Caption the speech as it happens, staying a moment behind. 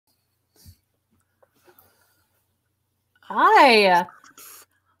Hi.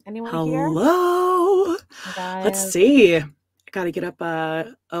 Anyone here? Hello. Guys. Let's see. I gotta get up.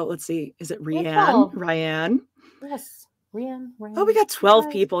 Let's see. Is it Rianne? Ryan? Yes, Rianne. Oh, we got 12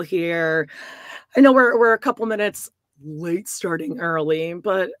 people here. I know we're a couple minutes late starting early,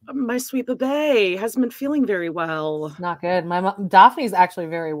 but my sweet babe hasn't been feeling very well. It's not good. My mom, Daphne's actually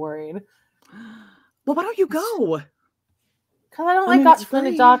very worried. Well, why don't you go? Because I don't like going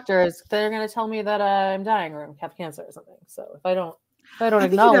to doctors. They're going to tell me that I'm dying or have cancer or something. So if I don't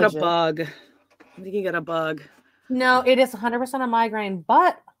acknowledge you got a bug. I think you got a bug. No, it is 100% a migraine.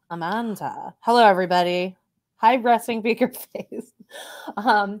 But Amanda, hello everybody. Hi, resting beaker face.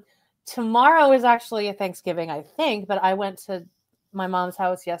 Tomorrow is actually a Thanksgiving, I think. But I went to my mom's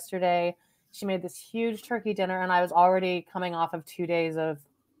house yesterday. She made this huge turkey dinner, and I was already coming off of 2 days of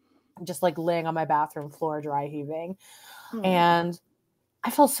just like laying on my bathroom floor, dry heaving. And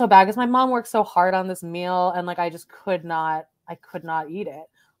I felt so bad because my mom worked so hard on this meal, and like I could not eat it.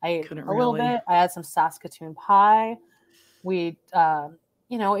 I ate a little bit. I had some Saskatoon pie. We,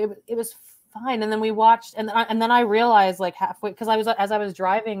 it was fine. And then we watched, and then I realized like halfway, because as I was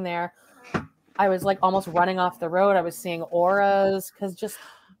driving there, I was like almost running off the road. I was seeing auras because just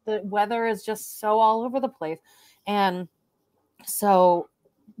the weather is just so all over the place. And so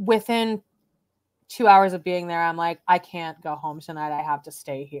within 2 hours of being there, I'm like, I can't go home tonight. I have to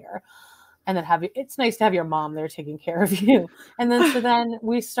stay here. And then it's nice to have your mom there taking care of you. And then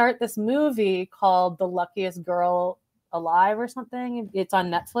we start this movie called The Luckiest Girl Alive or something. It's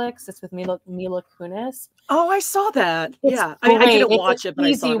on Netflix. It's with Mila Kunis. Oh, I saw that. Yeah. I didn't watch it, but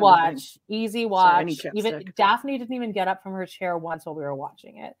I saw it. Easy watch. Even Daphne didn't even get up from her chair once while we were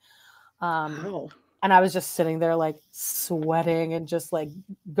watching it. And I was just sitting there like sweating and just like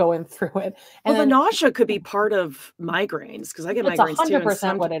going through it. And the nausea could be part of migraines because I get migraines too. It's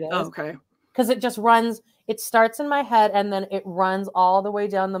 100% what it is. Oh, okay. Because it just runs, it starts in my head and then it runs all the way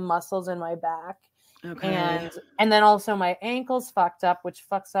down the muscles in my back. Okay. And then also my ankles fucked up, which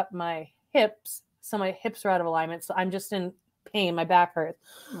fucks up my hips. So my hips are out of alignment. So I'm just in pain. My back hurts.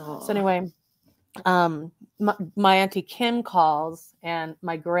 So anyway, my Auntie Kim calls and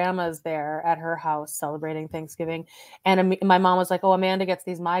my grandma's there at her house celebrating Thanksgiving. And my mom was like, oh, Amanda gets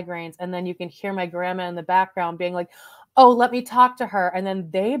these migraines. And then you can hear my grandma in the background being like, oh, let me talk to her. And then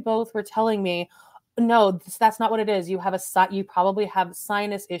they both were telling me, no, that's not what it is. You probably have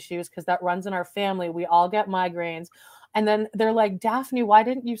sinus issues because that runs in our family. We all get migraines. And then they're like, Daphne, why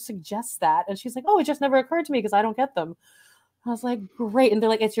didn't you suggest that? And she's like, oh, it just never occurred to me because I don't get them. I was like, great. And they're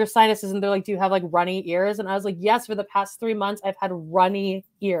like, it's your sinuses. And they're like, do you have like runny ears? And I was like, yes, for the past 3 months, I've had runny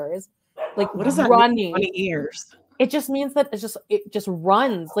ears. Like, what does that mean? Runny ears? It just means that it just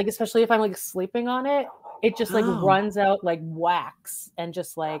runs. Like, especially if I'm like sleeping on it, it just like runs out like wax and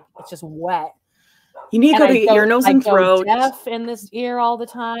just like, it's just wet. You need to go to ear, nose, and throat. I go deaf in this ear all the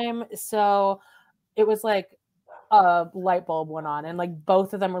time. So it was like a light bulb went on, and like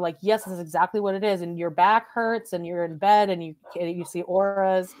both of them were like, yes, this is exactly what it is. And your back hurts and you're in bed and you see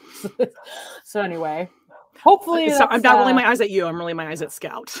auras. So anyway, hopefully I'm not rolling my eyes at you. I'm rolling my eyes at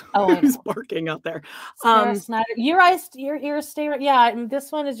Scout. Oh, who's barking out there. Your ears stay. Yeah.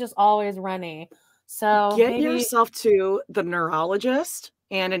 This one is just always runny. So get yourself to the neurologist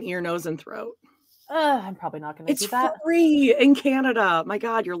and an ear, nose, and throat. I'm probably not going to do that. It's free in Canada. My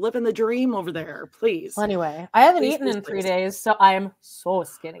God, you're living the dream over there. Please. Well, anyway, I haven't eaten in 3 days, so I am so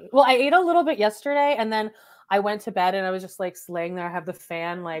skinny. Well, I ate a little bit yesterday, and then I went to bed, and I was just like laying there. I have the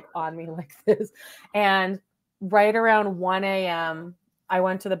fan like on me like this, and right around 1 a.m., I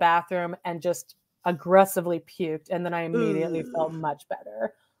went to the bathroom and just aggressively puked, and then I immediately felt much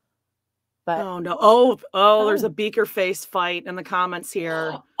better. But oh no! Oh, there's a beaker face fight in the comments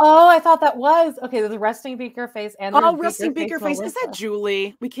here. Oh, I thought that was okay. There's a resting beaker face and resting beaker face. Is that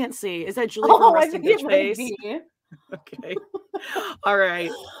Julie? We can't see. Is that Julie from resting beaker face? Okay. All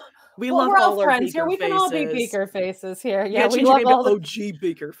right. We're all friends here. We can all be beaker faces here. Yeah, we love all the OG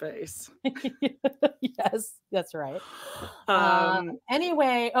beaker face. Yes, that's right.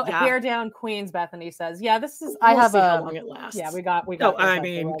 Anyway, hair down Queens. Bethany says, "Yeah, this is." I have how long it lasts. Yeah, we got. Oh, I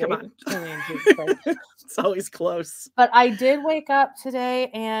mean, come on. It's always close. But I did wake up today,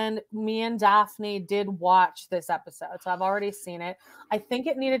 and me and Daphne did watch this episode, so I've already seen it. I think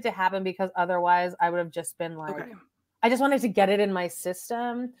it needed to happen because otherwise, I would have just been like. Okay. I just wanted to get it in my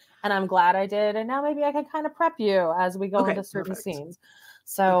system, and I'm glad I did. And now maybe I can kind of prep you as we go into certain scenes.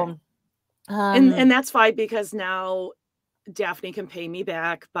 So, and that's fine because now Daphne can pay me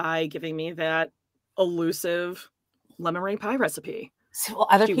back by giving me that elusive lemon meringue pie recipe. So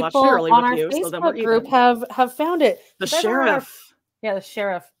other people on our Facebook group have found it. The sheriff. Yeah, the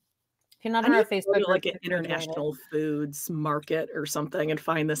sheriff. If you're not I on need our to go Facebook to, group, like, an you can join it. international foods market or something and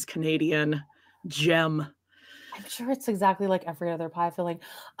find this Canadian gem. I'm sure it's exactly like every other pie filling.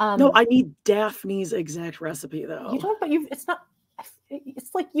 No, I need Daphne's exact recipe, You though. don't, but it's not,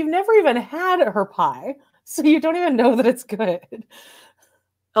 it's like you've never even had her pie, so you don't even know that it's good.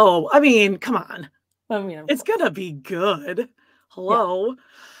 Oh, I mean, come on. I mean, It's course. gonna be good. Hello?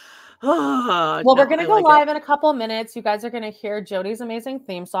 Ah, Well, no, we're going I to go like live it. in a couple minutes. You guys are going to hear Jody's amazing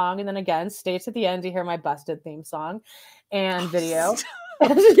theme song. And then again, stay to the end to hear my busted theme song and video.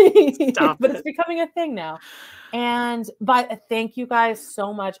 Stop But it's it. becoming a thing now. And thank you guys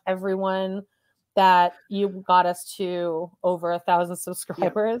so much, everyone, that you got us to over 1,000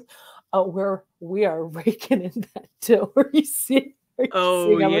 subscribers. We are raking in that dough. Are you seeing?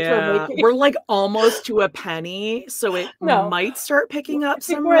 Oh, How much yeah. We're like almost to a penny, so it No. might start picking up I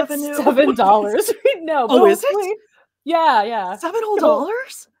think some we're revenue. at $7 right now. Oh, is it? Yeah. $7 whole?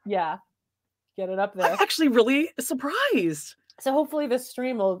 Yeah. Get it up there. I'm actually really surprised. So hopefully this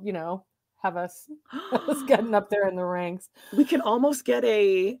stream will, have us getting up there in the ranks. We can almost get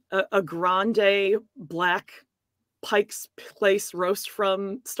a grande black Pike's Place roast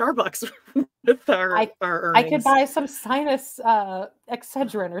from Starbucks with our earnings. I could buy some sinus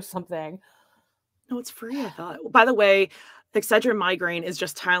Excedrin or something. No, it's free, I thought. By the way, Excedrin migraine is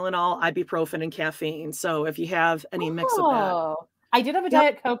just Tylenol, ibuprofen, and caffeine. So if you have any mix of that. I did have a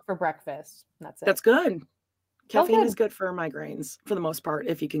Diet Coke for breakfast. That's it. That's good. Caffeine is good for migraines for the most part,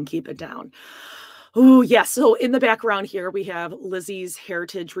 if you can keep it down. Oh, yeah. So in the background here, we have Lizzie's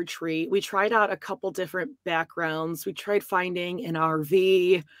Heritage Retreat. We tried out a couple different backgrounds. We tried finding an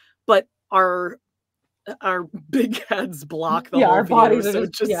RV, but our big heads block the whole our view, bodies are so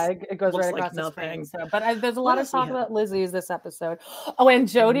just, it goes right across the screen. So, but there's a lot of talk about Lizzie's this episode. Oh, and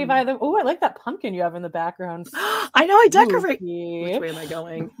Jody, by the I like that pumpkin you have in the background. I know, I decorate. Which way am I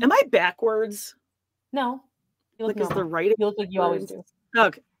going? Am I backwards? No. You look like, is the right? You look like you always do.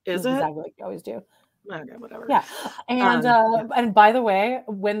 Okay, is it? Exactly like you always do. Okay, whatever. Yeah. And by the way,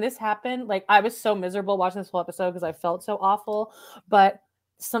 when this happened, like I was so miserable watching this whole episode because I felt so awful, but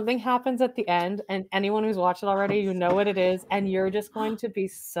something happens at the end, and anyone who's watched it already, you know what it is, and you're just going to be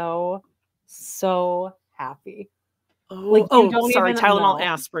so happy. Sorry, Tylenol,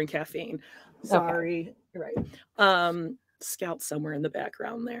 aspirin, caffeine. Sorry. Okay. You're right. Scout somewhere in the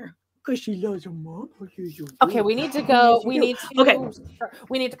background there. Because she loves her mom. Okay, we need to go. We need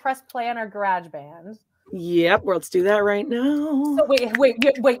to press play on our garage band. Yep, let's do that right now. So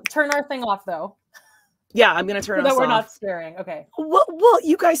wait. Turn our thing off though. Yeah, I'm gonna turn us off. We're not staring. Okay. Well,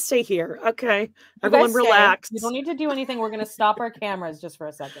 you guys stay here. Okay. Everyone relax. You don't need to do anything. We're gonna stop our cameras just for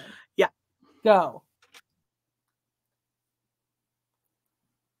a second. Yeah. Go.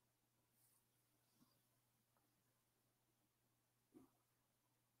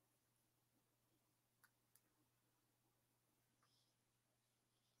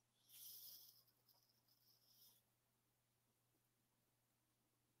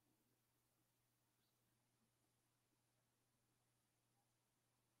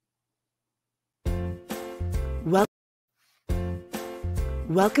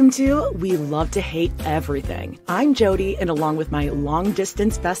 Welcome to We Love to Hate Everything. I'm Jody, and along with my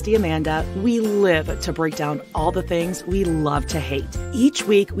long-distance bestie Amanda, we live to break down all the things we love to hate. Each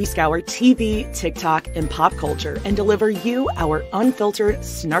week, we scour TV, TikTok, and pop culture and deliver you our unfiltered,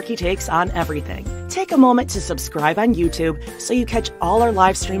 snarky takes on everything. Take a moment to subscribe on YouTube so you catch all our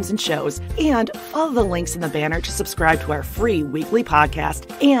live streams and shows, and follow the links in the banner to subscribe to our free weekly podcast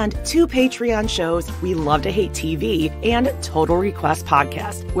and 2 Patreon shows, We Love to Hate TV and Total Request Podcast,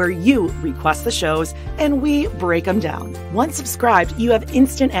 where you request the shows and we break them down. Once subscribed, you have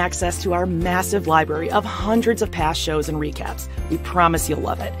instant access to our massive library of hundreds of past shows and recaps. We promise you'll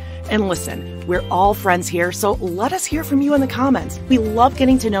love it. And listen, we're all friends here, so let us hear from you in the comments. We love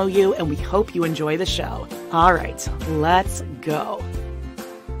getting to know you, and we hope you enjoy the show. All right, let's go.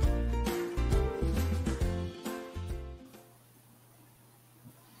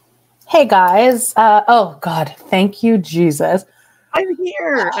 Hey guys. Oh God, thank you, Jesus. I'm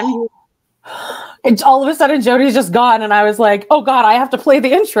here. And all of a sudden Jody's just gone, and I was like, oh God, I have to play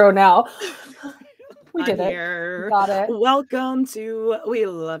the intro now. We did it. Got it. Welcome to We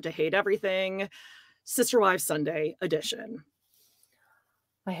Love to Hate Everything, Sister Wives Sunday edition.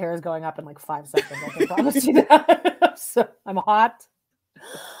 My hair is going up in like 5 seconds. I can promise you that. So I'm hot.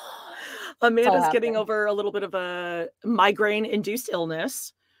 Amanda's getting over a little bit of a migraine-induced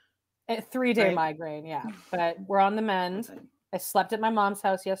illness. A 3-day migraine, yeah. But we're on the mend. I slept at my mom's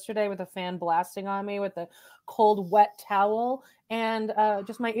house yesterday with a fan blasting on me with a cold, wet towel and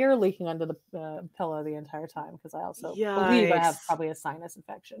just my ear leaking under the pillow the entire time because I also believe I have probably a sinus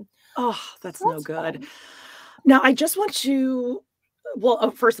infection. Oh, that's So no good. Fun. Now, I just want to,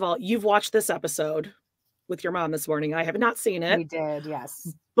 well, first of all, you've watched this episode with your mom this morning. I have not seen it. We did,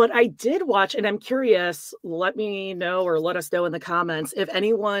 yes. But I did watch, and I'm curious, let me know or let us know in the comments if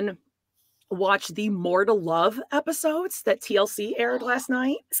anyone watched the More to Love episodes that TLC aired last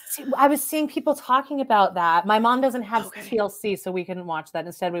night. I was seeing people talking about that. My mom doesn't have TLC, so we couldn't watch that.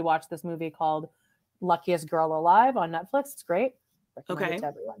 Instead, we watched this movie called Luckiest Girl Alive on Netflix. It's great. Recommend it to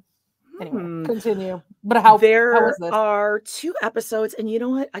everyone. Anyway, continue. But how was this? Are 2 episodes, and you know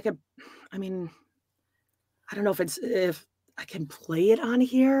what? I don't know if I can play it on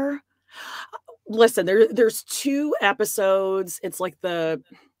here. Listen, there's 2 episodes. It's like the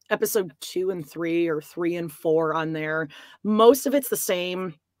episode 2 and 3 or 3 and 4 on there. Most of it's the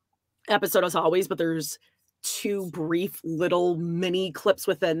same episode as always, but there's 2 brief little mini clips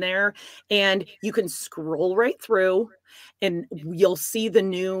within there, and you can scroll right through and you'll see the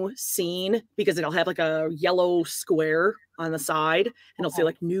new scene because it'll have like a yellow square on the side and it'll say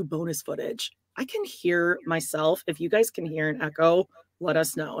like new bonus footage. I can hear myself. If you guys can hear an echo, let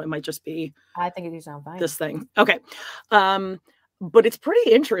us know. It might just be I think it sounds fine. This thing. Okay. But it's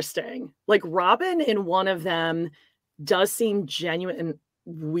pretty interesting. Like Robin in one of them does seem genuine, and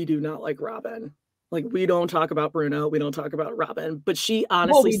we do not like Robin. Like we don't talk about Bruno, we don't talk about Robin, but she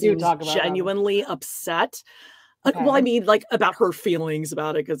honestly seems genuinely upset. Okay. Well, I mean, like about her feelings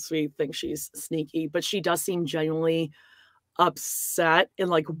about it because we think she's sneaky, but she does seem genuinely upset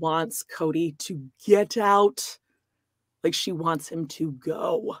and like wants Kody to get out. Like she wants him to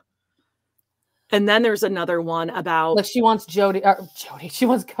go. And then there's another one about like she wants she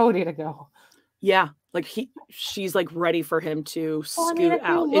wants Kody to go. Yeah, like she's like ready for him to scoot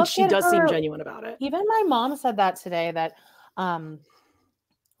out, and she does seem genuine about it. Even my mom said that today that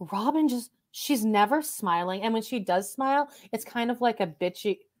Robin she's never smiling, and when she does smile, it's kind of like a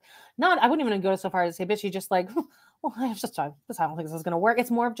bitchy. I wouldn't even go so far as to say bitchy, just like, well, I don't think this is gonna work. It's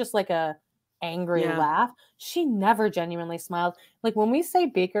more of just like a angry laugh. She never genuinely smiled. Like when we say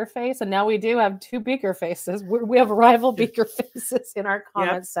beaker face, and now we do have 2 beaker faces. We have rival beaker faces in our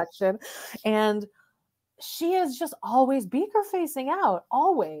comment section, and she is just always beaker facing out,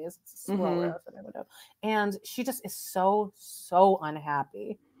 always. And she just is so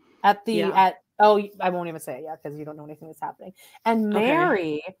unhappy I won't even say it yet because you don't know anything that's happening. And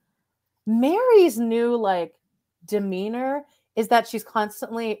Mary's new like demeanor is that she's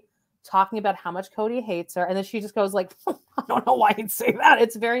constantly talking about how much Kody hates her, and then she just goes like, I don't know why he'd say that.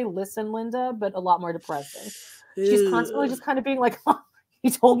 It's very listen, Linda, but a lot more depressing. She's constantly just kind of being like, he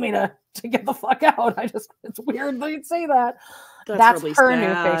told me to get the fuck out. It's weird that he'd say that. That's really her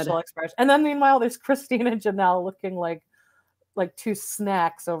new facial expression. And then meanwhile, there's Christine and Janelle looking like 2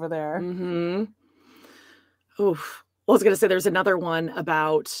 snacks over there. Mm-hmm. Oof. Well, I was gonna say there's another one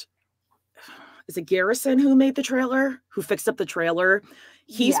about, is it Garrison who made the trailer? Who fixed up the trailer?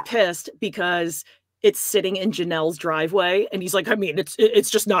 He's pissed because it's sitting in Janelle's driveway, and he's like, I mean, it's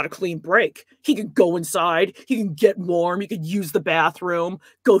just not a clean break. He could go inside, he can get warm, he could use the bathroom,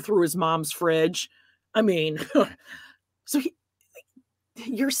 go through his mom's fridge. I mean, so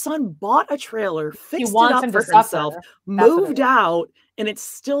your son bought a trailer, fixed it up for himself, moved out, and it's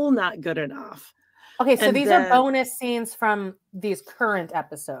still not good enough. Okay, so these are bonus scenes from these current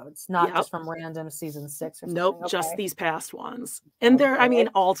episodes, not just from random season 6 or something. Nope, just these past ones. And they're, I mean,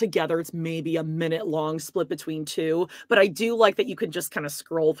 all together, it's maybe a minute long, split between 2. But I do like that you can just kind of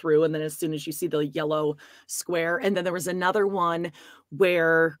scroll through, and then as soon as you see the yellow square. And then there was another one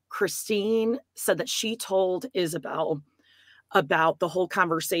where Christine said that she told Ysabel about the whole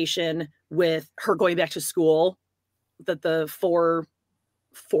conversation with her going back to school, that the four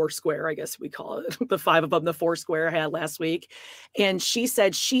square, I guess we call it, the 5 of them, the 4 square had last week. And she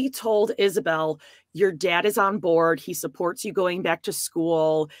said she told Ysabel, your dad is on board. He supports you going back to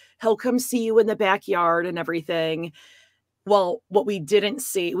school. He'll come see you in the backyard and everything. Well, what we didn't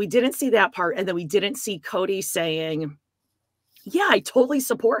see that part. And then we didn't see Kody saying, yeah, I totally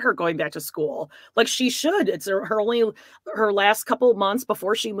support her going back to school. Like she should. It's her last couple of months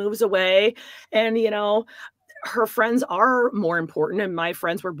before she moves away. And, you know, her friends are more important, and my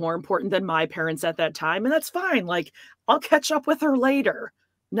friends were more important than my parents at that time. And that's fine. Like, I'll catch up with her later.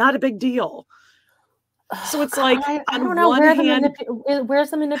 Not a big deal. So it's like, I don't know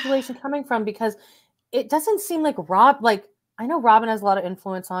where's the manipulation coming from, because it doesn't seem like I know Robin has a lot of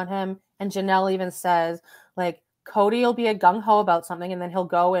influence on him. And Janelle even says like, Kody will be a gung-ho about something, and then he'll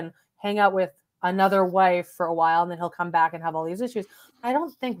go and hang out with another wife for a while, and then he'll come back and have all these issues. I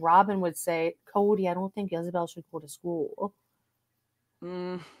don't think Robin would say, Kody, I don't think Ysabel should go to school.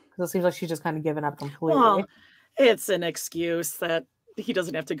 Because it seems like she's just kind of given up completely. Well, it's an excuse that he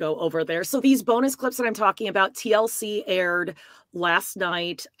doesn't have to go over there. So these bonus clips that I'm talking about, TLC aired last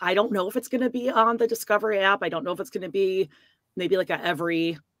night. I don't know if it's going to be on the Discovery app. I don't know if it's going to be maybe like a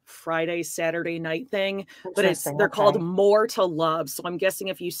every Friday, Saturday night thing, but they're called More to Love. So I'm guessing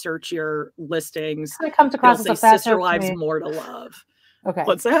if you search your listings, it comes across as a fat Sister joke Wives More to Love. Okay.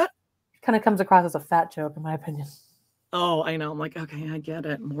 What's that? Kind of comes across as a fat joke, in my opinion. Oh, I know. I'm like, okay, I get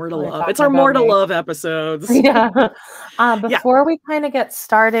it. More to Love. It's our More to Love episodes. Yeah. Before we kind of get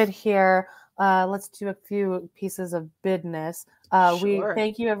started here, let's do a few pieces of business. We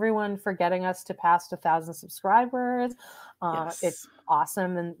thank you everyone for getting us to past 1,000 subscribers. Yes. It's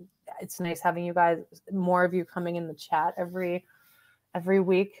awesome, and it's nice having you guys, more of you coming in the chat every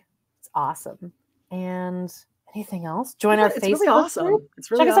week. It's awesome. And anything else? Join our Facebook really awesome. group. It's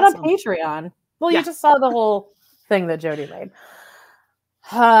really Check us out on Patreon. Well, you just saw the whole thing that Jody made.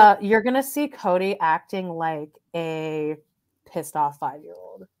 You're gonna see Kody acting like a pissed off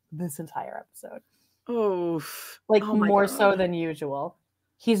 5-year-old this entire episode. More so than usual.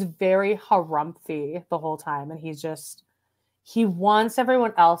 He's very harumphy the whole time, and he wants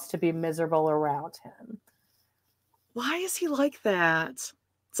everyone else to be miserable around him. Why is he like that?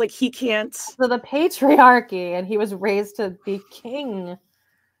 It's like he can't. So the patriarchy, and he was raised to be king.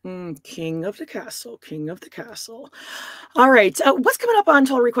 King of the castle, king of the castle. All right. What's coming up on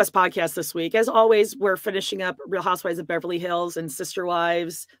Total Request Podcast this week? As always, we're finishing up Real Housewives of Beverly Hills and Sister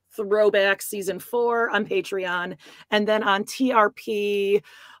Wives Throwback Season 4 on Patreon. And then on TRP,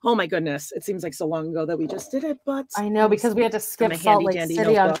 oh my goodness, it seems like so long ago that we just did it, but I know, because we had to skip Salt Lake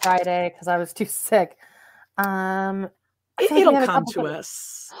City on Friday because I was too sick. It'll come to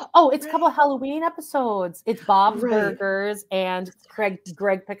us. Oh, it's a couple of Halloween episodes. It's Bob's Burgers and Greg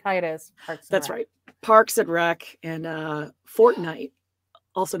Pikitis. That's right. Parks and Rec and Fortnite,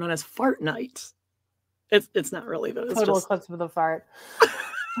 also known as Fart Night. It's not really, but it's total eclipse of the fart.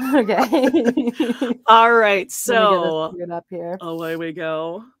 Okay. All right. So up here. Away we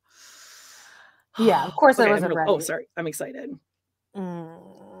go. Yeah, of course I wasn't ready. Oh, sorry. I'm excited.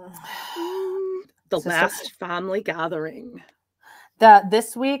 The last family gathering.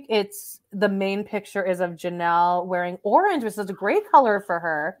 This week, it's the main picture is of Janelle wearing orange, which is a great color for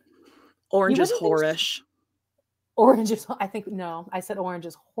her. Orange is whorish. Orange is, I think, no, I said orange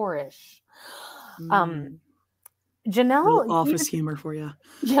is whorish. Janelle, office humor for you.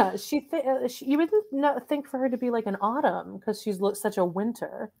 Yeah, you wouldn't think for her to be like an autumn because she's such a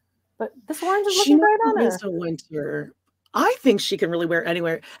winter, but this orange is looking great on her. She's a winter. I think she can really wear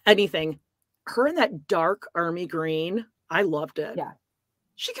anything. Her in that dark army green, I loved it. Yeah,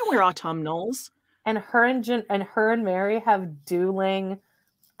 she can wear autumnals. And her and Meri have dueling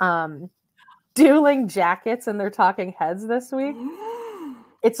jackets in their talking heads this week.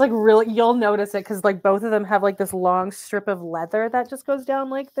 It's like really, you'll notice it because like both of them have like this long strip of leather that just goes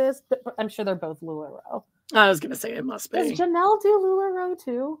down like this. But I'm sure they're both LuLaRoe. I was gonna say it must be. Does Janelle do LuLaRoe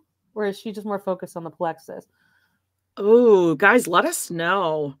too, or is she just more focused on the plexus? Oh, guys, let us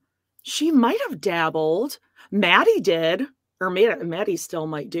know. She might have dabbled. Maddie did, or Maddie still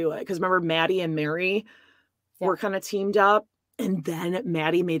might do it. Because remember, Maddie and Meri were kind of teamed up. And then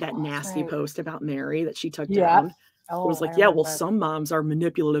Maddie made that nasty post about Meri that she took down. It was like, some moms are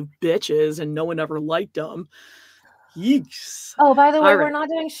manipulative bitches and no one ever liked them. Yeeks. Oh, by the way, we're not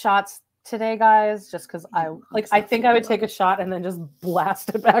doing shots today, guys, just because I think I would take a shot and then just blast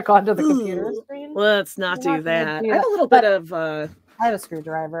it back onto the computer screen. Let's not do that. I have a little bit of... I have a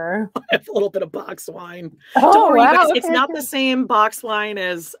screwdriver. I have a little bit of box wine. Oh, don't worry, guys. Okay, it's not the same box wine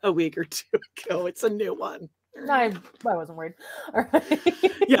as a week or two ago. It's a new one. No, I wasn't worried. All right.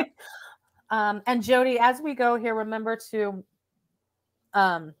 Yeah. And Jody, as we go here, remember to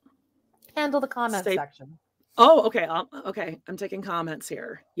handle the comment section. Oh, okay. Okay. I'm taking comments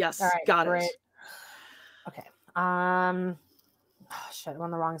here. Yes. All right, got it. Okay. I'm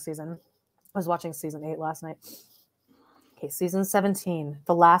on the wrong season. I was watching season 8 last night. Okay, season 17,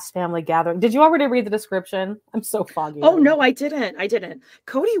 The Last Family Gathering. Did you already read the description? I'm so foggy. Oh, no, I didn't.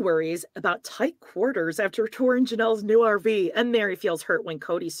 Kody worries about tight quarters after touring Janelle's new RV, and Meri feels hurt when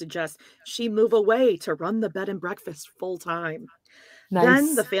Kody suggests she move away to run the bed and breakfast full time. Nice.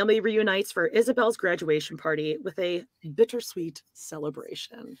 Then the family reunites for Ysabel's graduation party with a bittersweet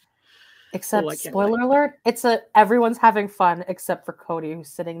celebration. Except, spoiler alert, everyone's having fun except for Kody, who's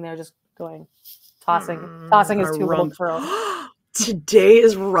sitting there just going... tossing his two little curls. Today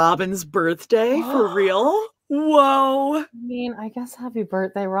is Robin's birthday, for real? Whoa. I mean, I guess happy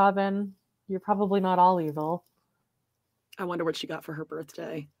birthday, Robin. You're probably not all evil. I wonder what she got for her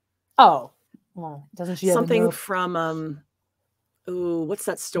birthday. Oh, well, doesn't she something have from ooh, what's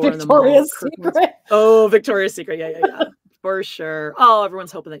that store Victoria's in the mall? Secret? Oh, Victoria's Secret. Yeah. For sure. Oh,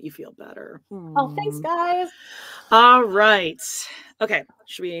 everyone's hoping that you feel better. Oh, thanks, guys. All right. Okay.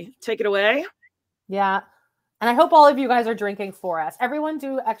 Should we take it away? Yeah. And I hope all of you guys are drinking for us. Everyone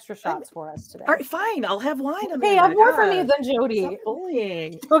do extra shots for us today. All right, fine. I'll have wine. Hey, I'm more for me than Jody. Stop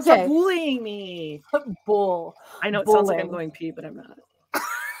bullying. Okay. Stop bullying me. Bull. I know it sounds like I'm going pee, but I'm not.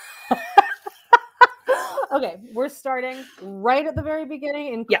 Okay, we're starting right at the very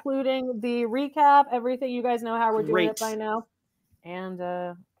beginning, including the recap, everything. You guys know how we're doing it by now. And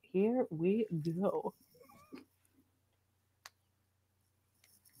here we go.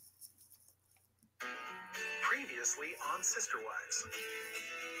 Previously on Sister Wives.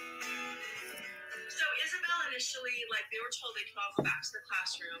 So Ysabel initially, they were told they could all go back to the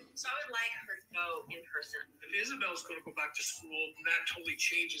classroom. So I would like her to go in person. If Isabel's going to go back to school, that totally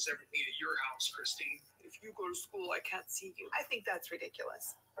changes everything at your house, Christine. If you go to school, I can't see you. I think that's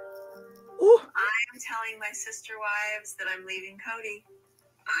ridiculous. Ooh. I'm telling my sister wives that I'm leaving Kody.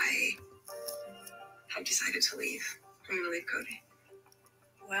 I have decided to leave. I'm going to leave Kody.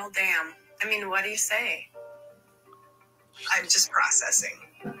 Well, damn. I mean, what do you say? I'm just processing.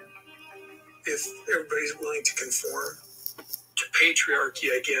 If everybody's willing to conform to patriarchy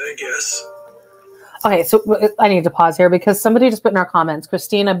again, I guess. Okay, so I need to pause here because somebody just put in our comments,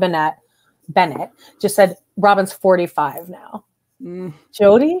 Christina Bennett just said Robin's 45 now.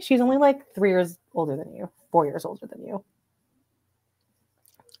 Jody, she's only 3 years older than you, 4 years older than you.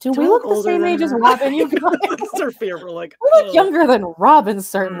 Do we look the same age as Robin? You guys? We look younger than Robin,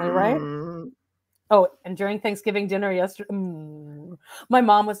 certainly, right? Oh, and during Thanksgiving dinner yesterday, my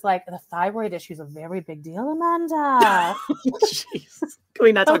mom was like, the thyroid issue is a very big deal, Amanda. Jeez. Can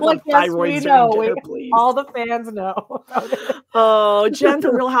we not talk about thyroids during dinner, please? All the fans know about it. Oh, Jen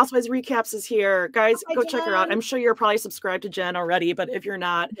from Real Housewives Recaps is here. Guys, go check her out. I'm sure you're probably subscribed to Jen already, but if you're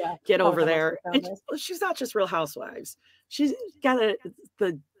not, get over there. And she's not just Real Housewives. She's got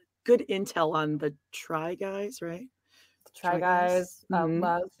the good intel on the Try Guys, right? Try Guys. She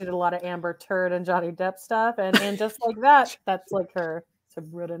did a lot of Amber Turd and Johnny Depp stuff, and just like that, that's like her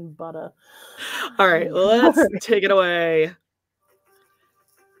bread and butter. All right, let's take it away. I'm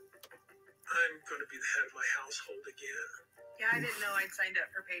going to be the head of my household again. Yeah, I didn't know I'd signed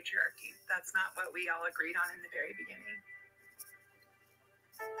up for patriarchy. That's not what we all agreed on in the very beginning.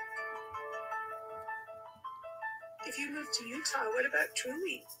 If you move to Utah, what about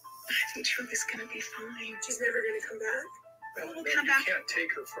Truly? I think Truly's going to be fine. She's never going to come back? Well, you can't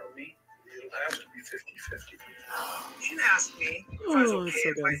take her from me. It'll have to be 50-50. She didn't ask me if I was okay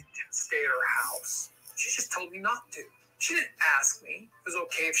if I didn't stay at her house. She just told me not to. She didn't ask me if it was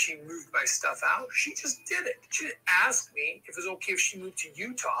okay if she moved my stuff out. She just did it. She didn't ask me if it was okay if she moved to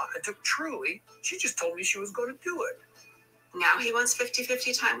Utah and took Truly. She just told me she was going to do it. Now he wants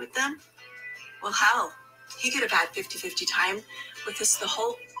 50-50 time with them? Well, hell, he could have had 50-50 time with us the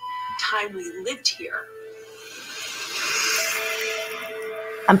whole time we lived here.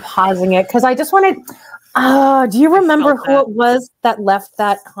 I'm pausing it because I just wanted. Do you remember who it was that left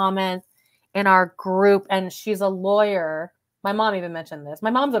that comment in our group? And she's a lawyer. My mom even mentioned this.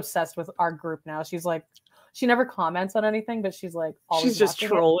 My mom's obsessed with our group now. She's like, she never comments on anything, but she's like, always she's just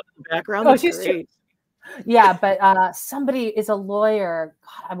trolling in the background. Oh, she's great. Yeah, but somebody is a lawyer.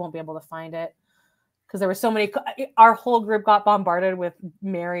 God, I won't be able to find it because there were so many. Our whole group got bombarded with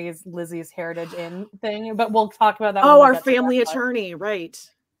Meri's Lizzie's Heritage Inn thing, but we'll talk about that. Oh, our family attorney, right?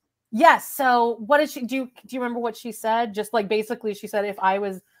 Yes. So what did she do? Do you remember what she said? Just basically she said, if I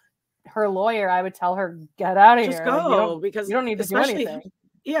was her lawyer, I would tell her, get out of here. Just go, because you don't need to do anything.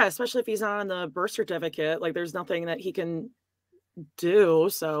 Yeah, especially if he's not on the birth certificate. There's nothing that he can do.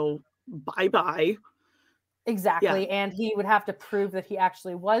 So bye-bye. Exactly. Yeah. And he would have to prove that he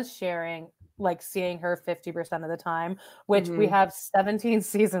actually was sharing, seeing her 50% of the time, which we have 17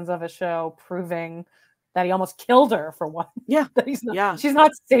 seasons of a show proving that he almost killed her for one. Yeah. That she's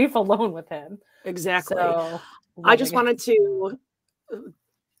not safe alone with him. Exactly. So, I just wanted to,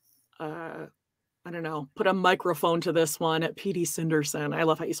 I don't know, put a microphone to this one at PD Cinderson. I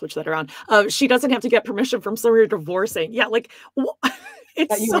love how you switch that around. She doesn't have to get permission from someone you're divorcing. Yeah. It's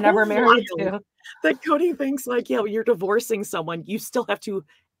that you so were never married to. That Kody thinks you're divorcing someone. You still have to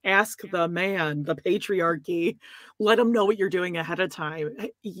ask the man, the patriarchy, let him know what you're doing ahead of time.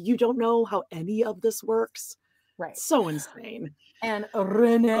 You don't know how any of this works. Right. So insane. And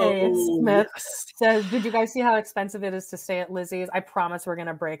Renee Smith yes. says, did you guys see how expensive it is to stay at Lizzie's? I promise we're going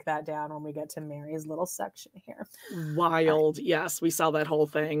to break that down when we get to Meri's little section here. Wild. Right. Yes, we saw that whole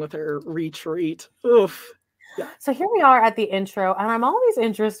thing with her retreat. Oof. Yeah. So here we are at the intro, and I'm always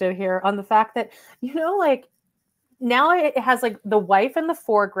interested here on the fact that, you know, like, now it has like the wife in the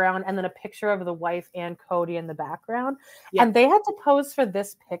foreground and then a picture of the wife and Kody in the background. Yeah. And they had to pose for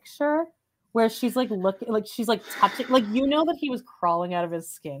this picture where she's like looking, like she's like touching, like, you know, that he was crawling out of his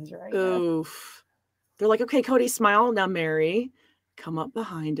skins right now. They're like, okay, Kody, smile. Now, Meri, come up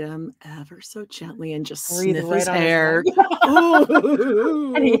behind him ever so gently and just sniff his hair.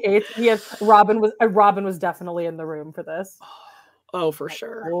 And he hates. Yes, Robin was definitely in the room for this. Oh, for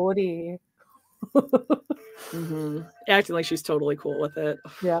sure. Kody. Acting like she's totally cool with it.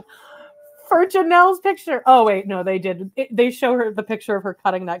 Yeah. For Janelle's picture. Oh wait, no, they did. They show her the picture of her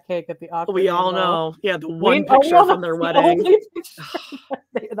cutting that cake at the Aqua. We all know. Yeah, the one picture from their wedding. The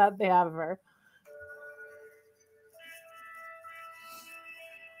picture that they have of her.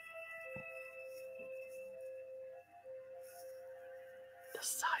 The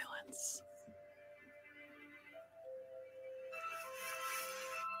silence.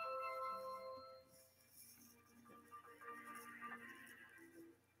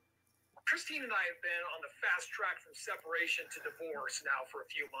 Christine and I have been on the fast track from separation to divorce now for a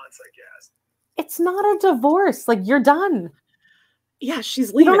few months, I guess. It's not a divorce. Like, you're done. Yeah,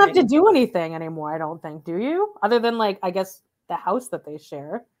 she's leaving. You don't have to do anything anymore, I don't think, do you? Other than, like, I guess the house that they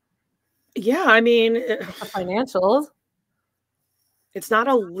share. Yeah, I mean, the financials. It's not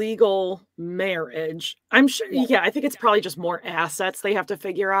a legal marriage. I'm sure. Yeah, I think it's probably just more assets they have to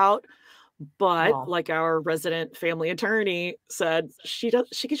figure out. But like our resident family attorney said, she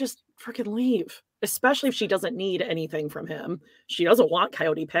could just freaking leave, especially if she doesn't need anything from him. She doesn't want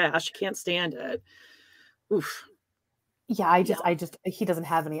Coyote Pass. She can't stand it. Oof. Yeah, he doesn't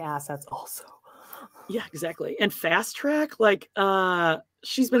have any assets also. Yeah, exactly. And fast track, like,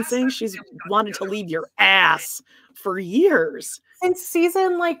 she's been saying she's wanted to leave your ass for years. Since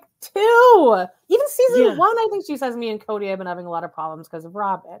season, like, 2. Even season 1, I think she says me and Kody have been having a lot of problems because of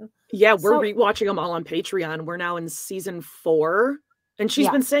Robin. Yeah, we're rewatching them all on Patreon. We're now in season 4. And she's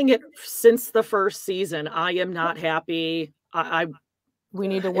been saying it since the first season. I am not happy. We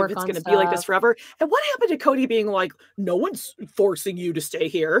need to work on it's going to be like this forever. And what happened to Kody being like, no one's forcing you to stay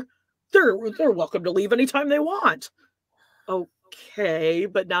here. They're welcome to leave anytime they want. Okay,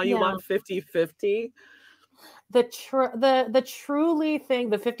 but now you want 50-50? The truly thing,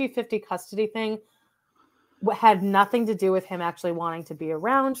 the 50-50 custody thing had nothing to do with him actually wanting to be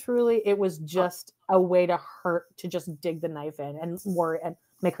around Truly. It was just a way to just dig the knife in and worry and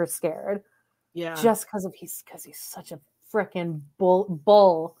make her scared. Yeah. Just because he's such a freaking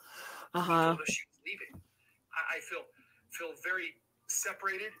bull. Uh-huh. She was leaving. I feel very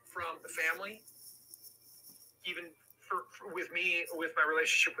separated from the family. Even with me, with my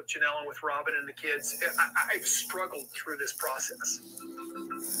relationship with Janelle and with Robin and the kids, I've struggled through this process.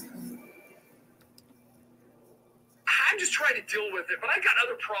 I'm just trying to deal with it, but I got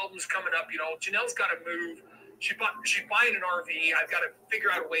other problems coming up. You know, Janelle's got to move. She's buying an RV. I've got to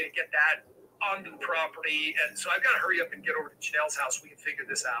figure out a way to get that onto the property, and so I've got to hurry up and get over to Janelle's house. We can figure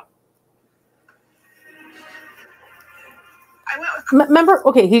this out. Remember,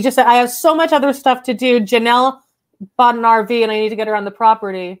 okay, he just said, I have so much other stuff to do. Janelle bought an RV and I need to get her on the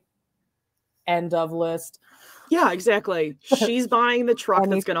property. End of list. Yeah, exactly. She's buying the truck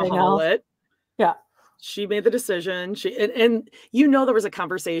that's going to haul it. Yeah. She made the decision. And you know, there was a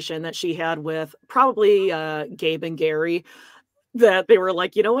conversation that she had with probably Gabe and Gary that they were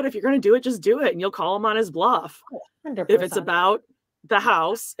like, you know what, if you're going to do it, just do it. And you'll call him on his bluff. 100%. If it's about the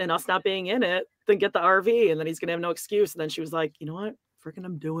house and us not being in it, then get the RV and then he's going to have no excuse. And then she was like, you know what, freaking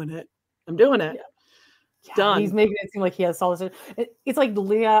I'm doing it. Yeah. Done. He's making it seem like he has solid. It's like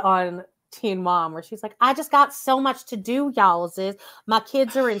Leah on Teen Mom where she's like, I just got so much to do, y'all. My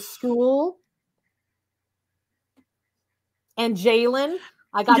kids are in school. And Jalen,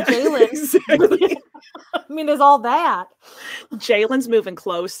 I got Jalen. Exactly. I mean, there's all that. Jalen's moving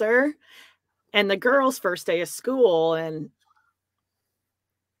closer. And the girls' first day of school and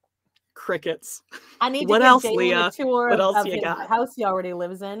crickets. I need to what give else, Jalen Leah? a tour what else of you his got? house he already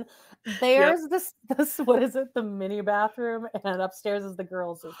lives in. There's this what is it? The mini bathroom, and upstairs is the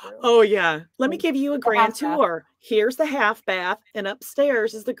girls' room. Oh yeah. Let me give you a grand tour. Here's the half bath, and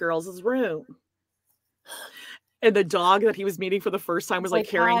upstairs is the girls' room. And the dog that he was meeting for the first time was like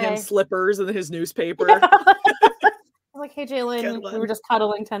carrying him slippers and his newspaper. Yeah. I was like, hey Jalen, we were just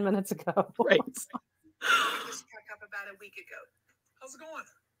cuddling 10 minutes ago. Right. I just woke up about a week ago. How's it going?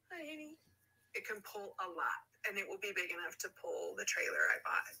 Hi, Amy. It can pull a lot, and it will be big enough to pull the trailer I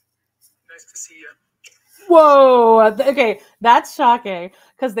bought. Nice to see you. Whoa. Okay, that's shocking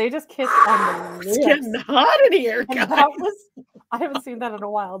because they just kissed on the It's lips. getting hot in here, And guys. that was, I haven't seen that in a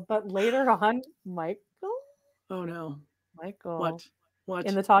while, but later on, Michael, Oh no. What? What?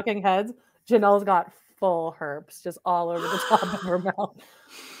 In the Talking Heads, Janelle's got full herpes just all over the top of her mouth.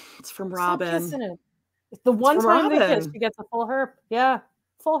 It's from Stop Robin. kissing it. The one from time they kiss, Robin. she gets a full herp. Yeah,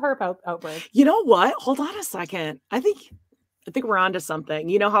 full herp outbreak. You know what? Hold on a second. I think we're onto something.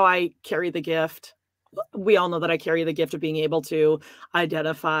 You know how I carry the gift? We all know that I carry the gift of being able to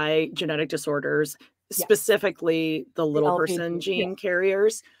identify genetic disorders, Yes. specifically the little person LPG, gene yes.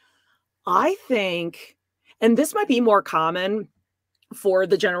 carriers. I think, and this might be more common for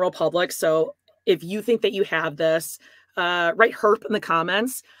the general public. So if you think that you have this, write herp in the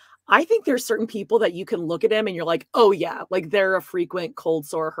comments. I think there's certain people that you can look at them and you're like, oh yeah, like they're a frequent cold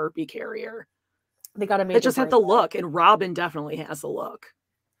sore herpes carrier. They got to make They just have the look, and Robin definitely has the look.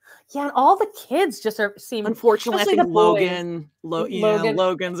 Yeah, and all the kids just seem. Unfortunately, I think Logan's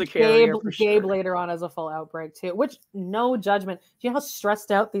a carrier for sure. Gabe later on has a full outbreak too, which no judgment. Do you know how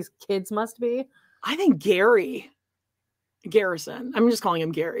stressed out these kids must be? I think Garrison. I'm just calling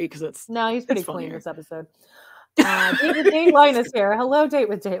him Gary because it's he's pretty clean this episode. Date with Dateline is here. Hello, Date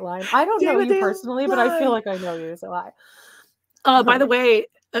with Dateline. I don't know you personally, but I feel like I know you, so hi. By the way,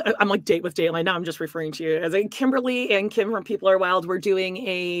 I'm like Date with Dateline. Now I'm just referring to you as Kimberly and Kim from People Are Wild. We're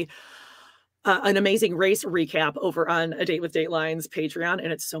doing an amazing race recap over on A Date with Dateline's Patreon,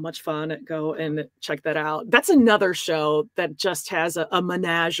 and it's so much fun. Go and check that out. That's another show that just has a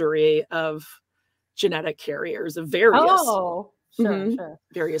menagerie of genetic carriers of various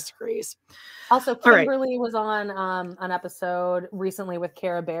various degrees. Also, Kimberly was on an episode recently with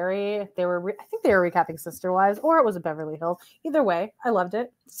Cara Berry. They were, I think they were recapping Sister Wives, or it was a Beverly Hills. Either way, I loved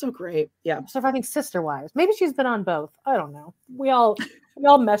it. So great, yeah. So I think Sister Wives. Maybe she's been on both. I don't know. We all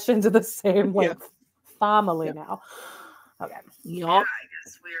mesh into the same family now. Okay. Yeah, I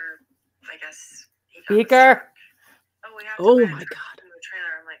guess. Beaker. Oh my God. In the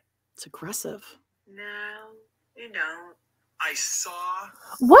trailer, I'm like, it's aggressive. No, you don't. I saw.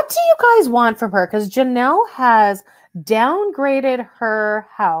 What do you guys want from her? Because Janelle has downgraded her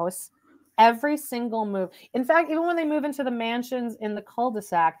house every single move. In fact, even when they move into the mansions in the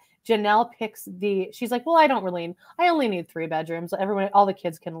cul-de-sac, Janelle picks she's like, well, I only need 3 bedrooms. All the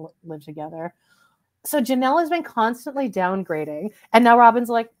kids can live together. So Janelle has been constantly downgrading. And now Robin's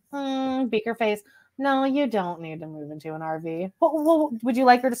like, Beaker face. No, you don't need to move into an RV. Well, would you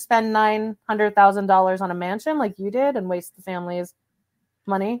like her to spend $900,000 on a mansion like you did and waste the family's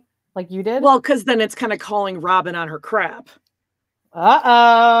money like you did? Well, because then it's kind of calling Robin on her crap.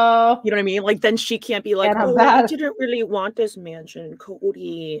 Uh-oh. You know what I mean? Like, then she can't be like, I didn't really want this mansion,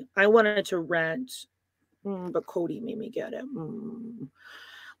 Kody. I wanted to rent, but Kody made me get it.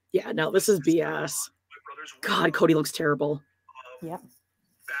 Yeah, no, this is BS. God, Kody looks terrible. Yep.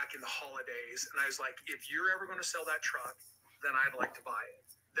 Back in the holidays, and I was like, if you're ever going to sell that truck, then I'd like to buy it.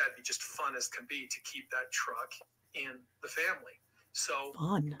 That'd be just fun as can be to keep that truck in the family. So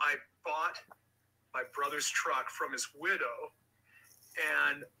I bought my brother's truck from his widow,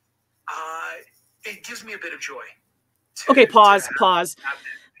 and it gives me a bit of joy. Okay, pause.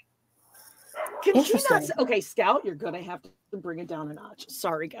 Can you not? Okay, Scout, you're gonna have to bring it down a notch.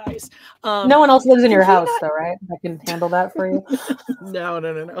 Sorry, guys. No one else lives in your house, though, right? I can handle that for you. No.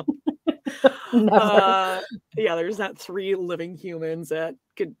 Yeah, there's not 3 living humans that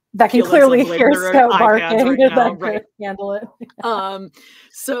can clearly hear Scout barking that right. Handle it.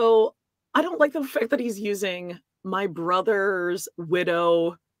 So I don't like the fact that he's using my brother's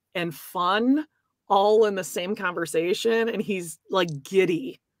widow and fun all in the same conversation, and he's like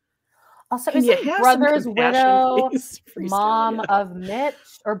giddy. Also, is it brother's widow, mom of Mitch,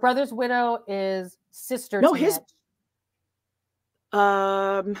 or brother's widow is sister to Mitch?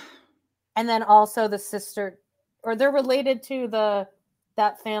 And then also the sister, or they're related to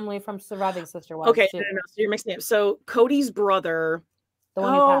that family from Surviving Sister Wives. Okay, no, so you're mixing it. So Cody's brother. The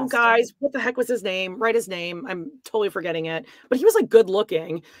one who passed. Guys, what the heck was his name? Write his name. I'm totally forgetting it. But he was like good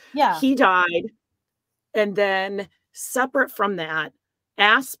looking. Yeah. He died. And then separate from that,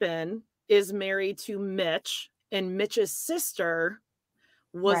 Aspen is married to Mitch, and Mitch's sister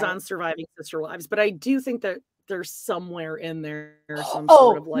was on Surviving Sister Wives. But I do think that there's somewhere in there some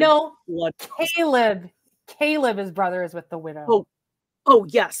sort of like blood. Caleb, his brother, is with the widow. Oh,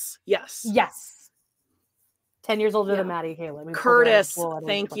 yes. 10 years older than Maddie Caleb. Curtis.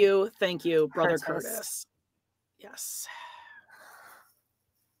 Thank you, brother Curtis. Yes.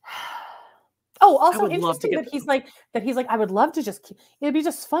 Oh, also would love to interesting get that he's like, I would love to just keep, it'd be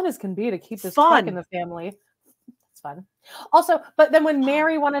just fun as can be to keep this Fun. truck in the family. It's fun. Also, but then when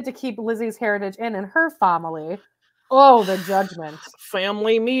Meri wanted to keep Lizzie's heritage in her family, oh, the judgment.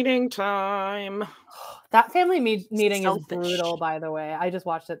 Family meeting time. That family meeting Selfish. is brutal, by the way. I just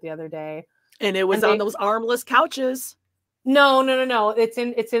watched it the other day. And it was on those armless couches. No. It's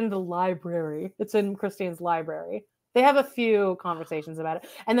in the library. It's in Christine's library. They have a few conversations about it.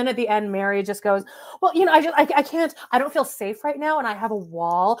 And then at the end, Meri just goes, well, you know, I can't, I don't feel safe right now. And I have a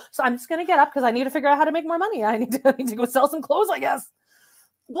wall. So I'm just going to get up because I need to figure out how to make more money. I need to go sell some clothes, I guess.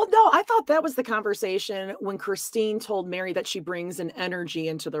 Well, no, I thought that was the conversation when Christine told Meri that she brings an energy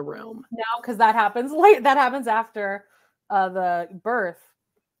into the room. No, because that happens late. That happens after the birth.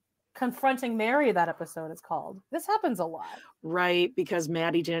 Confronting Meri, that episode is called. This happens a lot. Right, because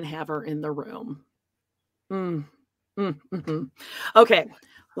Maddie didn't have her in the room. Okay,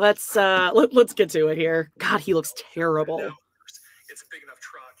 let's get to it here. God, he looks terrible. It's a big enough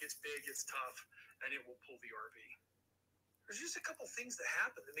truck. It's big, it's tough, and it will pull the RV. There's just a couple things that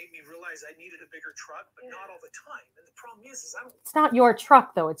happened that made me realize I needed a bigger truck, but not all the time. And the problem is I don't. It's not your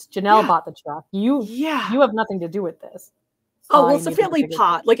truck though. It's Janelle bought the truck. You have nothing to do with this. Oh, well, it's a family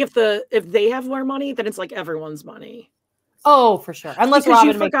pot. Like if they have more money, then it's like everyone's money. Oh, for sure. Unless because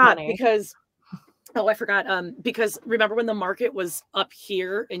Robin makes money. I forgot. Because remember when the market was up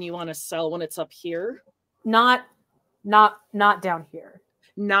here and you want to sell when it's up here? Not down here.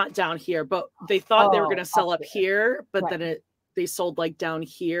 Not down here, but they thought they were going to sell up here, but then they sold like down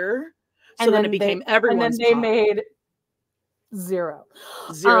here. So then it became everyone's. And then they made $0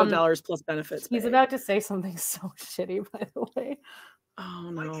 plus benefits. He's about to say something so shitty, by the way.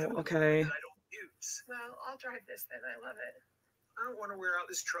 Oh no. Okay. Well, I'll drive this then. I love it. I don't want to wear out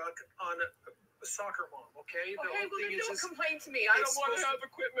this truck on a soccer mom, okay? Okay, well then don't complain to me. I don't want to have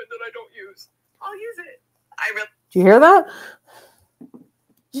equipment that I don't use. I'll use it. Do you hear that?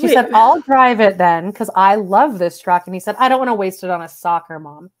 She said, I'll drive it then because I love this truck. And he said, I don't want to waste it on a soccer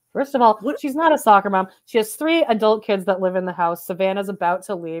mom. First of all, she's not a soccer mom. She has 3 adult kids that live in the house. Savannah's about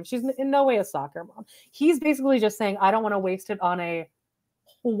to leave. She's in no way a soccer mom. He's basically just saying, I don't want to waste it on a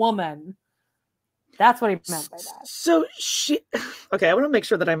woman. That's what he meant by that. So okay, I want to make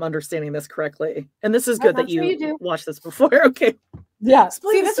sure that I'm understanding this correctly. And this is good that you watched this before. Okay. Yeah.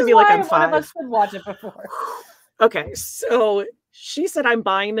 Explain this to me like I'm 5. One of us should watch it before. Okay, so she said, I'm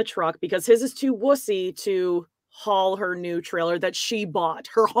buying the truck because his is too wussy to haul her new trailer that she bought.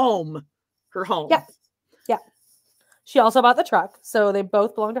 Her home. Yeah. Yeah. She also bought the truck. So they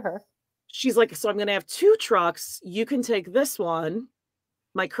both belong to her. She's like, so I'm going to have 2 trucks. You can take this one,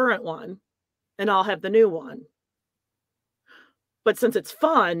 my current one, and I'll have the new one. But since it's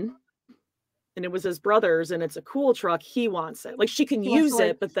fun and it was his brother's and it's a cool truck, he wants it. Like she can use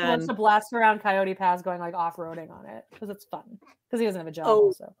it, but then he wants to blast around Coyote Pass going like off-roading on it because it's fun. Because he doesn't have a job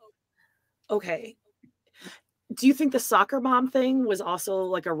also. Okay. Do you think the soccer mom thing was also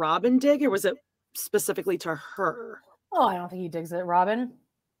like a Robin dig, or was it specifically to her? Oh, I don't think he digs it, Robin.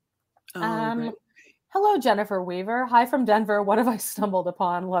 Right. Hello, Jennifer Weaver. Hi from Denver. What have I stumbled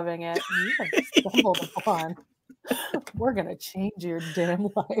upon? Loving it. You have stumbled upon. We're gonna change your damn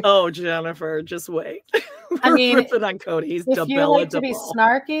life. Oh, Jennifer, just wait. I mean, ripping on Kody. He's if you like to be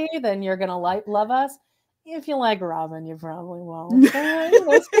snarky, then you're gonna love us. If you like Robin, you probably won't.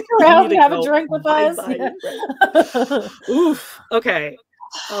 Stick around and have a drink with us. Yeah. Oof. Okay.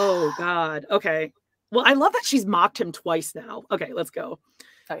 Oh God. Okay. Well, I love that she's mocked him twice now. Okay, let's go.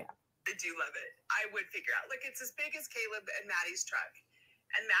 Oh yeah. I do love it. I would figure out. Look, it's as big as Caleb and Maddie's truck.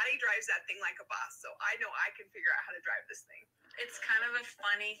 And Maddie drives that thing like a boss. So I know I can figure out how to drive this thing. It's kind of a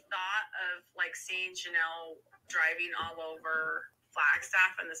funny thought of like seeing Janelle driving all over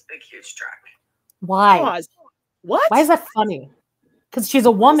Flagstaff in this big, huge truck. Why? What? Why is that funny? Because she's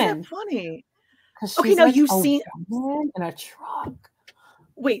a woman. Funny. Okay, now you've seen in a truck.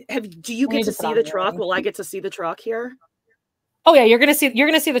 Wait, do you get to see the truck? Will I get to see the truck here? Oh yeah, you're gonna see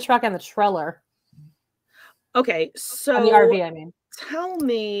the truck and the trailer. Okay, so and the RV, I mean. Tell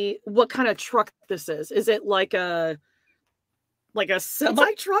me what kind of truck this is. Is it like a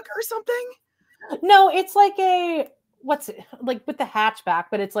semi truck or something? No, it's like what's it like with the hatchback,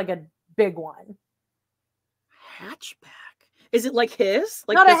 but it's like a big one. Hatchback? Is it like his?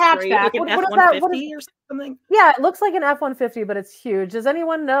 Like not a hatchback. Like an F-150 or something? Yeah, it looks like an F-150, but it's huge. Does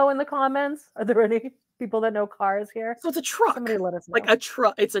anyone know in the comments? Are there any people that know cars here? So it's a truck. Somebody let us know. Like a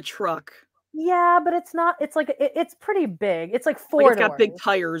truck. It's a truck. Yeah, but it's not. It's like it's pretty big. It's like 4 doors. It's got big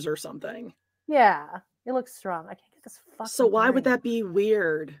tires or something. Yeah, it looks strong. I can't get this fucking. So why would that be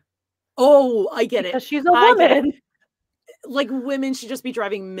weird? Oh, I get it. Because she's a woman. Like women should just be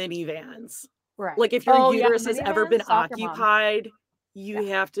driving minivans. Right. Like if your Oh, yeah, uterus has ever minivan, been soccer mom. occupied, you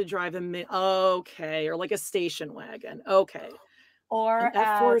Yeah. have to drive a okay, or like a station wagon. Okay. Or An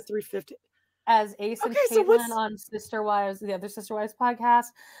F4 350. as Ace and Okay, so Caitlin what's on Sister Wives, the other Sister Wives podcast,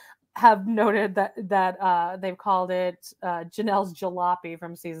 have noted that they've called it Janelle's Jalopy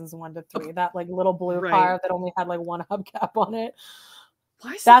from seasons 1 to 3. That like little blue right. car that only had like one hubcap on it.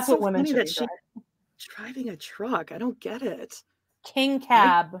 Why is That's it so what women funny should that be she's driving. driving a truck? I don't get it. King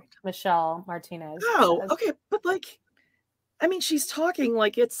Cab, Michelle Martinez. Oh, says. okay, but like, I mean, she's talking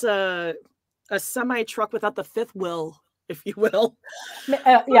like it's a semi truck without the fifth wheel, if you will.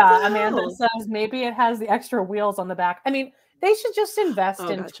 Yeah, Amanda says maybe it has the extra wheels on the back. I mean, they should just invest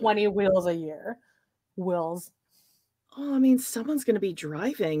in gotcha. 20 wheels a year. Wheels. Oh, I mean, someone's going to be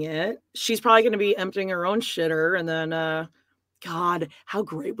driving it. She's probably going to be emptying her own shitter. And then, God, how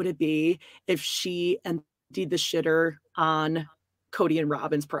great would it be if she emptied the shitter on Kody and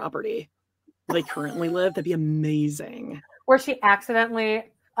Robin's property where they currently live? That'd be amazing. Where she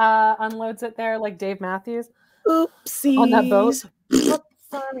accidentally unloads it there, like Dave Matthews. Oopsies. On that boat. Oops,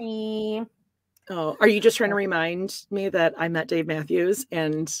 sorry. Oh, are you just trying to remind me that I met Dave Matthews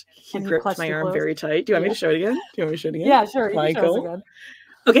and he gripped my arm very tight? Do you want me to show it again? Yeah, sure. You can show us again.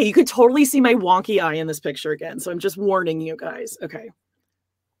 Okay, you could totally see my wonky eye in this picture again. So I'm just warning you guys. Okay.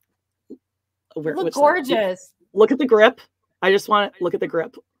 Look gorgeous. Look at the grip. I just want to look at the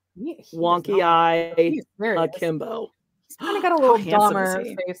grip. Wonky eye, akimbo. He's kind of got a little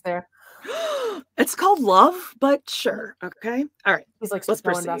Dahmer face there. It's called love, but sure. Okay. All right. He's like, let's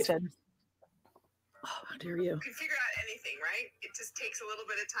proceed. Invested. Oh, how dare you? You can figure out anything, right? It just takes a little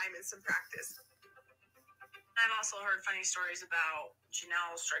bit of time and some practice. I've also heard funny stories about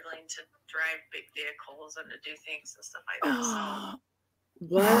Janelle struggling to drive big vehicles and to do things and stuff like that.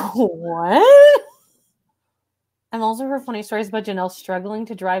 So. What? I've also heard funny stories about Janelle struggling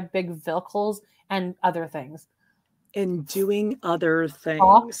to drive big vehicles and other things. And doing other things.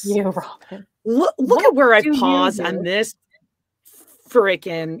 Oh, you, Robin. Look at where I pause on this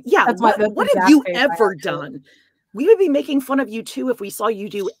freaking. Yeah, what have you ever done? We would be making fun of you too if we saw you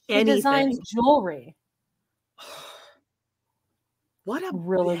do anything. She designs jewelry. What a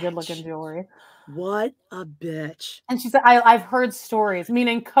really good looking jewelry. What a bitch. And she said, I've heard stories,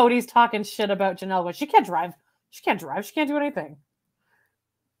 meaning Kody's talking shit about Janelle, but she can't drive. She can't drive. She can't do anything.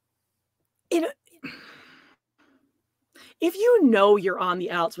 If you know you're on the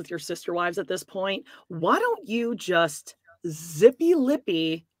outs with your sister wives at this point, why don't you just zippy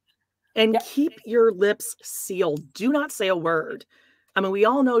lippy and keep your lips sealed? Do not say a word. I mean, we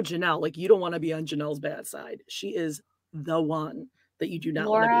all know Janelle. Like, you don't want to be on Janelle's bad side. She is the one that you do not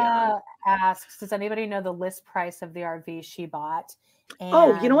want to be on. Laura asks, does anybody know the list price of the RV she bought?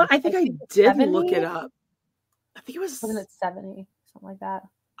 And you know what? I think I did 70? Look it up. I think it was... Wasn't it 70? Something like that.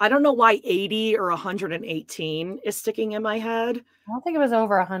 I don't know why 80 or 118 is sticking in my head. I don't think it was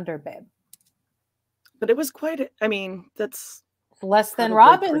over 100, babe. But it was quite, I mean, that's... less than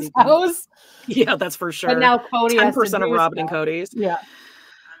Robin's house. Yeah, that's for sure. But now Kody 10% of Robin and Kody's. Yeah.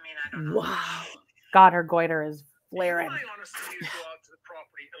 I mean, I don't know. Wow. God, her goiter is flaring. I honestly need to go out to the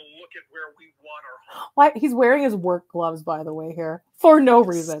property and look at where we want our home. Why he's wearing his work gloves, by the way, here for no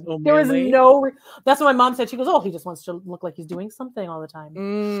reason. So there was no. That's what my mom said. She goes, "Oh, he just wants to look like he's doing something all the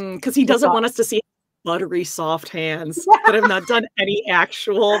time." Because he doesn't want us to see buttery soft hands that have not done any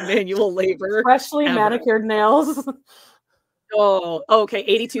actual manual labor. Freshly manicured nails. Oh, okay.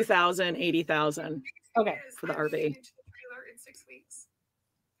 82,000, 80,000. Okay, for the RV. In 6 weeks.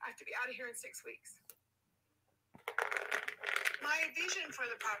 I have to be out of here in 6 weeks. My vision for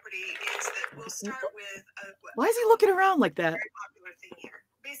the property is that we'll start with why is he looking around like that? Very popular thing here.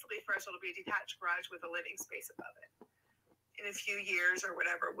 Basically, first it'll be a detached garage with a living space above it. In a few years or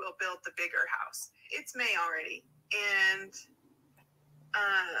whatever, we'll build the bigger house. It's May already, and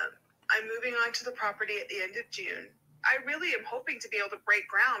I'm moving on to the property at the end of June. I really am hoping to be able to break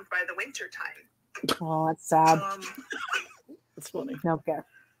ground by the winter time. Oh, that's sad. That's funny. Okay.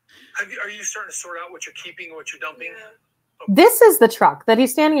 Are you starting to sort out what you're keeping and what you're dumping? Yeah. This is the truck that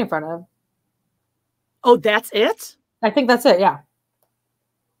he's standing in front of. Oh, that's it? I think that's it. Yeah.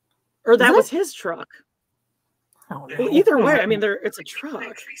 Or that was his truck. Oh, no. Well, either way, I mean, it's a truck.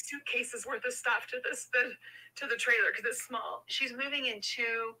 Like 3 suitcases worth of stuff to the trailer because it's small. She's moving into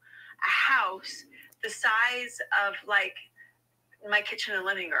a house the size of like my kitchen and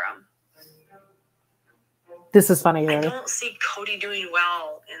living room. This is funny. I don't see Kody doing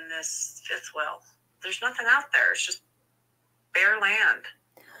well in this fifth wheel. There's nothing out there. It's just bare land.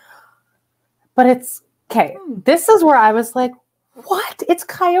 But it's okay. This is where I was like, what? It's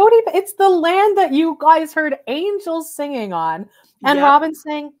Coyote. It's the land that you guys heard angels singing on. And Robin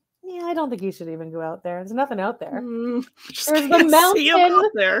saying, Yeah, I don't think you should even go out there. There's nothing out there. Just There's the can't see him out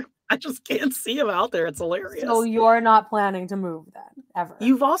mountain. there. I just can't see him out there. It's hilarious. So you're not planning to move then, ever?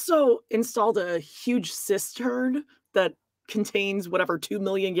 You've also installed a huge cistern that contains whatever 2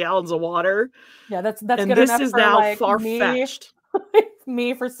 million gallons of water. Yeah, that's And good this enough is for now like far-fetched.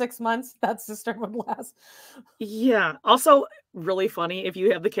 me for 6 months. That cistern would last. Yeah. Also, really funny, if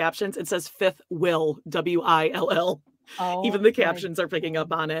you have the captions, it says fifth will, WILL. Oh, Even the captions are picking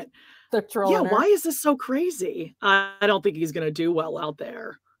up on it. they're trolling her. Why is this so crazy? I don't think he's going to do well out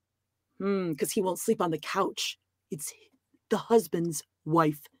there. Because he won't sleep on the couch. It's the husband's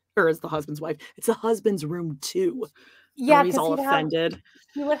wife, or is the husband's wife. It's the husband's room too. Yeah, he's all offended.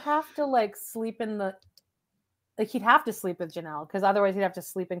 He would have to like sleep in the, like he'd have to sleep with Janelle because otherwise he'd have to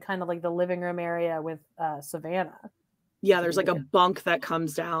sleep in kind of like the living room area with Savannah. Yeah, there's like a bunk that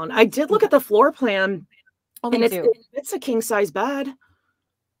comes down. I did look at the floor plan, and it's a king size bed.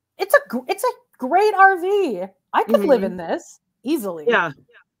 It's a great RV. I could live in this easily. Yeah.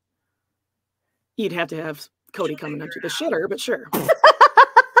 You'd have to have Kody coming into the shitter, but sure. Figures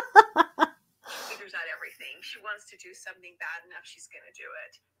out everything. She wants to do something bad enough, she's going to do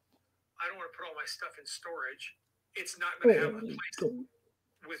it. I don't want to put all my stuff in storage. It's not going to have a place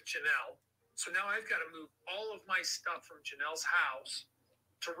with Janelle. So now I've got to move all of my stuff from Janelle's house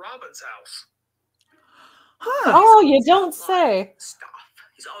to Robin's house. Huh. Oh, you don't say. Stuff.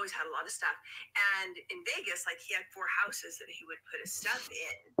 He's always had a lot of stuff. And in Vegas, like he had 4 houses that he would put his stuff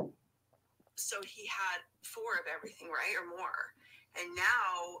in. So he had 4 of everything, right? Or more. And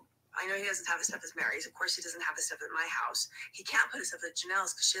now I know he doesn't have his stuff at Meri's. Of course, he doesn't have his stuff at my house. He can't put his stuff at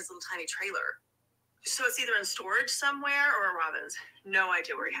Janelle's because she has a little tiny trailer. So it's either in storage somewhere or Robin's. No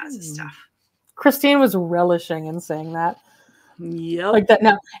idea where he has his stuff. Christine was relishing in saying that. Yep. Like that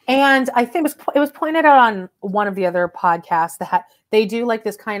now. And I think it was pointed out on one of the other podcasts that they do like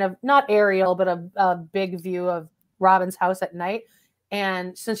this kind of, not aerial, but a big view of Robin's house at night.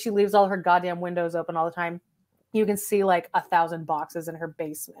 And since she leaves all her goddamn windows open all the time, you can see like 1,000 boxes in her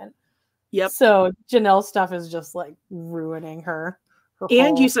basement. Yep. So Janelle's stuff is just like ruining her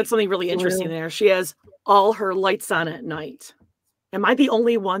and you said something really interesting there. She has all her lights on at night. Am I the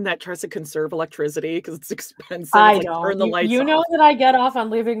only one that tries to conserve electricity because it's expensive? I don't. Like, turn the lights you know off. that I get off on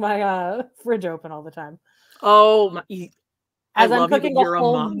leaving my fridge open all the time. Oh, as I'm cooking a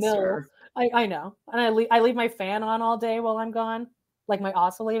whole meal. I know, and I leave my fan on all day while I'm gone, like my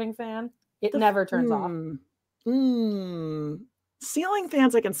oscillating fan. It never turns off. Ceiling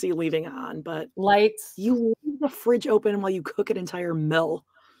fans I can see leaving on, but lights. You leave the fridge open while you cook an entire meal.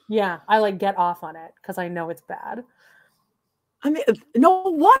 Yeah, I like get off on it because I know it's bad. I mean, no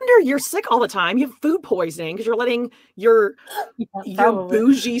wonder you're sick all the time. You have food poisoning because you're letting your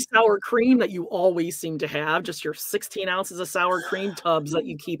bougie sour cream that you always seem to have, just your 16 ounces of sour cream tubs that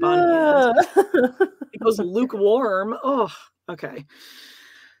you keep on hand. It goes lukewarm. Oh, okay.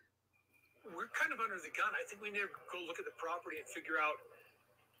 We're kind of under the gun. I think we need to go look at the property and figure out.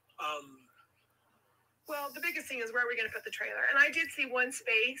 Well, the biggest thing is where are we going to put the trailer? And I did see one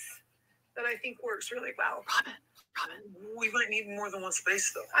space that I think works really well. Robin, we might need more than one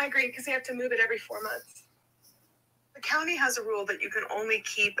space, though. I agree, because they have to move it every 4 months. The county has a rule that you can only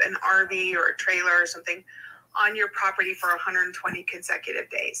keep an RV or a trailer or something on your property for 120 consecutive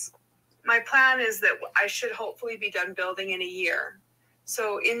days. My plan is that I should hopefully be done building in a year.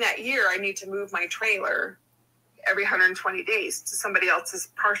 So in that year, I need to move my trailer every 120 days to somebody else's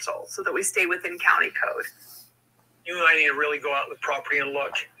parcel so that we stay within county code. You and I need to really go out on the property and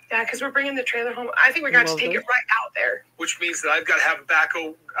look. Yeah, because we're bringing the trailer home. I think we're going to take it right out there. Which means that I've got to have a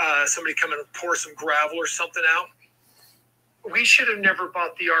backhoe, somebody come in and pour some gravel or something out. We should have never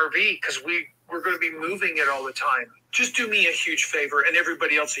bought the RV because we're going to be moving it all the time. Just do me a huge favor and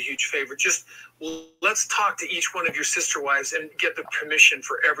everybody else a huge favor. Just let's talk to each one of your sister wives and get the permission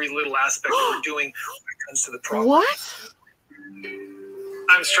for every little aspect that we're doing when it comes to the property. What?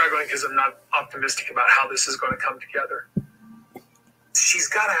 I'm struggling because I'm not optimistic about how this is going to come together. She's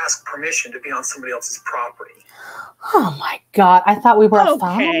got to ask permission to be on somebody else's property. Oh my God. I thought we were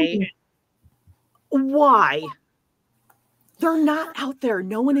fine. Why? They're not out there.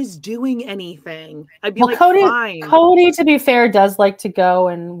 No one is doing anything. I'd be fine. Kody, to be fair, does like to go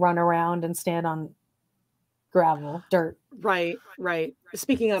and run around and stand on gravel, dirt. Right.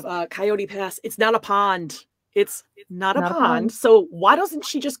 Speaking of Coyote Pass, it's not a pond. It's not a pond. So why doesn't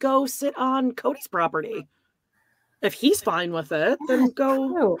she just go sit on Kody's property? If he's fine with it, then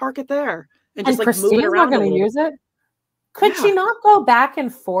go park it there and just Christine's move it around. Not going to use it. Could she not go back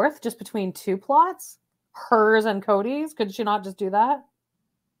and forth just between 2 plots, hers and Kody's? Could she not just do that?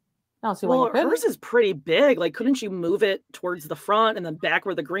 I don't see why you couldn't. Hers is pretty big. Like, couldn't you move it towards the front and then back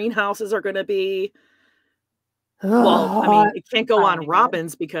where the greenhouses are going to be? Well, I mean, it can't go on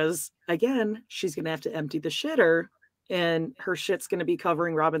Robin's because, again, she's going to have to empty the shitter, and her shit's going to be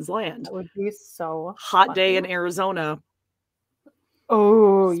covering Robin's land. That would be so hot funny. day in Arizona.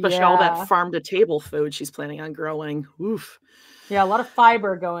 Oh, especially all that farm-to-table food she's planning on growing. Oof. Yeah, a lot of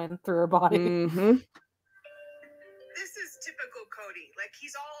fiber going through her body. Mm-hmm. This is typical Kody. Like,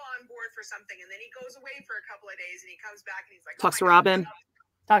 he's all on board for something, and then he goes away for a couple of days, and he comes back, and he's like, Talks to Robin.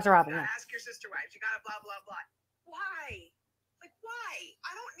 Talk to Robin, You yeah. gotta ask your sister wives. You gotta blah, blah, blah. Why? Like, why?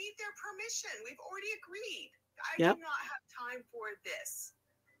 I don't need their permission. We've already agreed. I do not have time for this.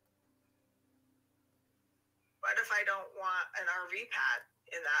 What if I don't want an RV pad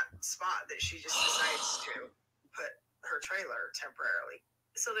in that spot that she just decides to put her trailer temporarily?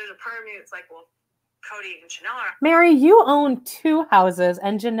 So there's a part of me that's like, well, Kody and Janelle are. Meri, you own 2 houses,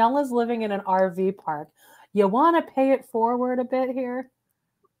 and Janelle is living in an RV park. You want to pay it forward a bit here?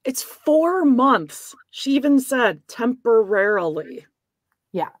 It's 4 months. She even said temporarily.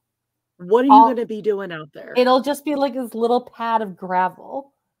 Yeah. What are you going to be doing out there? It'll just be like this little pad of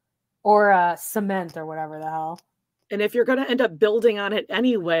gravel or cement or whatever the hell. And if you're going to end up building on it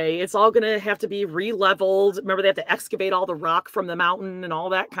anyway, it's all going to have to be re-leveled. Remember, they have to excavate all the rock from the mountain and all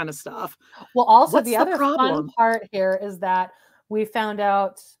that kind of stuff. Well, also, What's the other fun part here is that we found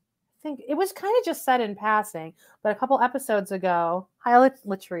out, I think it was kind of just said in passing, but a couple episodes ago,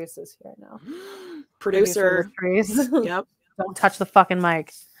 Latrice is here now. Producer. Latrice. Yep. Don't touch the fucking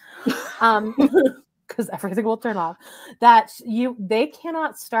mic. Because everything will turn off. That they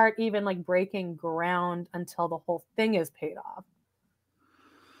cannot start even like breaking ground until the whole thing is paid off.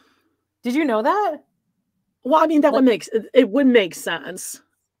 Did you know that? Well, I mean, that would make sense.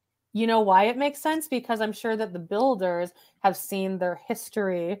 You know why it makes sense? Because I'm sure that the builders have seen their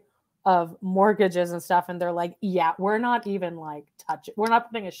history of mortgages and stuff, and they're like, yeah, we're not even like we're not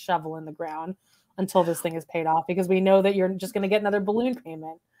putting a shovel in the ground until this thing is paid off, because we know that you're just going to get another balloon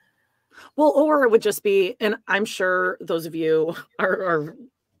payment. Well, or it would just be, and I'm sure those of you are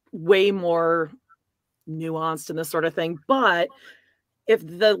way more nuanced in this sort of thing, but if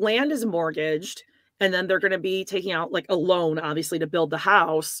the land is mortgaged and then they're going to be taking out like a loan, obviously, to build the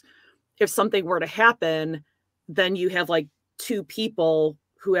house, if something were to happen, then you have like 2 people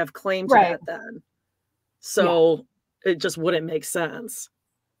who have claim to that then. So it just wouldn't make sense.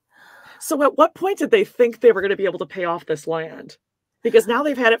 So at what point did they think they were going to be able to pay off this land? Because now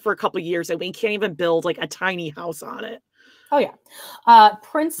they've had it for a couple of years and we can't even build like a tiny house on it. Oh yeah.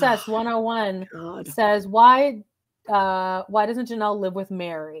 Princess 101 says, why doesn't Janelle live with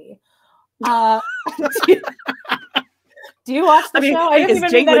Meri? Do you watch the show? I didn't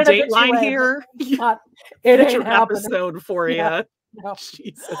even mean that in a Dateline here. It ain't episode for you. No.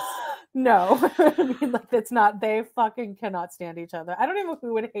 Jesus. No. I mean, like, it's not, they fucking cannot stand each other. I don't even know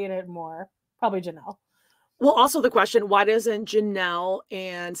who would hate it more. Probably Janelle. Well, also the question, why doesn't Janelle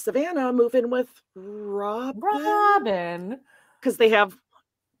and Savannah move in with Robin? Because they have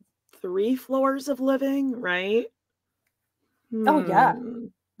 3 floors of living, right? Oh, yeah.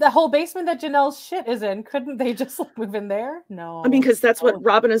 The whole basement that Janelle's shit is in, couldn't they just like move in there? No. I mean, because that's what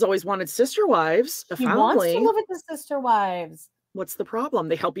Robin has always wanted, sister wives. He wants to live with his sister wives. What's the problem?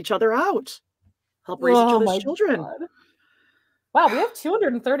 They help each other out. Help raise each other's children. God. Wow, we have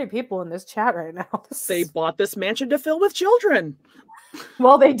 230 people in this chat right now. They bought this mansion to fill with children.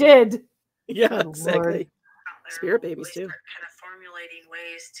 Well, they did. Yeah, exactly. Spirit babies too. Kind of formulating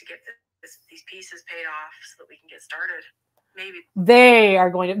ways to get these pieces paid off so that we can get started. Maybe they are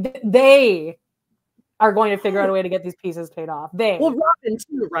going to figure out a way to get these pieces paid off. Well, Robin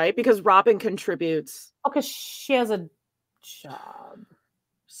too, right? Because Robin contributes. Okay, she has a job.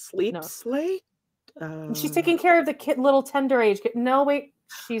 Slate. She's taking care of the little tender age kid. No, wait,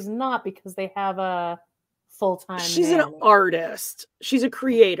 she's not, because they have a full-time. She's an artist. She's a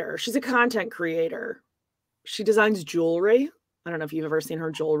creator. She's a content creator. She designs jewelry. I don't know if you've ever seen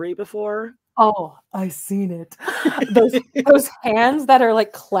her jewelry before. Oh, I've seen it. those hands that are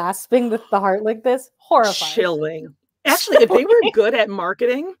like clasping the heart like this, horrifying. Chilling. Actually, if they were good at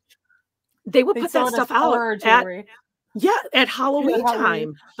marketing, they would put that stuff out at Halloween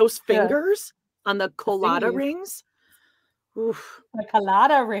time. Those fingers on the colada rings. Oof. The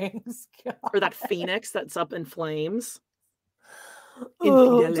colada rings. God. Or that phoenix that's up in flames. Do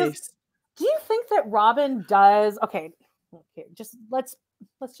you think that Robin does? Okay, just let's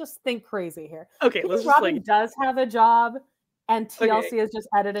just think crazy here. Okay, let's just Robin does have a job, and TLC is just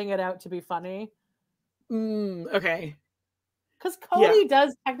editing it out to be funny. Okay. Because Kody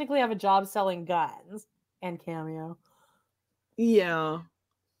does technically have a job selling guns and Cameo. Yeah.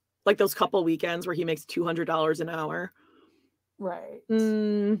 Like those couple weekends where he makes $200 an hour. Right.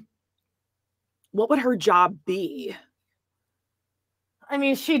 What would her job be? I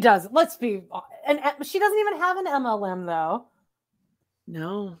mean, she does. Let's be. And she doesn't even have an MLM, though.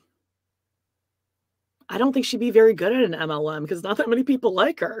 No. I don't think she'd be very good at an MLM because not that many people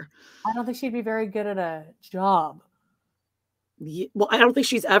like her. I don't think she'd be very good at a job. Well, I don't think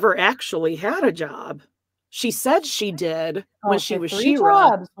she's ever actually had a job. She said she did when she was 3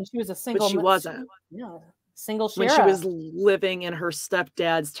 She-Ra, jobs when she was a single. but she wasn't. Yeah, single When She-Ra. she was living in her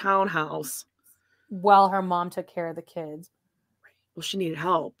stepdad's townhouse. While her mom took care of the kids. Well, she needed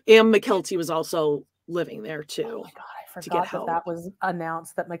help. And McKelty was also living there too. Oh my God, I forgot that was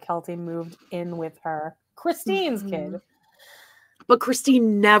announced that McKelty moved in with her. Christine's kid. But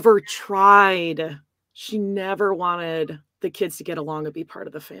Christine never tried. She never wanted the kids to get along and be part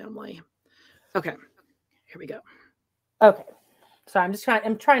of the family. Okay, here we go. Okay, so I'm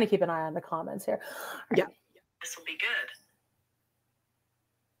trying to keep an eye on the comments here. Right. Yeah, this will be good.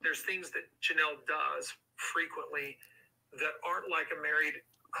 There's things that Janelle does frequently that aren't like a married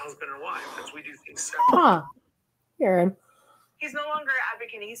husband and wife, as we do things separately. Huh. Hear him. He's no longer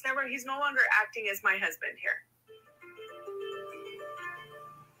advocating. He's no longer acting as my husband here.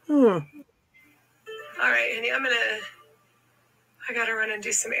 All right, honey, I gotta run and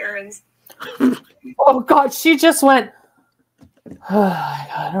do some errands. Oh God, she just went. Oh, I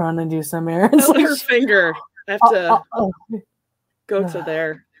gotta run and do some errands. Like her finger. I have to go to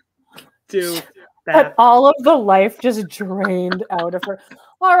there. Do that. And all of the life just drained out of her.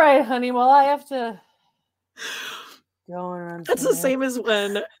 All right, honey. Well, I have to go and run. That's the same as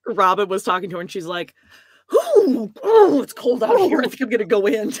when Robin was talking to her and she's like, oh, it's cold out here. I think I'm going to go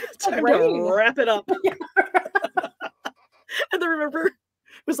in. Time to wrap it up. And then remember, it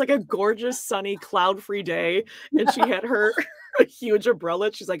was like a gorgeous, sunny, cloud-free day. And she had her huge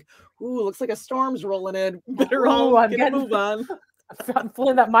umbrella. She's like, ooh, looks like a storm's rolling in. Better all get a move on. I'm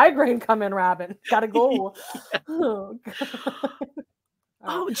feeling that migraine coming, Robin. Gotta go.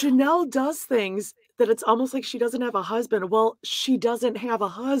 Oh, Janelle does things that it's almost like she doesn't have a husband. Well, she doesn't have a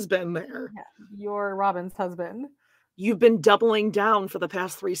husband there. Yeah, you're Robin's husband. You've been doubling down for the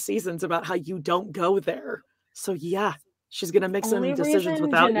past 3 seasons about how you don't go there. So yeah, she's going to make some decisions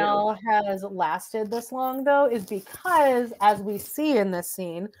without you. Janelle has lasted this long, though, is because, as we see in this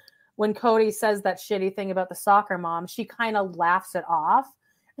scene, when Kody says that shitty thing about the soccer mom, she kind of laughs it off.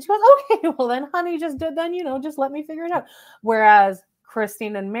 And she goes, okay, well then, honey, just let me figure it out. Whereas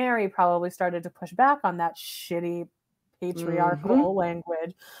Christine and Meri probably started to push back on that shitty patriarchal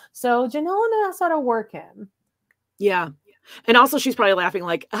language. So Janelle knows how to work him. Yeah. And also she's probably laughing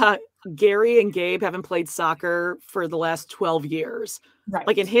like, Gary and Gabe haven't played soccer for the last 12 years. Right.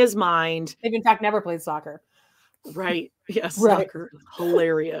 Like in his mind. They've in fact never played soccer. Right. Yes. Right. Soccer.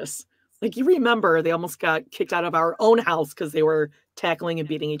 Hilarious. Like you remember they almost got kicked out of our own house because they were tackling and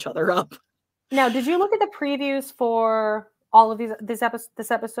beating each other up. Now, did you look at the previews for all of this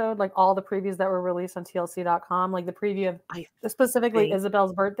episode, like all the previews that were released on TLC.com, like the preview of specifically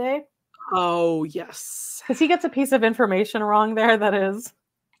Ysabel's birthday? Oh, yes. Because he gets a piece of information wrong there that is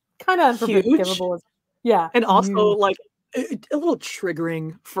kind of unforgivable. Yeah. And also like a little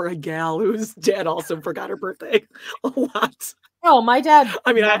triggering for a gal whose dad also forgot her birthday a lot. Oh, my dad.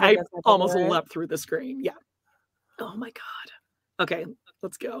 I mean, I almost leapt through the screen. Yeah. Oh my God. Okay,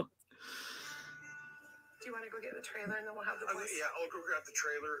 let's go. Do you want to go get the trailer and then we'll have the boys? Yeah, I'll go grab the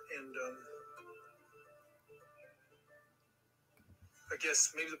trailer and I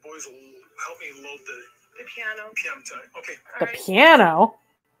guess maybe the boys will help me load the piano. Piano time. Okay. The piano?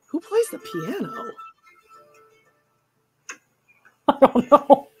 Who plays the piano? I don't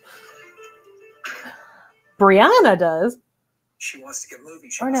know. Brianna does. She wants to get moving.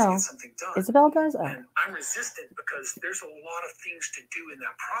 She wants to get something done. Ysabel does? Oh. And I'm resistant because there's a lot of things to do in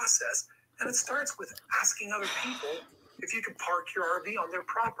that process. And it starts with asking other people if you can park your RV on their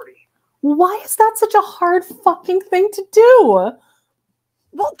property. Why is that such a hard fucking thing to do?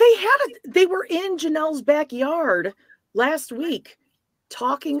 Well, they were in Janelle's backyard last week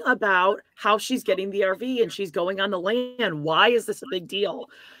talking about how she's getting the RV and she's going on the land. Why is this a big deal?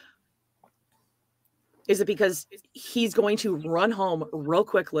 Is it because he's going to run home real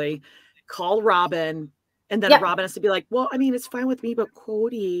quickly, call Robin, and then Robin has to be like, well, I mean, it's fine with me, but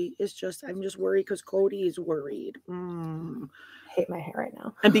Kody is I'm just worried because Kody is worried. I hate my hair right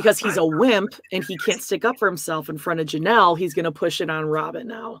now. And because he's a wimp and he can't stick up for himself in front of Janelle, he's going to push it on Robin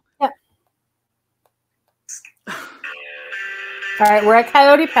now. Yeah. All right, we're at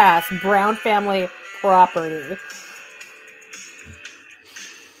Coyote Pass, Brown family property.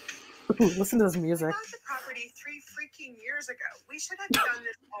 Ooh, listen to this music. I bought the property 3 freaking years years ago. We should have done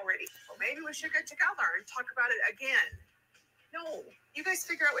this already. Well, maybe we should get together and talk about it again. No, you guys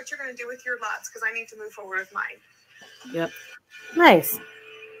figure out what you're going to do with your lots because I need to move forward with mine. Yep. Nice.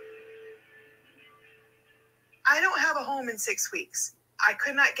 I don't have a home in 6 weeks. I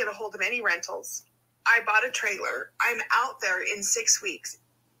could not get a hold of any rentals. I bought a trailer. I'm out there in 6 weeks.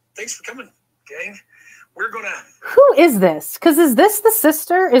 Thanks for coming, gang. We're gonna. Who is this? Because is this the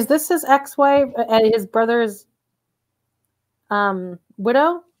sister? Is this his ex-wife and his brother's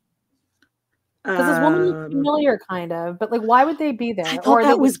widow? Because this woman looks familiar, kind of. But like, why would they be there? I thought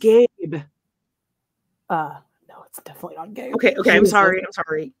that was Gabe. No, it's definitely not Gabe. Okay. I'm sorry.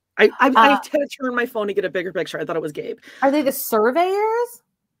 I had to turn my phone to get a bigger picture. I thought it was Gabe. Are they the surveyors?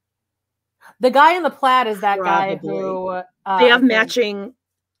 The guy in the plaid is that guy who they have matching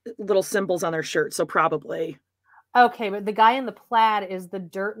little symbols on their shirt, so probably. Okay, but the guy in the plaid is the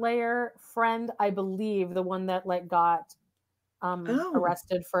dirt layer friend, I believe, the one that like got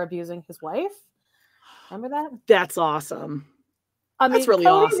arrested for abusing his wife. Remember that? That's awesome. I mean, that's really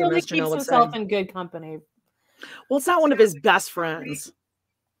Kody awesome. Really keeps himself in good company. Well, it's not one of his best friends,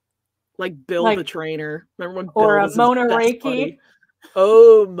 like Bill the trainer. Remember when Bill was Mona his best Reiki? buddy?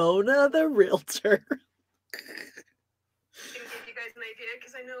 Oh, Mona the realtor. Can I give you guys an idea?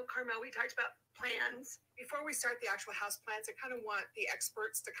 Because I know, Carmel, we talked about plans. Before we start the actual house plans, I kind of want the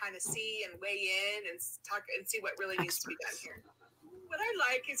experts to kind of see and weigh in and talk and see what really needs to be done here. What I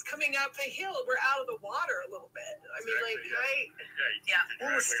like is coming up the hill. We're out of the water a little bit. I mean, like, right? Yeah.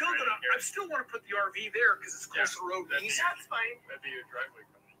 Well, we're still gonna. I still want to put the RV there because it's close to the road. That's fine. That'd be a driveway.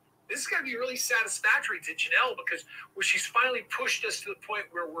 This is going to be really satisfactory to Janelle because she's finally pushed us to the point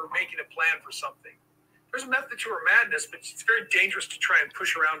where we're making a plan for something. There's a method to her madness, but it's very dangerous to try and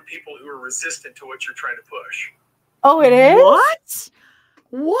push around people who are resistant to what you're trying to push. Oh, it is?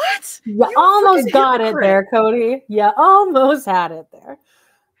 What? You almost got it there, Kody. You almost had it there.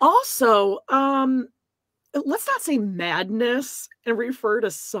 Also, let's not say madness and refer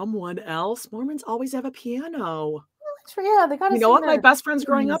to someone else. Mormons always have a piano. Yeah, they got. You know what? My best friends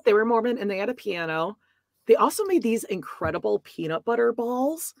growing up, they were Mormon and they had a piano. They also made these incredible peanut butter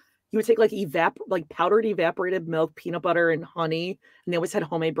balls. You would take like powdered evaporated milk, peanut butter, and honey, and they always had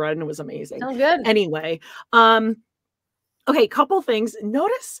homemade bread, and it was amazing. Oh, good. Anyway, okay, couple things.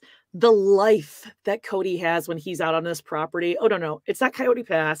 Notice the life that Kody has when he's out on this property. Oh, no, it's not Coyote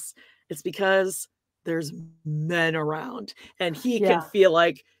Pass. It's because there's men around, and he can feel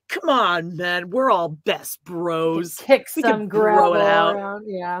like, come on, man, we're all best bros. Kick some gravel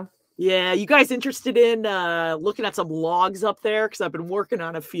around. Yeah, you guys interested in looking at some logs up there? Because I've been working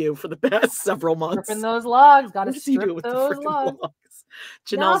on a few for the past several months. Stripping those logs. Got to strip those logs.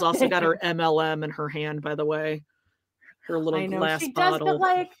 Janelle's also got her MLM in her hand, by the way. Her little glass bottle. But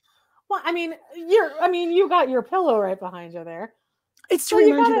like, well, I mean, you got your pillow right behind you there. It's to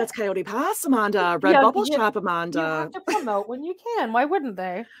remind you that's Coyote Pass, Amanda. Red Bubble Shop, Amanda. You have to promote when you can. Why wouldn't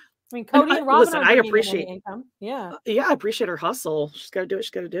they? I mean, Kody and Robin are bringing in income. Yeah, I appreciate her hustle. She's got to do what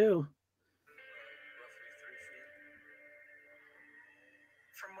she's got to do.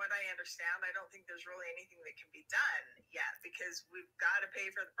 From what I understand, I don't think there's really anything that can be done yet because we've got to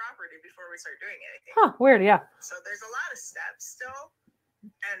pay for the property before we start doing anything. Huh, weird, yeah. So there's a lot of steps still,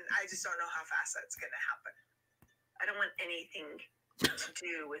 and I just don't know how fast that's going to happen. I don't want anything to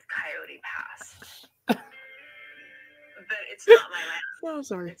do with Coyote Pass. But it's not my land. Oh,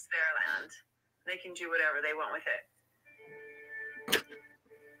 sorry. It's their land. They can do whatever they want with it.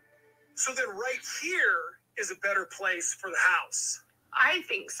 So then right here is a better place for the house. I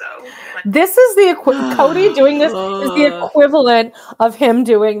think so. This is the Kody doing this is the equivalent of him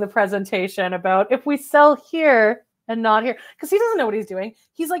doing the presentation about if we sell here and not here. Because he doesn't know what he's doing.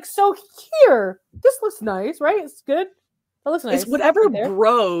 He's like, so here, this looks nice, right? It's good. That looks nice. It's whatever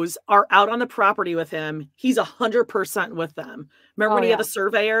bros are out on the property with him, he's 100% with them. Remember when he had the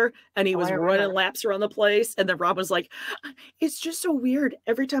surveyor and he was running laps around the place, and then Rob was like, it's just so weird.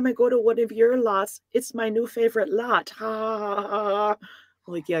 Every time I go to one of your lots, it's my new favorite lot. Ha, ha, ha.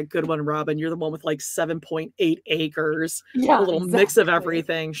 Like, yeah, good one, Robin. You're the one with like 7.8 acres. Yeah, a little mix of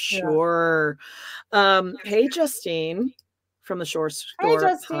everything. Sure. Yeah. Hey, Justine from the Shore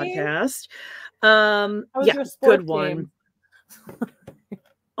Store podcast. Good one.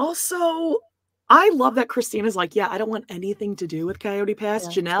 Also, I love that Christina's like, I don't want anything to do with Coyote Pass.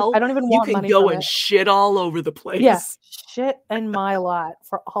 Janelle, I don't even want money. You can go and shit all over the place. Yeah, shit in my lot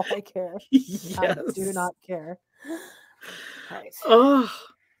for all I care. Yes. I do not care. Right. Oh,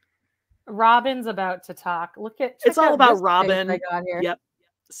 Robin's about to talk. Look at it's all about Robin. I got here. Yep,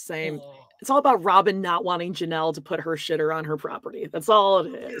 same. It's all about Robin not wanting Janelle to put her shitter on her property. That's all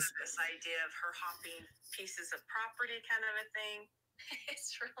it is. This idea of her hopping pieces of property kind of a thing.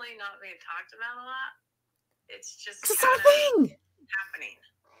 It's really not being talked about a lot. It's just It's our thing happening.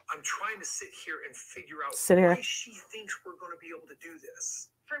 I'm trying to sit here and figure out why she thinks we're going to be able to do this.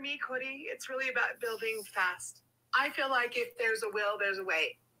 For me, Kody, it's really about building fast. I feel like if there's a will, there's a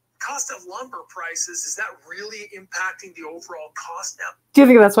way. Cost of lumber prices, is that really impacting the overall cost now? Do you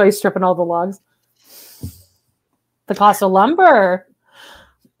think that's why he's stripping all the logs? The cost of lumber.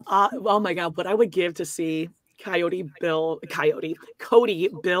 Oh my God, what I would give to see Kody build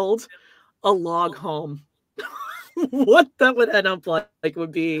a log home. What that would end up like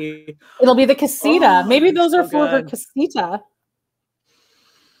would be... It'll be the casita. Maybe those are so for her good. casita.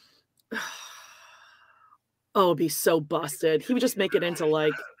 Oh, it'd be so busted. He would just make it into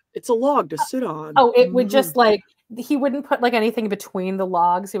like, it's a log to sit on. Oh, it would just like, he wouldn't put like anything between the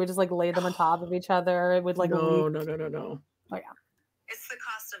logs. He would just like lay them on top of each other. It would like No. leak. No. Oh yeah. It's the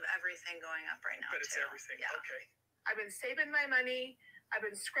cost of everything going up right now. But it's too. everything. Yeah. Okay. I've been saving my money. I've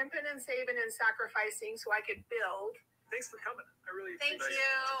been scrimping and saving and sacrificing so I could build. Thanks for coming. I really Thank appreciate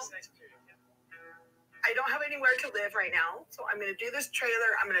you. it. I don't have anywhere to live right now, so I'm going to do this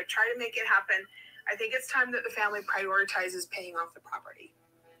trailer. I'm going to try to make it happen. I think it's time that the family prioritizes paying off the property.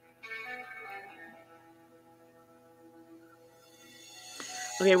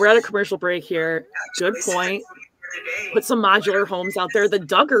 Okay, we're at a commercial break here. Good point. Put some modular homes out there. The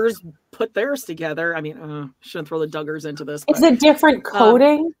Duggars put theirs together. I mean, shouldn't throw the Duggars into this. Is it different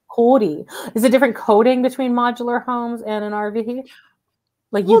coding? Kody. Is it different coding between modular homes and an RV?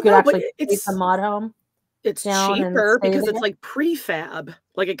 Like you could actually place a mod home? It's cheaper because it's like prefab.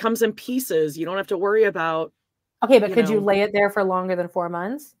 Like it comes in pieces. You don't have to worry about... Okay, but could you lay it there for longer than 4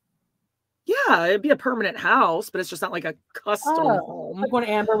 months? Yeah, it'd be a permanent house, but it's just not like a custom home. Like when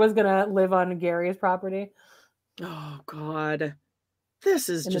Amber was going to live on Gary's property. Oh, God. This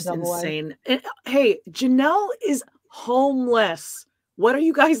is just insane. And, hey, Janelle is homeless. What are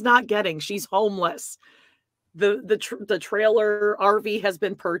you guys not getting? She's homeless. The trailer RV has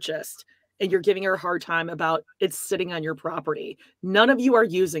been purchased, and you're giving her a hard time about it's sitting on your property. None of you are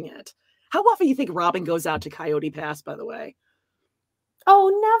using it. How often do you think Robin goes out to Coyote Pass, by the way?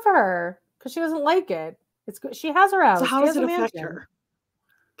 Oh, never. Because she doesn't like it. It's good. She has her house. So how does it affect her?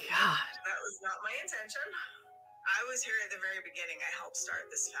 God. That was not my intention. I was here at the very beginning. I helped start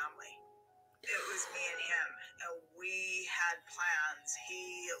this family. It was me and him. And we had plans.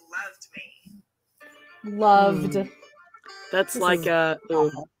 He loved me. Loved. That's like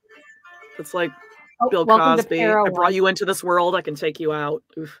that's like Bill Welcome Cosby. I brought you into this world. I can take you out.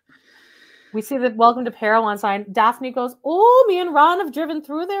 Oof. We see the Welcome to Parowan sign. Daphne goes, "Oh, me and Ron have driven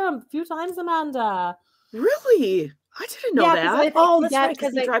through there a few times, Amanda." Really? I didn't know that. Oh, that's right,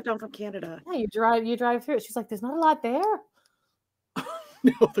 because they drive down from Canada. Yeah, you drive through it. She's like, "There's not a lot there."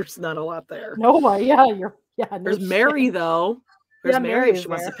 No, there's not a lot there. No, There's Meri though. There's Meri. She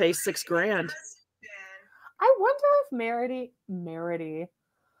wants to pay $6,000. I wonder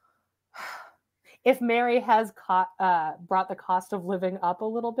if Meri has brought the cost of living up a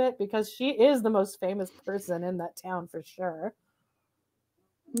little bit, because she is the most famous person in that town for sure.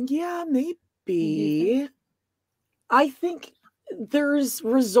 Yeah, maybe. I think there's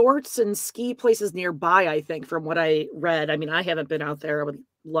resorts and ski places nearby, I think, from what I read. I mean, I haven't been out there. I would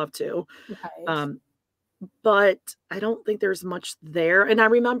love to. Right. But I don't think there's much there. And I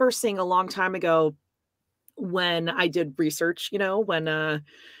remember seeing a long time ago when I did research, when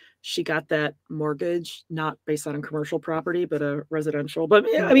she got that mortgage, not based on a commercial property, but a residential. But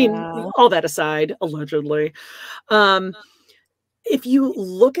I mean, all that aside, allegedly. If you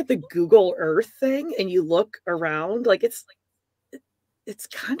look at the Google Earth thing and you look around, like it's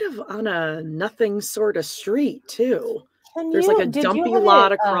kind of on a nothing sort of street too. There's like a dumpy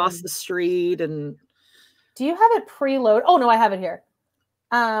lot across the street. And do you have it preload? Oh no, I have it here.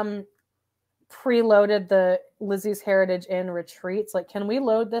 Preloaded the Lizzie's Heritage Inn retreats. Like, can we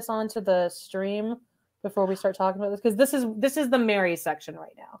load this onto the stream before we start talking about this? Because this is the Meri section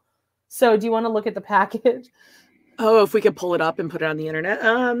right now. So do you want to look at the package? Oh, if we could pull it up and put it on the internet.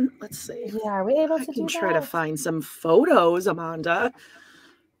 Let's see. Yeah, are we able to do that? I can try to find some photos, Amanda.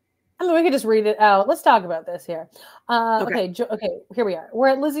 I mean, we could just read it out. Let's talk about this here. Okay, here we are. We're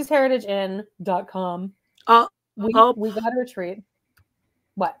at lizzie'sheritageinn.com. We got a retreat.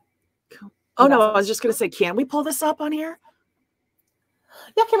 What? Oh, no, I was just going to say, can we pull this up on here?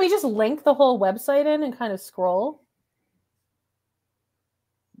 Yeah, can we just link the whole website in and kind of scroll?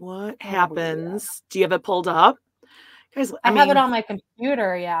 What happens? Do you have it pulled up? Guys, I have it on my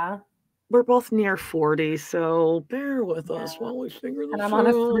computer, yeah. we're both near 40, so bear with us while we figure this out. And I'm on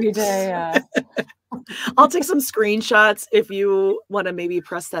a 3-day. I'll take some screenshots if you want to maybe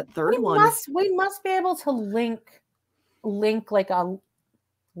press that third one. We must be able to link like a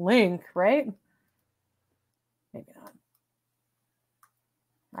link, right? Maybe not.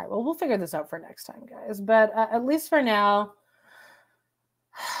 All right, well, we'll figure this out for next time, guys. But at least for now,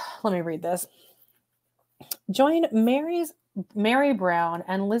 let me read this. Join Meri Brown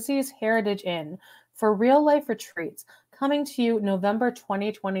and Lizzie's Heritage Inn for real-life retreats coming to you November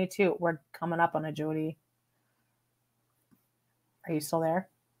 2022. We're coming up on a Jody. Are you still there?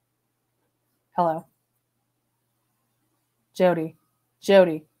 Hello? Jody.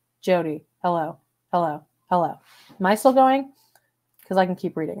 Hello. Am I still going? Because I can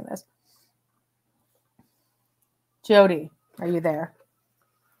keep reading this. Jody, are you there?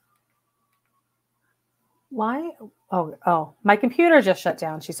 Why? Oh, my computer just shut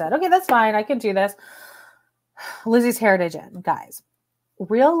down, she said. Okay, that's fine. I can do this. Lizzie's Heritage Inn. Guys,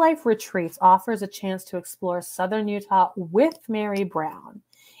 Real Life Retreats offers a chance to explore Southern Utah with Meri Brown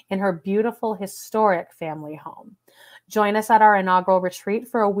in her beautiful, historic family home. Join us at our inaugural retreat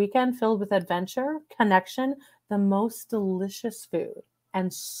for a weekend filled with adventure, connection, the most delicious food,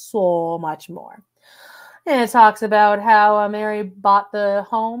 and so much more. And it talks about how Meri bought the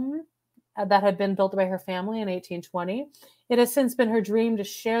home that had been built by her family in 1820. It has since been her dream to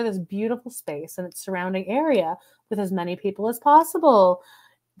share this beautiful space and its surrounding area with as many people as possible.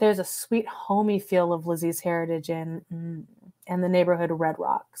 There's a sweet, homey feel of Lizzie's Heritage Inn and the neighborhood Red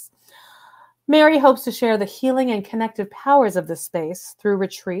Rocks. Meri hopes to share the healing and connective powers of this space through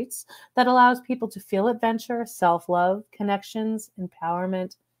retreats that allows people to feel adventure, self-love, connections,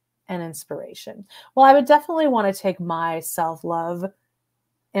 empowerment, and inspiration. Well, I would definitely want to take my self-love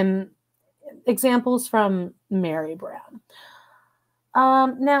and examples from Meri Brown.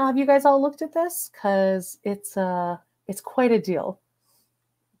 Now, have you guys all looked at this? Because it's quite a deal.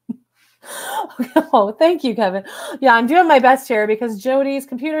 Oh, thank you, Kevin. Yeah, I'm doing my best here because Jody's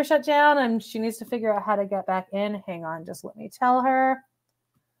computer shut down and she needs to figure out how to get back in. Hang on, just let me tell her.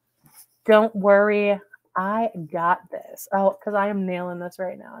 Don't worry, I got this. Oh, because I am nailing this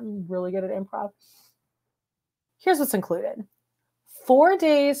right now. I'm really good at improv. Here's what's included. 4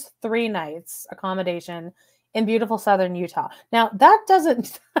 days, 3 nights accommodation in beautiful Southern Utah. Now, that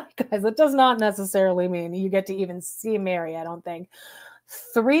doesn't, guys, that does not necessarily mean you get to even see Meri, I don't think.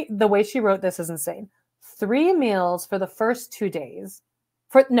 The way she wrote this is insane. 3 meals for the first 2 days.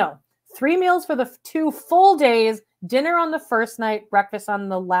 3 meals for the 2 full days, dinner on the first night, breakfast on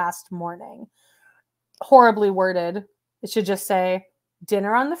the last morning. Horribly worded. It should just say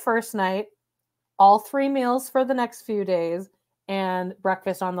dinner on the first night, all 3 meals for the next few days, and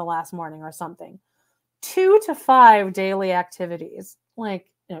breakfast on the last morning or something. 2 to 5 daily activities.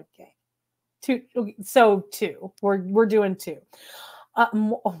 Like, okay. 2. So 2. We're doing 2.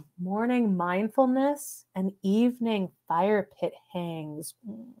 Morning mindfulness and evening fire pit hangs.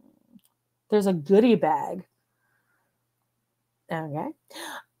 There's a goodie bag. Okay.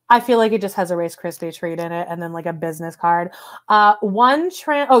 I feel like it just has a Rice Krispie treat in it and then like a business card.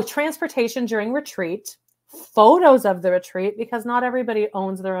 Transportation during retreat. Photos of the retreat because not everybody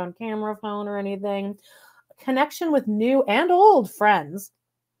owns their own camera phone or anything. Connection with new and old friends.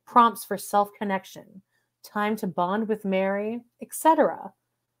 Prompts for self-connection. Time to bond with Meri, etc.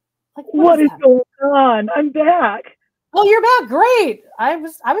 Like, what is going on? I'm back. Oh, you're back. Great. I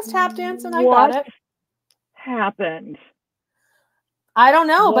was tap dancing. I got it. Happened? I don't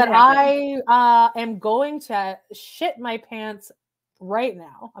know, but happened? I am going to shit my pants right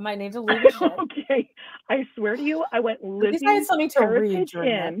now. I might need to leave the shit. Okay. I swear to you, I went Lizzie's Heritage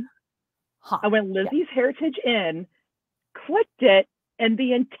Inn. I went Lizzie's Heritage Inn, clicked it, and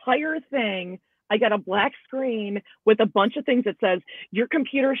the entire thing, I got a black screen with a bunch of things that says, your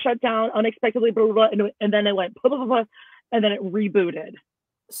computer shut down unexpectedly, blah, blah, blah, and then it went, blah, blah, blah, and then it rebooted.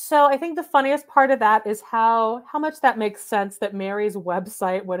 So I think the funniest part of that is how much that makes sense that Meri's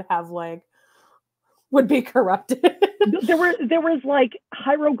website would be corrupted. there was like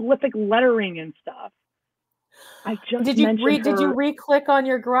hieroglyphic lettering and stuff. Did you re-click on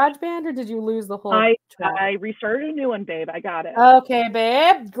your GarageBand or did you lose the whole track? I restarted a new one, babe. I got it. Okay,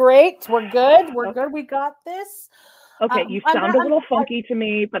 babe. Great. We're good. We're good. We got this. Okay, you sound a little funky to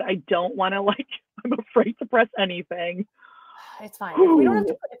me, but I don't want to I'm afraid to press anything. It's fine.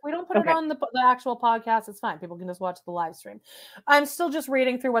 If we don't put it on the actual podcast, it's fine. People can just watch the live stream. I'm still just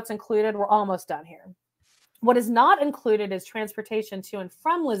reading through what's included. We're almost done here. What is not included is transportation to and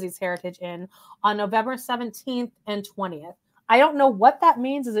from Lizzie's Heritage Inn on November 17th and 20th. I don't know what that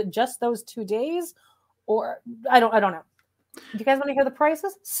means. Is it just those 2 days? Or I don't know. Do you guys want to hear the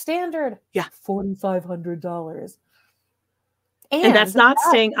prices? Standard. Yeah. $4,500. And that's not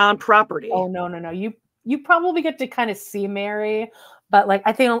staying on property. Oh, no. You probably get to kind of see Meri, but like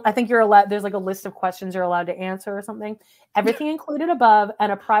I think you're allowed, there's like a list of questions you're allowed to answer or something. Everything included above,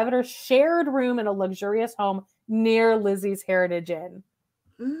 and a private or shared room in a luxurious home near Lizzie's Heritage Inn.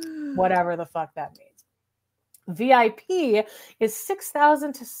 Whatever the fuck that means. VIP is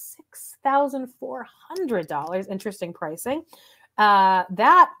 $6,000 to $6,400. Interesting pricing.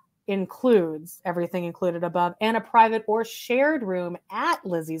 That includes everything included above and a private or shared room at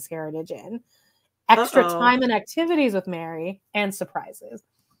Lizzie's Heritage Inn. Extra time and activities with Meri and surprises.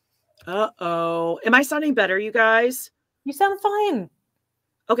 Am I sounding better, you guys? You sound fine.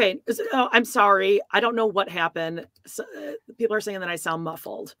 Okay. I'm sorry. I don't know what happened. People are saying that I sound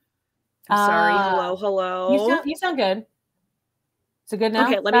muffled. I'm sorry. Hello. You sound good. So good now?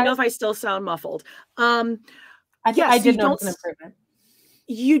 Okay, let me know if I still sound muffled. I did notice an improvement.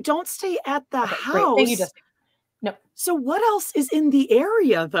 You don't stay at the house. Great. Thank you, Justin. No. So what else is in the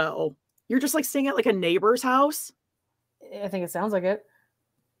area, though? You're just like staying at like a neighbor's house? I think it sounds like it.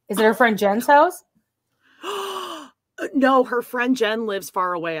 Is it her friend Jen's house? No, her friend Jen lives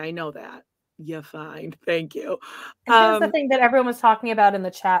far away. I know that. Yeah, fine. Thank you. Here's the thing that everyone was talking about in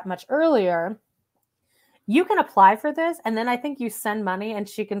the chat much earlier. You can apply for this, and then I think you send money, and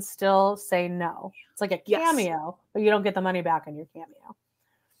she can still say no. It's like a cameo, but you don't get the money back on your cameo.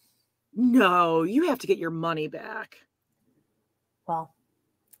 No, you have to get your money back. Well,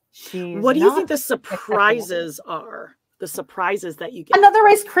 what do you think the surprises are? The surprises that you get. Another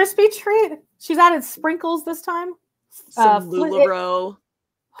Rice Krispie treat. She's added sprinkles this time. Some LuLaRoe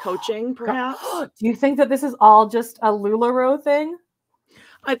coaching, perhaps. Do you think that this is all just a LuLaRoe thing?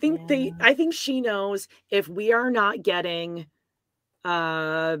 I think I think she knows if we are not getting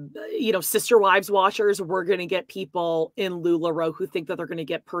Sister Wives watchers, we're going to get people in LuLaRoe who think that they're going to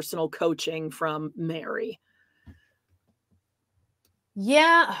get personal coaching from Meri.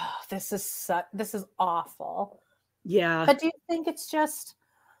 Yeah, this is awful. Yeah. But do you think it's just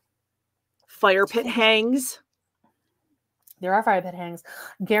fire pit hangs? There are fire pit hangs.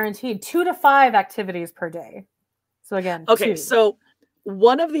 Guaranteed 2 to 5 activities per day. So again, okay, 2. So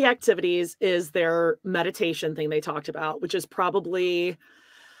one of the activities is their meditation thing they talked about, which is probably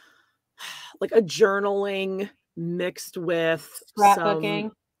like a journaling mixed with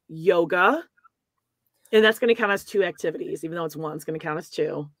some yoga. And that's going to count as 2 activities, even though it's 1, it's going to count as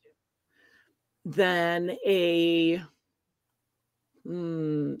 2. Then a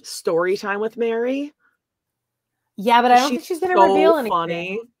story time with Meri. Yeah, but I don't think she's going to reveal anything.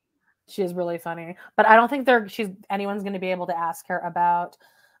 Funny. She is really funny, but I don't think anyone's going to be able to ask her about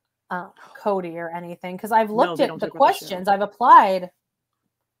Kody or anything, because I've looked at the questions. I've applied.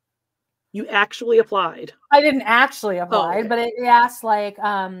 You actually applied? I didn't actually apply, but it asked like,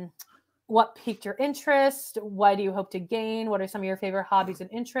 what piqued your interest? Why do you hope to gain? What are some of your favorite hobbies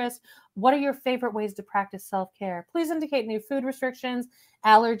and interests? What are your favorite ways to practice self-care? Please indicate new food restrictions,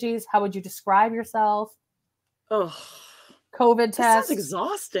 allergies. How would you describe yourself? Oh, COVID test. This is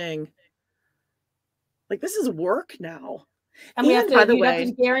exhausting. Like, this is work now. And we have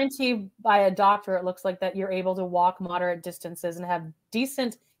to guarantee by a doctor, it looks like, that you're able to walk moderate distances and have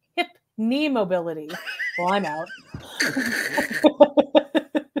decent hip knee mobility. Well, I'm out.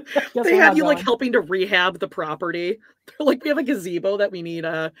 They have you like helping to rehab the property. They're like, we have a gazebo that we need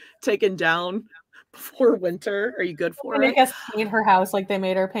taken down before winter. Are you good for it? Make us paint her house like they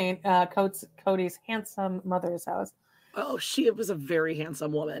made her paint Kody's handsome mother's house. Oh, she was a very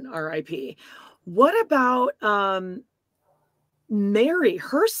handsome woman. R.I.P. What about Meri?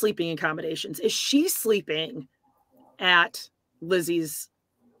 Her sleeping accommodations. Is she sleeping at Lizzie's?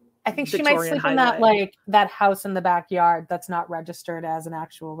 I think Victorian she might sleep Highway? in that house in the backyard that's not registered as an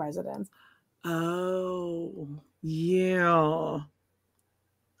actual residence. Oh, yeah.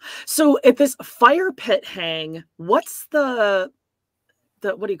 So at this fire pit hang, what's the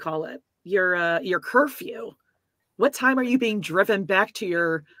what do you call it? Your curfew. What time are you being driven back to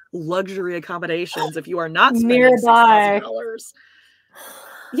your luxury accommodations if you are not spending $6,000?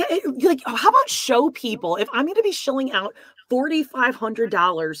 Yeah, like, how about show people? If I'm going to be shelling out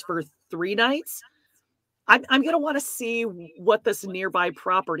 $4,500 for 3 nights, I'm going to want to see what this nearby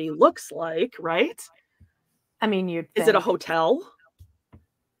property looks like, right? I mean, is it a hotel?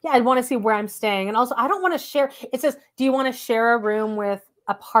 Yeah, I'd want to see where I'm staying. And also, I don't want to share. It says, do you want to share a room with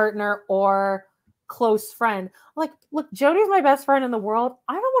a partner or close friend? Like, look, Jody's my best friend in the world.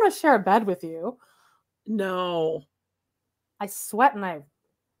 I don't want to share a bed with you. No. I sweat and I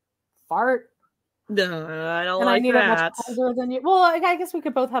fart. No, I don't and like I need that. it much colder than you. Well, I guess we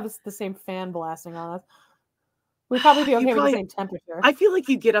could both have the same fan blasting on us. We'd probably be okay with the probably, same temperature. I feel like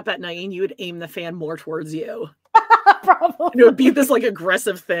you'd get up at night and you would aim the fan more towards you. Probably. And it would be this like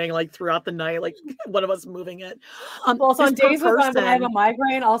aggressive thing, like throughout the night, like one of us moving it. Well, so on days when I have a person,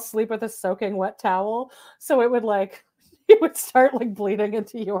 migraine, I'll sleep with a soaking wet towel. So it would like, it would start like bleeding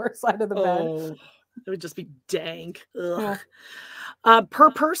into your side of the bed. oh, it would just be dank. Yeah. Ugh.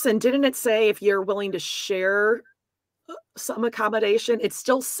 Per person, didn't it say if you're willing to share some accommodation, it's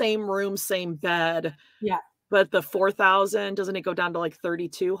still same room, same bed, Yeah. but the 4,000, doesn't it go down to like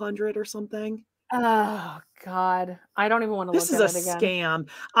 3,200 or something? Oh God, I don't even want to This look is at a it again. scam.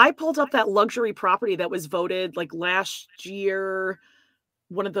 I pulled up that luxury property that was voted like last year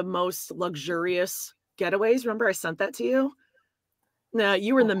one of the most luxurious getaways. Remember I sent that to you? No,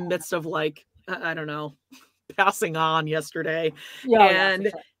 you were in the midst of like, I don't know, passing on yesterday. Yeah, yeah, for And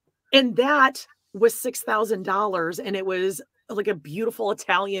sure. and that was $6,000 and it was like a beautiful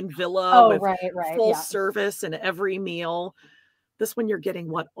Italian villa Oh, with right, full yeah. service and every meal. This one you're getting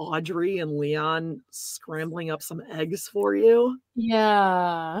what, Audrey and Leon scrambling up some eggs for you?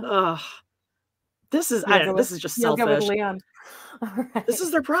 Yeah. Ugh. This is this is just You'll go with selfish. Leon. Right. This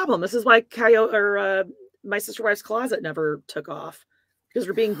is their problem. This is why My Sister Wife's Closet never took off because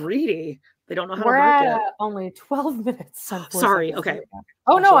they're being greedy. They don't know how We're to market. at only 12 minutes. And 4 Sorry. seconds. Okay.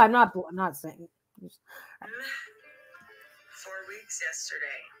 Oh no, I'm not saying. 4 weeks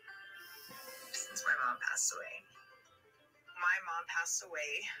yesterday since my mom passed away. My mom passed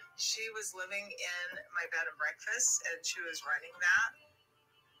away. She was living in my bed and breakfast, and she was running that.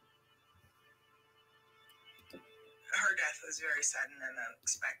 Her death was very sudden and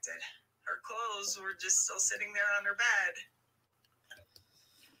unexpected. Her clothes were just still sitting there on her bed.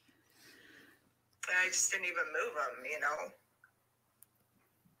 And I just didn't even move them, you know.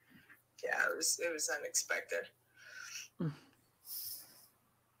 Yeah, it was unexpected.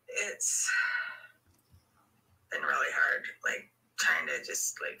 It's been really hard, like trying to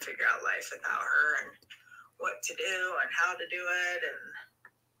just like figure out life without her and what to do and how to do it. And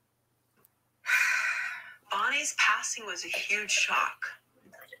Bonnie's passing was a huge shock.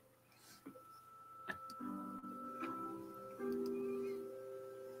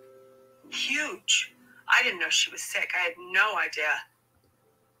 Huge. I didn't know she was sick. I had no idea.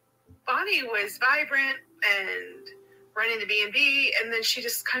 Bonnie was vibrant and running the B&B, and then she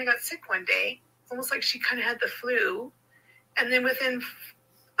just kind of got sick one day. It's almost like she kind of had the flu. And then within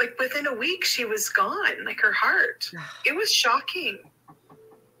a week, she was gone, like her heart. It was shocking.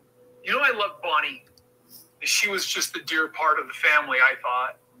 You know, I love Bonnie. She was just the dear part of the family, I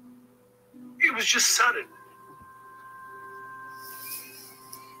thought. It was just sudden.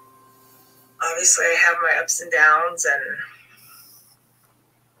 Obviously, I have my ups and downs, and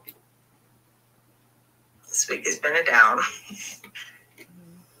this week has been a down.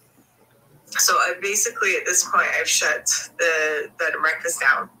 So I basically, at this point, I've shut the bed and breakfast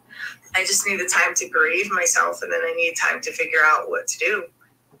down. I just need the time to grieve myself, and then I need time to figure out what to do.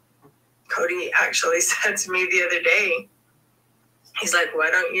 Kody actually said to me the other day, he's like, why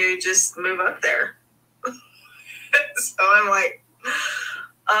don't you just move up there? So I'm like,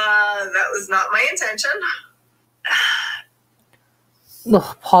 that was not my intention.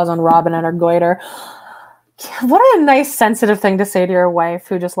 Ugh, pause on Robin and her goiter. What a nice, sensitive thing to say to your wife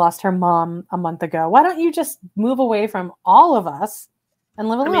who just lost her mom a month ago. Why don't you just move away from all of us and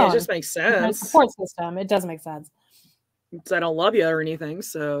live alone? I mean, it just makes sense. Support system. It does make sense. I don't love you or anything,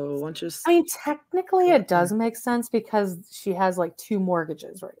 so why don't you just... I mean, technically, it does make sense because she has like 2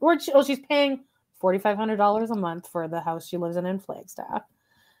 mortgages, right? Or she's paying $4,500 a month for the house she lives in Flagstaff.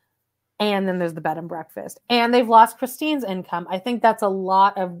 And then there's the bed and breakfast. And they've lost Christine's income. I think that's a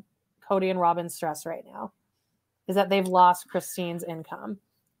lot of Kody and Robin's stress right now, is that they've lost Christine's income.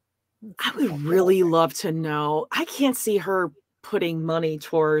 I would really love to know. I can't see her putting money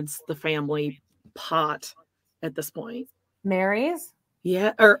towards the family pot at this point. Meri's?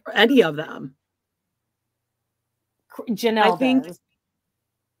 Yeah, or any of them. Janelle does.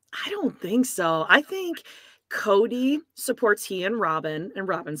 I don't think so. I think Kody supports he and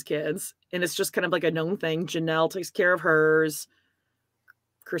Robin's kids, and it's just kind of like a known thing. Janelle takes care of hers.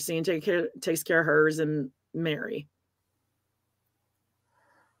 Christine takes care of hers, and Meri.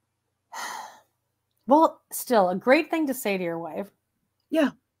 Well, still a great thing to say to your wife.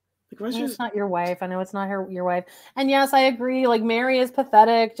 Yeah. It's not your wife. I know it's not your wife. And yes, I agree. Like, Meri is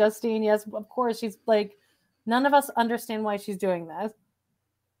pathetic. Justine, yes, of course. She's like, none of us understand why she's doing this.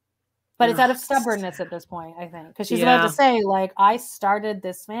 But it's out of stubbornness at this point, I think. Because she's about to say, like, I started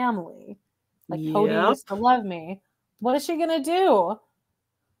this family. Like, Kody used to love me. What is she going to do?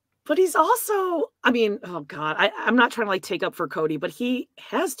 But he's also, I mean, oh God, I'm not trying to like take up for Kody, but he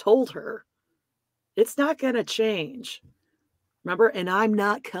has told her. It's not going to change. Remember? And I'm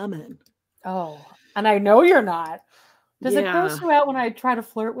not coming. Oh, and I know you're not. Does it Yeah. gross you out when I try to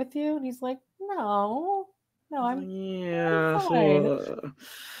flirt with you? And he's like, no, I'm fine.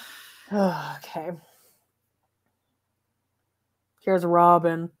 Okay. Here's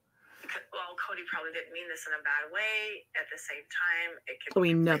Robin. Well, Kody probably didn't mean this in a bad way. At the same time, it could Oh, be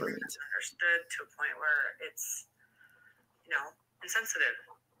he never completely means it. misunderstood to a point where it's, insensitive.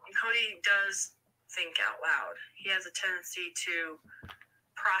 And Kody does think out loud. He has a tendency to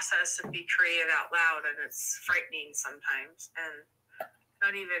process and be creative out loud, and it's frightening sometimes, and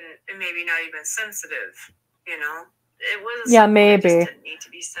maybe not even sensitive. It was maybe that just didn't need to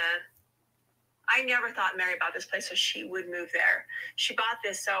be said. I never thought Meri bought this place so she would move there. She bought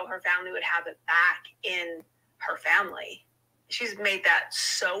this so her family would have it back in her family. She's made that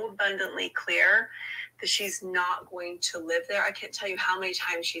so abundantly clear that she's not going to live there. I can't tell you how many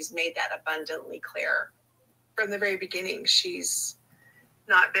times she's made that abundantly clear. From the very beginning, she's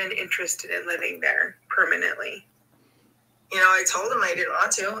not been interested in living there permanently. I told him I didn't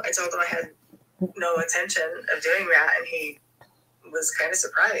want to. I told him I had no intention of doing that, and he was kind of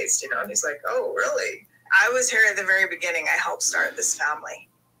surprised. He's like, oh, really? I was here at the very beginning. I helped start this family.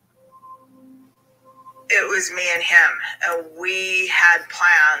 It was me and him, and we had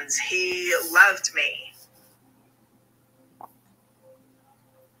plans. He loved me.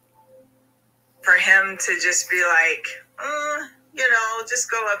 For him to just be like,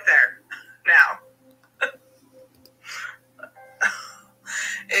 just go up there now.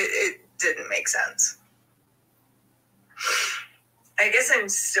 It didn't make sense. I guess I'm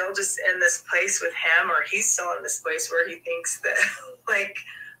still just in this place with him, or he's still in this place where he thinks that,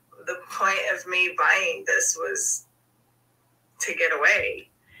 the point of me buying this was to get away.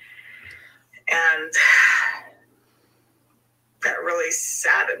 And that really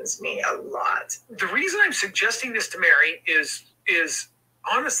saddens me a lot. The reason I'm suggesting this to Meri is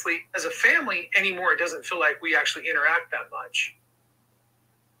honestly, as a family anymore, it doesn't feel like we actually interact that much.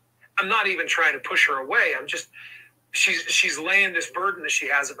 I'm not even trying to push her away. I'm just, she's laying this burden that she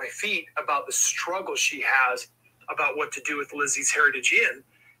has at my feet about the struggle she has about what to do with Lizzie's Heritage Inn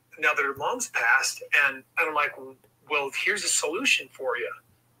now that her mom's passed. And I'm like, well, here's a solution for you.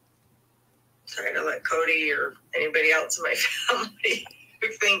 Trying to let Kody or anybody else in my family who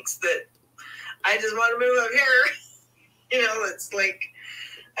thinks that I just want to move up here. It's like,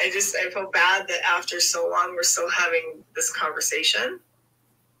 I feel bad that after so long, we're still having this conversation.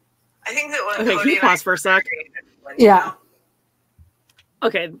 I think that when Okay, can you pause for a sec? Yeah.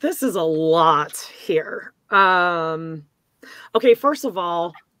 Okay, this is a lot here. Okay, first of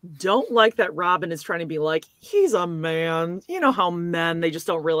all, don't like that Robin is trying to be like, he's a man. You know how men, they just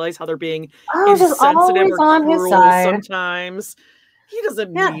don't realize how they're being insensitive or cruel sometimes. He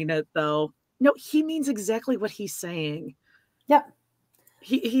doesn't mean it, though. No, he means exactly what he's saying. Yep.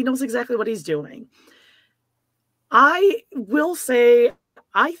 He knows exactly what he's doing. I will say,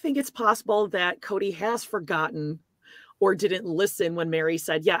 I think it's possible that Kody has forgotten or didn't listen when Meri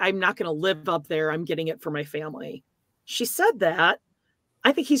said, yeah, I'm not going to live up there. I'm getting it for my family. She said that.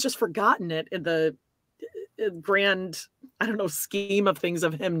 I think he's just forgotten it in the grand, scheme of things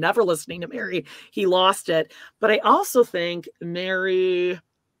of him never listening to Meri. He lost it. But I also think Meri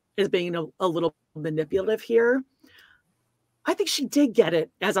is being a little manipulative here. I think she did get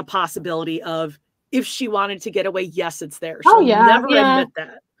it as a possibility of, if she wanted to get away, yes, it's there. She'll never admit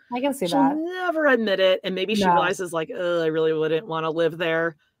that. I can see She'll that. never admit it. And maybe she realizes I really wouldn't want to live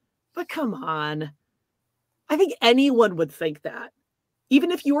there. But come on. I think anyone would think that.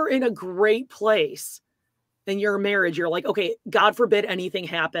 Even if you were in a great place in your marriage, you're like, okay, God forbid anything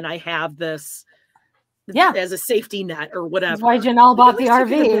happen. I have this as a safety net or whatever. That's why Janelle bought the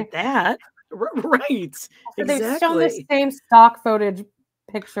RV. That. Right. So they've shown the same stock footage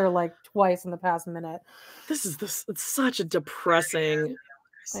picture like twice in the past minute. It's such a depressing.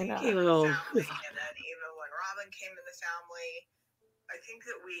 I know. And then even when Robin came in the family, I think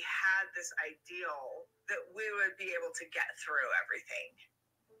that we had this ideal that we would be able to get through everything.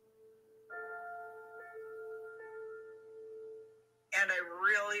 And I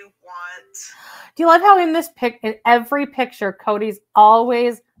really want. Do you love how in every picture, Kody's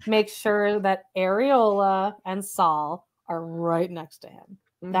always makes sure that Areola and Saul are right next to him.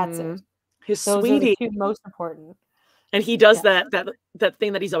 That's it. His Those sweetie. are the two most important. And he does that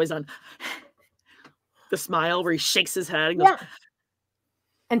thing that he's always done. The smile where he shakes his head and goes,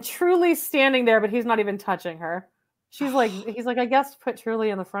 and Truly's standing there, but he's not even touching her. He's like, I guess put Truly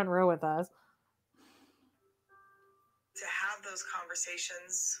in the front row with us. To have those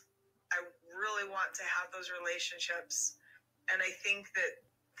conversations, I really want to have those relationships. And I think that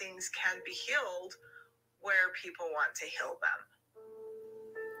things can be healed where people want to heal them.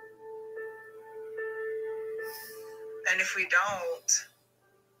 And if we don't,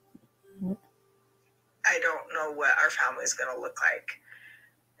 I don't know what our family is going to look like.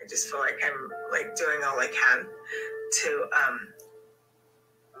 I just feel like I'm like doing all I can to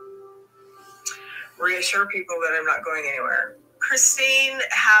reassure people that I'm not going anywhere. Christine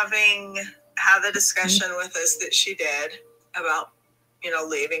having had the discussion with us that she did about,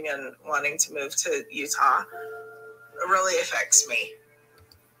 leaving and wanting to move to Utah really affects me.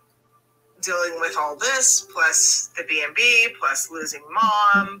 Dealing with all this, plus the B&B, plus losing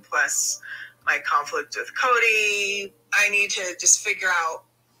mom, plus my conflict with Kody. I need to just figure out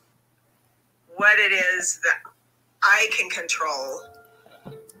what it is that I can control,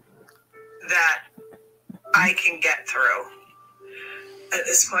 that I can get through. At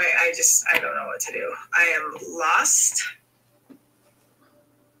this point, I don't know what to do. I am lost.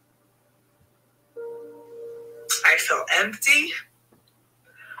 I feel empty.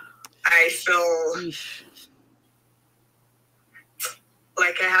 I feel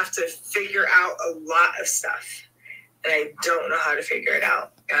like I have to figure out a lot of stuff, and I don't know how to figure it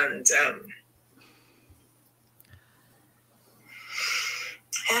out. And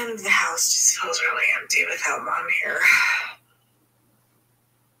the house just feels really empty without mom here.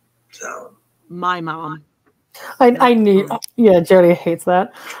 So my mom. I need. Yeah, Jody hates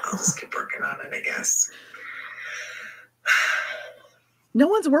that. I'll just keep working on it, I guess. No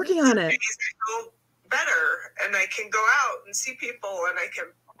one's working on it. Feel better, and I can go out and see people, and I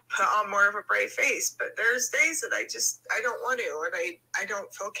can put on more of a brave face. But there's days that I don't want to, and I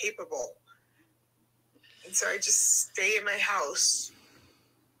don't feel capable, and so I just stay in my house.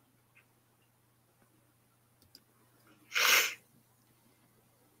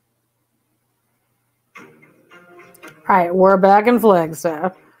 All right, we're back in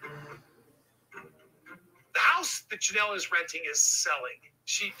Flagstaff. The house that Janelle is renting is selling.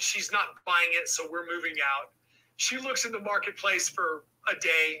 She's not buying it, so we're moving out. She looks in the marketplace for a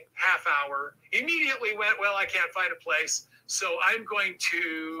day, half hour, immediately went, well, I can't find a place, so I'm going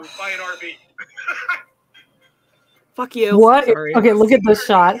to buy an RV. Fuck you. What? Sorry. Okay, look at this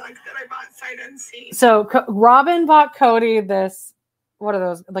shot. So Robin bought Kody this, what are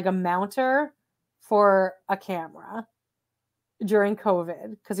those, like a mounter for a camera during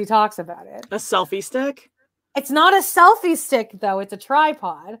COVID, because he talks about it. A selfie stick? It's not a selfie stick, though. It's a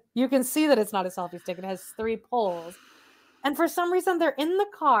tripod. You can see that it's not a selfie stick. It has 3 poles. And for some reason, they're in the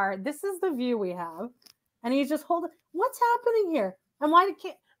car. This is the view we have. And he's just holding. What's happening here? And why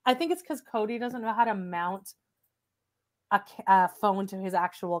can't... I think it's because Kody doesn't know how to mount a phone to his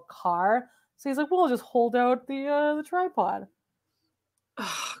actual car. So he's like, well, I'll just hold out the tripod.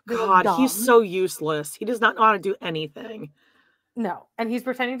 Oh, God, he's so useless. He does not know how to do anything. No. And he's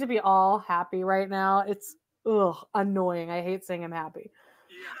pretending to be all happy right now. It's annoying. I hate seeing him happy.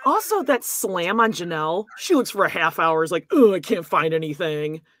 Also, that slam on Janelle. She looks for a half hour. Is like, I can't find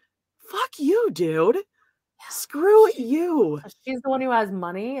anything. Fuck you, dude. Screw you. She's the one who has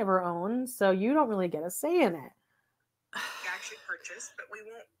money of her own, so you don't really get a say in it. Actually purchased, but we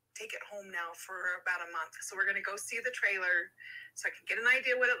won't take it home now for about a month. So we're going to go see the trailer so I can get an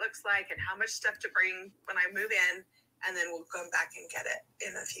idea what it looks like and how much stuff to bring when I move in, and then we'll come back and get it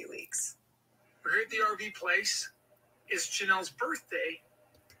in a few weeks. We're here at the RV place. It's Janelle's birthday,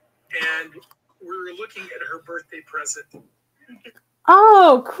 and we're looking at her birthday present.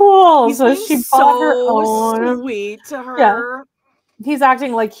 Oh, cool. He's so she bought her own. Sweet to her. Yeah. He's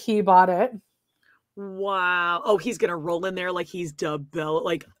acting like he bought it. Wow. Oh, he's gonna roll in there like he's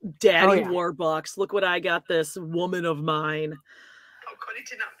like Daddy Warbucks. Look what I got, this woman of mine. Oh, Kody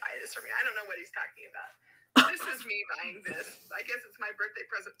did not buy this for me. I don't know what he's talking about. This is me buying this. I guess it's my birthday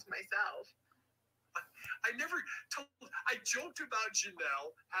present to myself. I joked about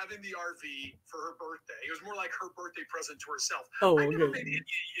Janelle having the RV for her birthday. It was more like her birthday present to herself. Oh, I never made any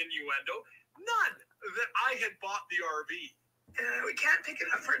innuendo. None that I had bought the RV. We can't pick it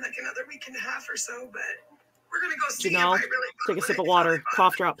up for like another week and a half or so, but we're going to go see Janelle, if I really take a sip of water.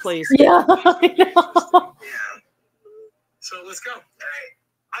 Cough drop, please. Yeah. Yeah. So let's go. All right.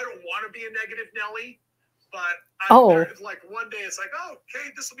 I don't want to be a negative Nelly, but like one day it's like, oh,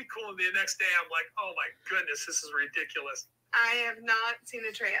 okay, this will be cool. And the next day I'm like, oh my goodness, this is ridiculous. I have not seen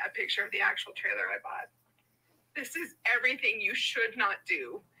a picture of the actual trailer I bought. This is everything you should not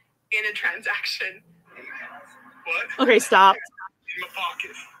do in a transaction. What? Okay, stop. In my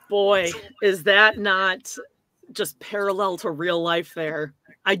pocket. Boy, is that not just parallel to real life there?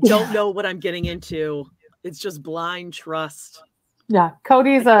 I don't know what I'm getting into. It's just blind trust. Yeah,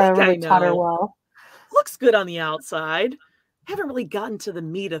 Kody's a really Tatterwell. Looks good on the outside. haven't really gotten to the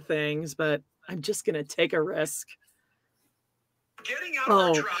meat of things, but I'm just going to take a risk. Getting out of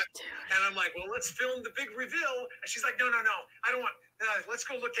our truck, and I'm like, well, let's film the big reveal. And she's like, no, I don't want, let's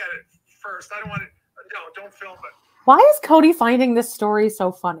go look at it first. I don't want it. No, don't film it. Why is Kody finding this story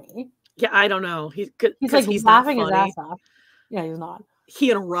so funny? Yeah, I don't know. He's like he's laughing not his funny. ass off. Yeah, he's not. He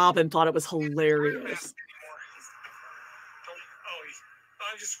and Robin thought it was hilarious.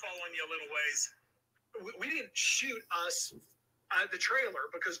 I'm just following you a little ways. We didn't shoot us the trailer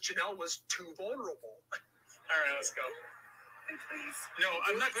because Janelle was too vulnerable. All right, let's go. Please. No,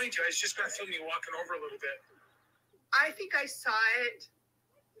 I'm not going to. I was just going to film you walking over a little bit. I think I saw it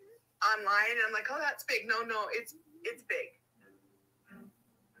online, and I'm like, oh, that's big. No, it's big.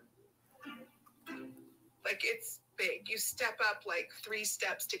 Like, it's big. You step up like 3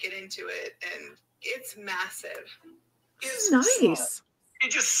 steps to get into it, and it's massive. It's nice.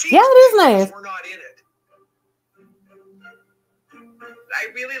 It just seems it is nice. We're not in it. I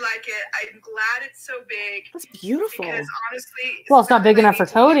really like it. I'm glad it's so big. That's beautiful. Because honestly, Well, it's not big enough for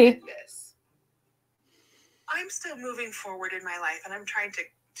Kody. I'm still moving forward in my life, and I'm trying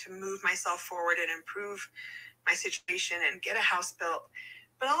to move myself forward and improve my situation and get a house built.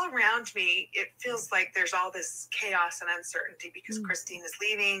 But all around me, it feels like there's all this chaos and uncertainty because Christine is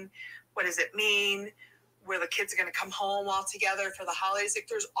leaving. What does it mean? Where the kids are going to come home all together for the holidays. Like,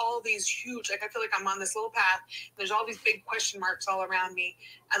 there's all these huge, like, I feel like I'm on this little path. There's all these big question marks all around me.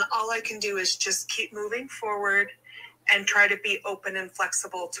 And all I can do is just keep moving forward and try to be open and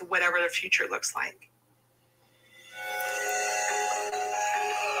flexible to whatever the future looks like.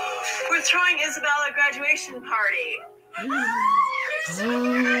 We're throwing Ysabel a graduation party.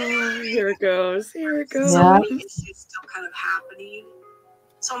 Oh, here it goes. Here it goes. Yeah. So many issues still kind of happening.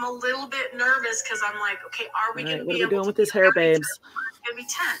 So I'm a little bit nervous because I'm like, okay, are we going to be able to... What are we doing with this hair, babes? It's going to be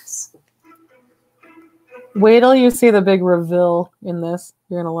tense. Wait till you see the big reveal in this.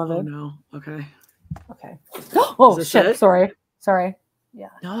 You're gonna love it. Oh no. Okay. Okay. Oh shit. It? Sorry. Yeah.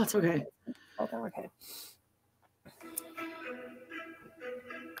 No, it's okay. Okay.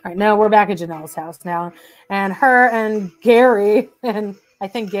 All right, now we're back at Janelle's house now, and her and Gary and I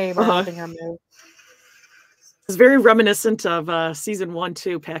think Gabe are helping her move. It's very reminiscent of season 1,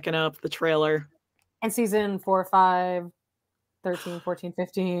 2, packing up the trailer. And season 4, 5, 13, 14,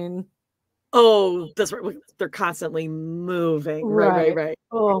 15. Oh, that's right. They're constantly moving. Right.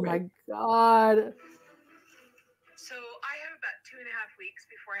 Oh my God. So I have about 2.5 weeks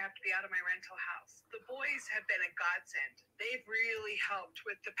before I have to be out of my rental house. The boys have been a godsend. They've really helped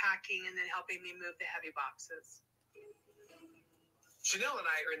with the packing and then helping me move the heavy boxes. Janelle and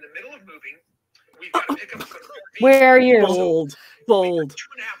I are in the middle of moving. We've got to pick up some. Where are you? Bold.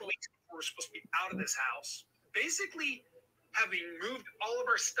 2.5 weeks before we're supposed to be out of this house. Basically, having moved all of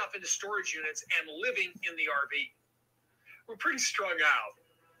our stuff into storage units and living in the RV. We're pretty strung out.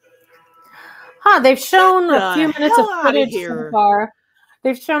 Huh, they've shown a few minutes of footage so far.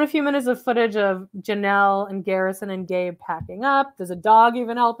 They've shown a few minutes of footage of Janelle and Garrison and Gabe packing up. There's a dog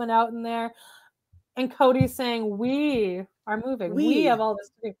even helping out in there. And Kody's saying, we are moving. We have all this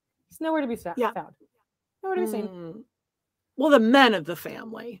to do. He's nowhere to be found. Nowhere to be seen. Well, the men of the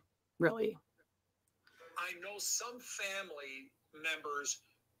family, really. I know some family members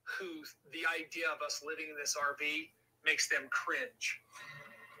who the idea of us living in this RV makes them cringe.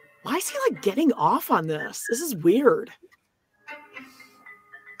 Why is he like getting off on this? This is weird.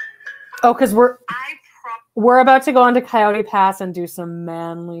 Oh, because we're about to go onto Coyote Pass and do some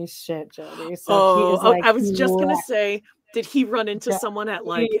manly shit, Jody. So I was just gonna say, did he run into someone at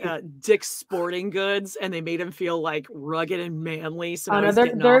like Dick's Sporting Goods and they made him feel like rugged and manly? So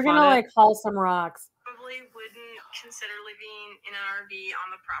they're gonna like haul some rocks. Probably wouldn't consider living in an RV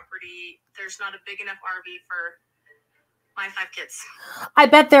on the property. There's not a big enough RV for my 5 kids. I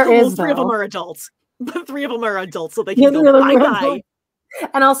bet there is. 3 of them are adults. 3 of them are adults, so they can go bye-bye.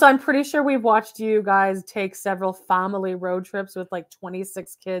 And also, I'm pretty sure we've watched you guys take several family road trips with like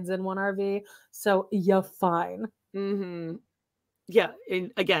 26 kids in one RV. So you're fine. Mm-hmm. Yeah.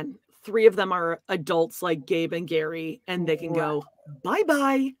 And again, 3 of them are adults like Gabe and Gary, and they can go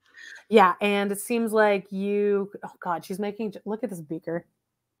bye-bye. Yeah. And it seems like oh God, she's making, look at this beaker.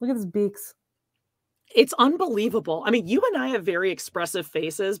 Look at this beaks. It's unbelievable. I mean, you and I have very expressive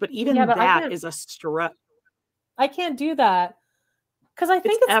faces, but even that is a stretch. I can't do that. Because I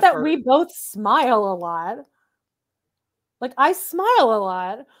think it's that we both smile a lot. Like, I smile a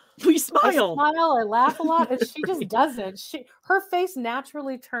lot. We smile. I smile, I laugh a lot, and she just doesn't. Her face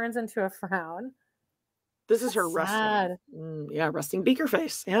naturally turns into a frown. This is her resting. Resting beaker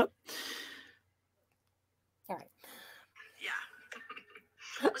face. Yep. All right. Yeah.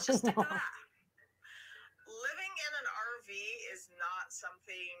 Let's just stick to that. Living in an RV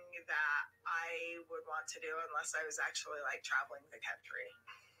that I would want to do unless I was actually like traveling the country.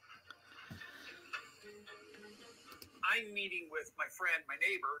 I'm meeting with my friend, my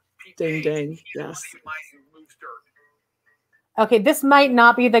neighbor, Pete. Ding, Hayes. ding. He's Yes. one of mine who moves dirt. Okay, this might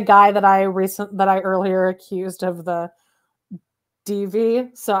not be the guy that I earlier accused of the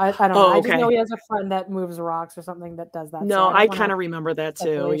DV. So I don't know. Oh, I just know okay. he has a friend that moves rocks or something that does that. No, so I kind of remember that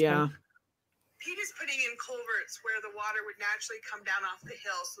too. speculation. Yeah. Pete is putting in culverts where the water would naturally come down off the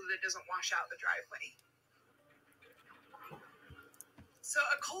hill so that it doesn't wash out the driveway. So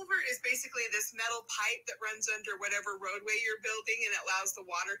a culvert is basically this metal pipe that runs under whatever roadway you're building and it allows the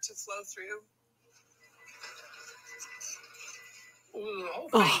water to flow through.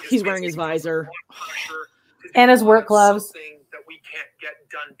 Oh, he's wearing his visor. And his work gloves. Something that we can't get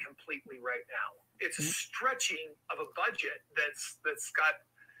done completely right now. It's a stretching of a budget that's got.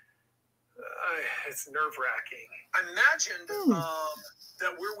 It's nerve-wracking. I imagined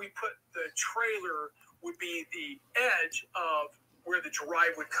that where we put the trailer would be the edge of where the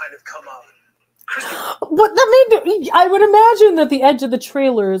drive would kind of come up. What that made? I would imagine that the edge of the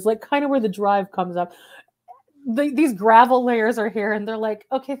trailer is like kind of where the drive comes up. These gravel layers are here, and they're like,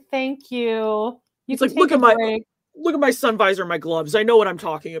 "Okay, thank you." It's like, look at my sun visor, and my gloves. I know what I'm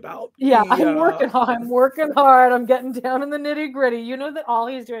talking about. Yeah, I'm working hard. I'm getting down in the nitty gritty. You know that all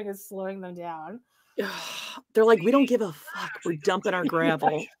he's doing is slowing them down. They're like, we don't give a fuck. We're dumping our gravel.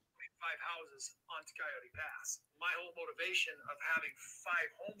 5 houses on Coyote Pass. My whole motivation of having 5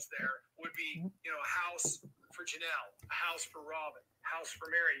 homes there would be, a house for Janelle, a house for Robin, a house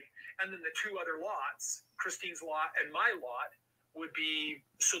for Meri, and then the 2 other lots, Christine's lot and my lot, would be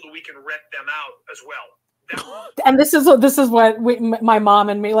so that we can rent them out as well. And this is what my mom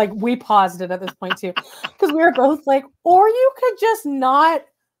and me, like, we paused it at this point too, because we were both like, or you could just not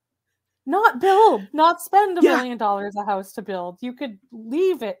build, not spend $1 million a house to build. You could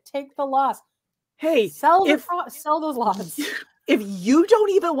leave it, take the loss. Hey, sell those lots. If you don't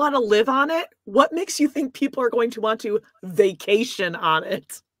even want to live on it, what makes you think people are going to want to vacation on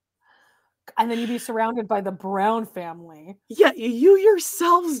it? And then you'd be surrounded by the Brown family. Yeah, you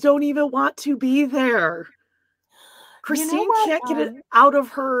yourselves don't even want to be there. Christine can't get it out of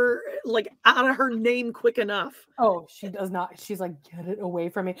her name quick enough. Oh, she does not. She's like, get it away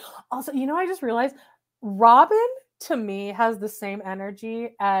from me. Also, I just realized Robin, to me, has the same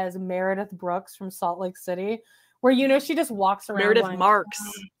energy as Meredith Brooks from Salt Lake City, where, she just walks around. Meredith Marks.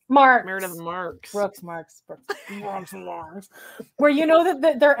 Marks. Brooks. Where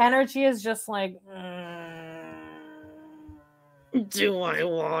that their energy is just like, do I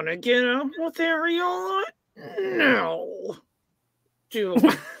want to get up with Ariola? No.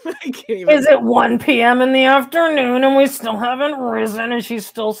 I can't even. Is it 1 p.m. in the afternoon and we still haven't risen and she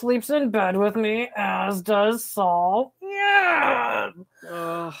still sleeps in bed with me, as does Saul? Yeah.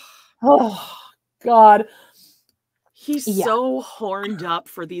 Oh, God. He's so horned up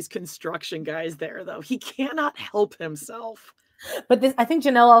for these construction guys there, though. He cannot help himself. But I think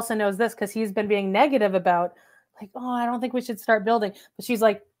Janelle also knows this because he's been being negative about, like, oh, I don't think we should start building. But she's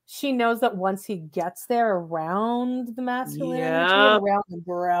like, she knows that once he gets there around the masculine energy, around the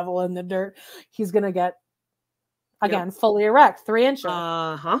gravel and the dirt, he's going to get, again, fully erect, 3 inches.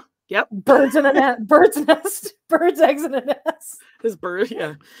 Yep. Birds in a nest, bird's eggs in a nest. His bird,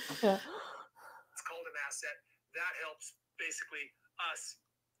 yeah. It's called an asset. That helps basically us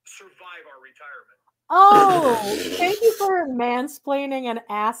survive our retirement. Oh, thank you for mansplaining an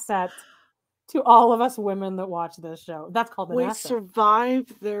asset to all of us women that watch this show. That's called an asset.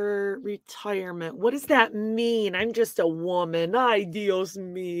 Survive their retirement. What does that mean? I'm just a woman. Ay, Dios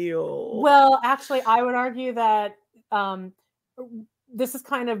mío. Well, actually, I would argue that this is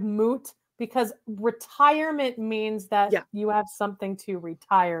kind of moot because retirement means that you have something to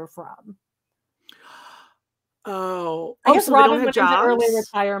retire from. Oh, I guess so Robin went into early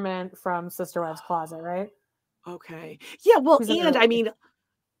retirement from Sister Wives Closet, right? Okay. Yeah, well, and I mean,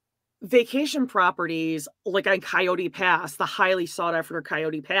 vacation properties like on Coyote Pass, the highly sought after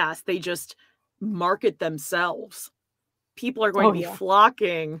Coyote Pass, they just market themselves. People are going to be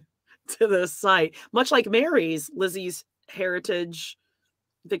flocking to this site, much like Meri's, Lizzie's Heritage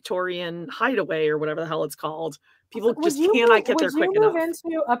Victorian Hideaway or whatever the hell it's called. People just cannot get there quick enough. Would you move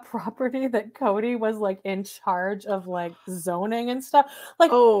into a property that Kody was like in charge of like zoning and stuff?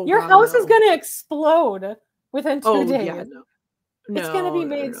 Like your house is going to explode within 2 days. Yeah, it's going to be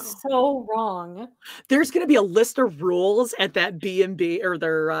made so wrong. There's going to be a list of rules at that B&B or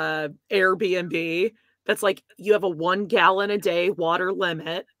their Airbnb that's like you have a 1 gallon a day water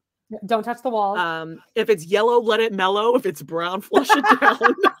limit. Don't touch the walls. If it's yellow, let it mellow. If it's brown, flush it down.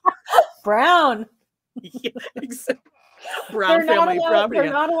 Brown. Yeah, exactly. Brown family property.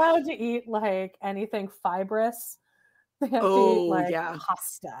 They're not allowed to eat like anything fibrous. They have to eat like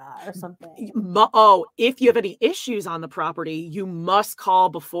pasta or something. If you have any issues on the property, you must call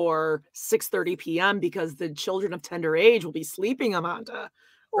before 6:30 p.m. because the children of tender age will be sleeping, Amanda.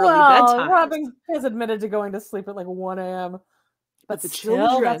 Early bedtime. Robin has admitted to going to sleep at like 1 a.m. But the still,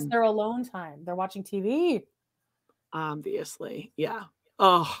 children, that's their alone time. They're watching TV. Obviously, yeah.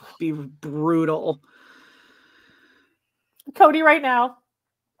 Oh, be brutal. Kody right now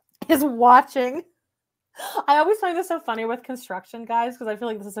is watching. I always find this so funny with construction guys because I feel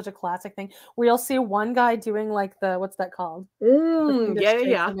like this is such a classic thing where you'll see one guy doing like what's that called?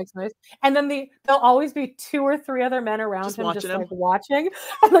 Yeah. Makes noise. And then there'll always be 2 or 3 other men around him just like watching.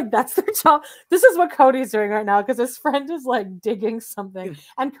 And like that's their job. This is what Kody's doing right now because his friend is like digging something,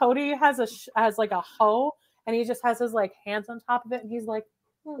 and Kody has like a hoe, and he just has his like hands on top of it, and he's like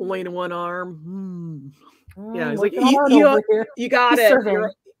laying one arm. Yeah, he's like you got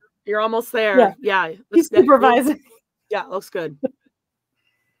it. You're almost there. Yeah. He's supervising. Yeah, looks good. My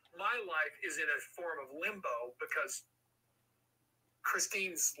life is in a form of limbo because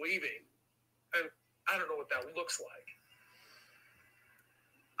Christine's leaving. And I don't know what that looks like.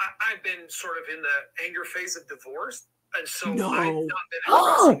 I've been sort of in the anger phase of divorce. And so I've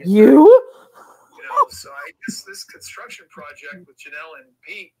not been You? So I guess this construction project with Janelle and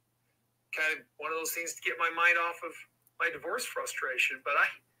Pete kind of one of those things to get my mind off of my divorce frustration. But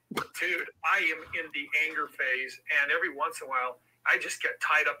dude, I am in the anger phase, and every once in a while, I just get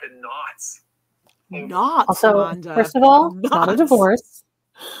tied up in knots. Also, Amanda. First of all, not a divorce.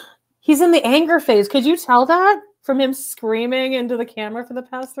 He's in the anger phase. Could you tell that from him screaming into the camera for the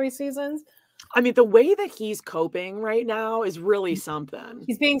past 3 seasons? I mean, the way that he's coping right now is really something.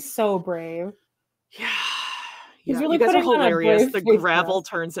 He's being so brave. Yeah. He's really you guys are hilarious. The gravel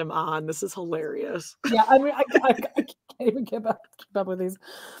turns him on. This is hilarious. Yeah, I mean, I can't even keep up with these.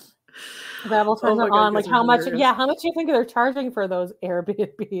 Gravel turns him on. Like how much? Yeah, how much do you think they're charging for those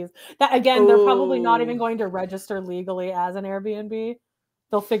Airbnbs? That again, they're probably not even going to register legally as an Airbnb.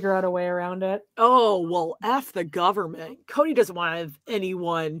 They'll figure out a way around it. Oh well, F the government. Kody doesn't want to have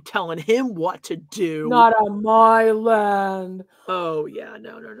anyone telling him what to do. Not on my land. Oh yeah,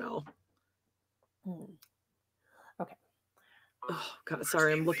 no. Okay. Oh God,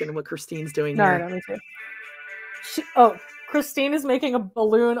 sorry, I'm looking at what Christine's doing here. No, me too. Christine is making a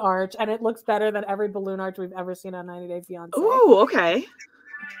balloon arch, and it looks better than every balloon arch we've ever seen on 90 Day Fiancé. Oh, okay.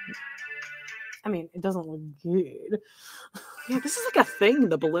 I mean, it doesn't look good. Yeah, this is like a thing,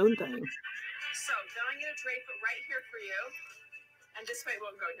 the balloon thing. So, then I'm going to drape it right here for you. And this way it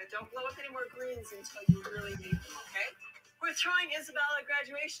won't go. Now, don't blow up any more greens until you really need them, okay? We're throwing Ysabel a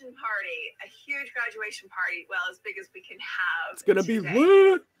graduation party, a huge graduation party, well, as big as we can have. It's gonna be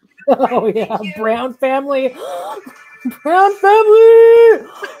lit. Oh yeah, Brown family, Brown family.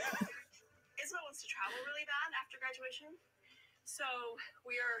 Ysabel wants to travel really bad after graduation, so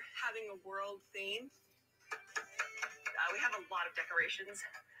we are having a world theme. We have a lot of decorations,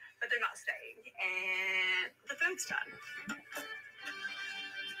 but they're not staying, and the food's done.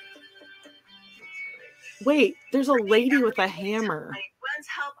 Wait, there's a lady with a hammer.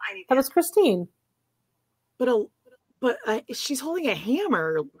 That was Christine. But she's holding a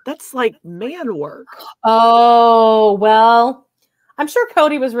hammer. That's like man work. Oh, well, I'm sure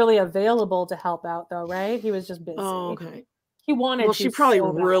Kody was really available to help out though, right? He was just busy. Oh, okay. He wanted Well, she probably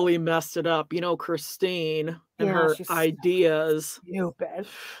really messed it up. You know, Christine and her ideas. Stupid.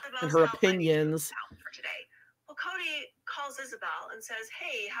 And her opinions. For today. Well, Kody calls Ysabel and says,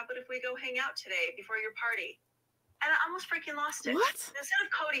 hey, how about if we go hang out today before your party? And I almost freaking lost it. What? Instead of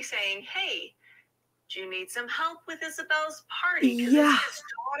Kody saying, hey, do you need some help with Ysabel's party? Yeah. His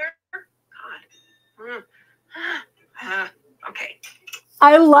daughter? God. Okay.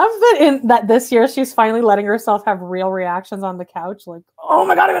 I love that this year she's finally letting herself have real reactions on the couch. Like, oh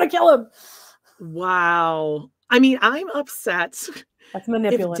my God, I'm going to kill him. Wow. I mean, I'm upset. That's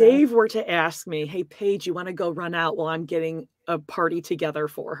manipulative. If Dave were to ask me, hey, Paige, you want to go run out while I'm getting a party together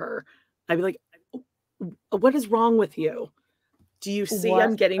for her? I'd be like, what is wrong with you? Do you see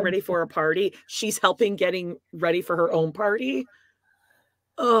I'm getting ready for a party? She's helping getting ready for her own party.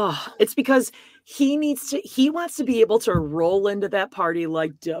 Oh, it's because he wants to be able to roll into that party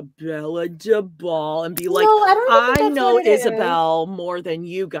like Bella DeBall and be like, I know Ysabel more than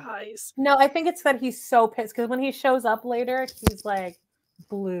you guys. No, I think it's that he's so pissed because when he shows up later, he's like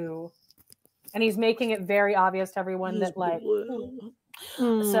blue. And he's making it very obvious to everyone that like blue.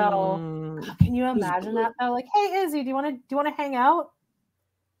 So can you imagine that though? Like, hey Izzy, do you want to hang out?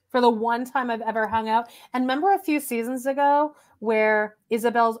 For the one time I've ever hung out. And remember a few seasons ago where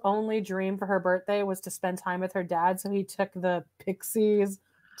Ysabel's only dream for her birthday was to spend time with her dad. So he took the Pixies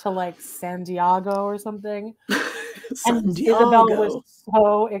to like San Diego or something. And Ysabel was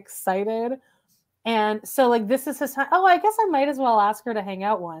so excited. And so like this is his time. Oh, I guess I might as well ask her to hang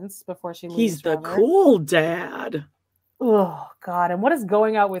out once before she leaves. He's the cool dad. Oh God. And what does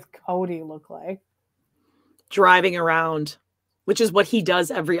going out with Kody look like? Driving around, which is what he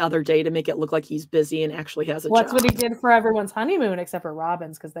does every other day to make it look like he's busy and actually has a job. That's what he did for everyone's honeymoon, except for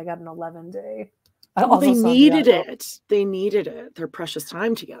Robin's, because they got an 11-day. Well, they needed it. They needed it. Their precious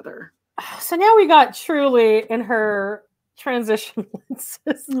time together. So now we got Truly in her transition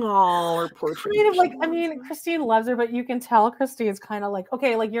lenses. Oh, her poor kind of like, I mean, Christine loves her, but you can tell Christine's kind of like,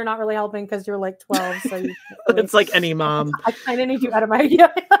 okay, like you're not really helping because you're like 12, so you it's like any mom. I kind of need you out of my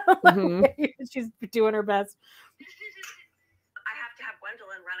She's doing her best. I have to have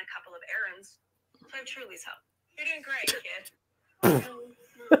Gwendolyn run a couple of errands. So I have Truly's help. You're doing great, kid.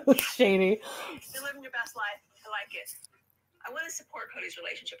 Shady. You're living your best life. I like it. I want to support Kody's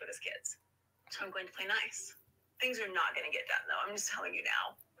relationship with his kids, so I'm going to play nice. Things are not going to get done, though. I'm just telling you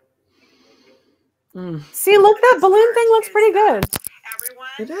now. See, look, that balloon thing looks pretty good. Everyone,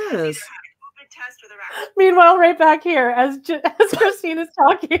 it is. Test or the Meanwhile, right back here, as Christine is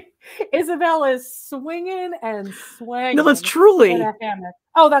talking, Ysabel is swinging and swinging. No, that's Truly. In a hammock.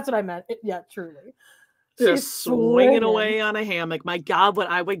 Oh, that's what I meant. Yeah, Truly. Just swinging away on a hammock. My God, what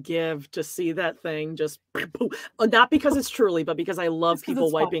I would give to see that thing just not because it's Truly, but because I love people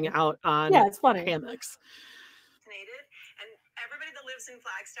wiping out on it's funny. hammocks. And everybody that lives in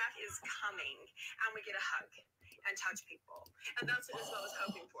Flagstaff is coming, and we get a hug and touch people. And that's what Ysabel was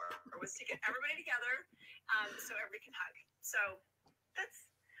hoping for, was to get everybody together so everybody can hug. So that's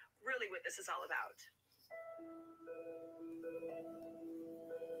really what this is all about.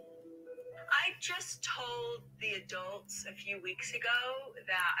 I just told the adults a few weeks ago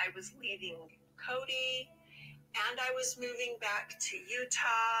that I was leaving Kody and I was moving back to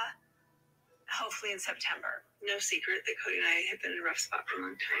Utah, hopefully in September. No secret that Kody and I have been in a rough spot for a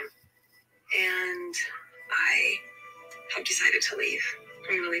long time. And I have decided to leave. I'm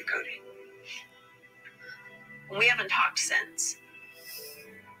going to leave Kody. We haven't talked since.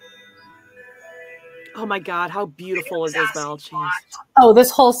 Oh my God, how beautiful is Ysabel? Jeez. Oh,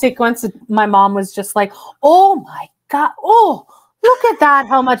 this whole sequence, my mom was just like, oh my God, oh, look at that,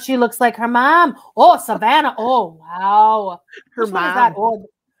 how much she looks like her mom. Oh, Savannah, oh, wow. Her Which mom. one is that? Oh,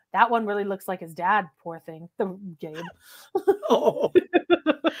 that one really looks like his dad, poor thing, the Gabe. Oh.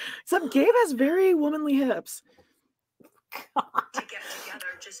 Except Gabe has very womanly hips. God. To get together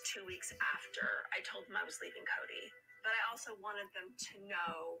just 2 weeks after I told them I was leaving Kody. But I also wanted them to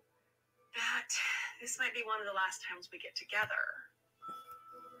know that this might be one of the last times we get together.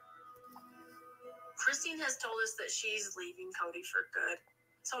 Christine has told us that she's leaving Kody for good.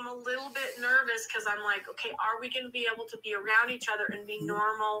 So I'm a little bit nervous because I'm like, okay, are we going to be able to be around each other and be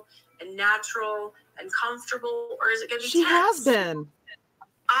normal and natural and comfortable? Or is it going to be She tense? has been.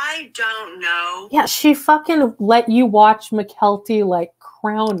 I don't know. Yeah, she fucking let you watch McKelty like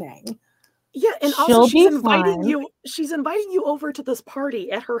crowning. Yeah, and also she's inviting you. She's inviting you over to this party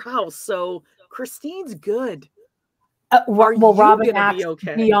at her house. So Christine's good. Well, Robin acts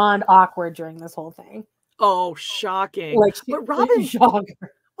beyond awkward during this whole thing. Oh, shocking! Like, but Robin,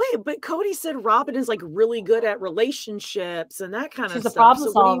 shocker. Wait, but Kody said Robin is like really good at relationships and that kind of stuff. She's a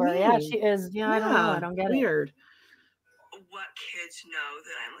problem solver. Yeah, she is. Yeah, I don't know. I don't get it. Weird. What kids know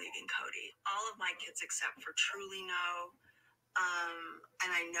that I'm leaving Kody? All of my kids except for Truly know.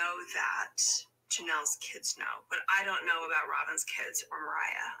 And I know that Janelle's kids know, but I don't know about Robin's kids or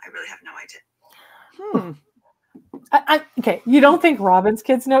Mariah. I really have no idea. Okay, you don't think Robin's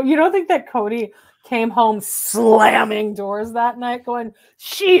kids know? You don't think that Kody came home slamming doors that night going,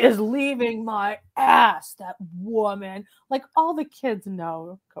 she is leaving my ass, that woman. Like, all the kids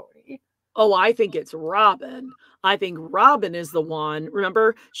know Kody. Oh, I think it's Robin. I think Robin is the one.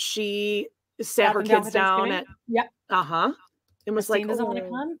 Remember, she sat her kids down at... Yep. Uh-huh. It was Christine like, doesn't want to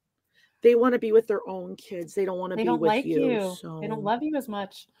come? They want to be with their own kids. They don't want to be with like you. So they don't love you as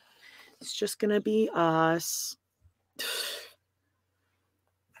much. It's just going to be us.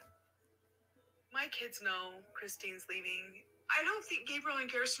 My kids know Christine's leaving. I don't think Gabriel and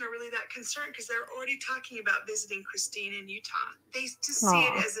Garrison are really that concerned because they're already talking about visiting Christine in Utah. They just see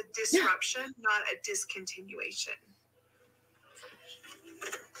it as a disruption, not a discontinuation.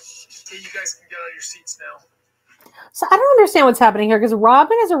 Okay, you guys can get out of your seats now. So I don't understand what's happening here because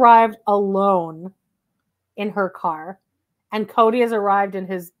Robin has arrived alone in her car and Kody has arrived in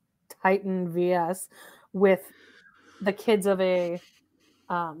his Titan VS with the kids of a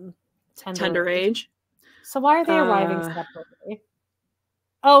tender age. So why are they arriving separately?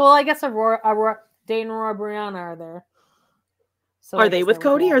 Oh, well, I guess Dane, Aurora, Brianna are there. So are they with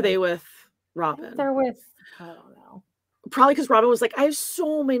Kody or are they with Robin? They're with, I don't know. Probably because Robin was like, I have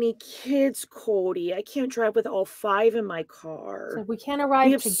so many kids, Kody. I can't drive with all 5 in my car. So we can't arrive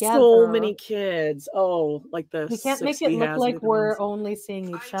we have together. So many kids. Oh, like the we can't make it look like we're only seeing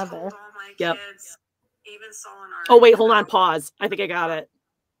each other. Told all my kids, even Saul and Ari. Oh, wait, hold on. Pause. I think I got it.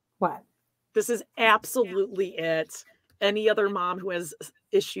 What? This is absolutely it. Any other mom who has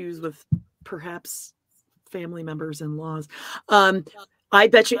issues with perhaps family members and laws. I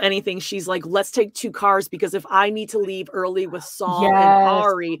bet you anything she's like, let's take 2 cars because if I need to leave early with Saul and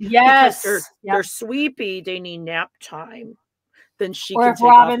Ari, because they're sleepy, they need nap time. Then she or can if take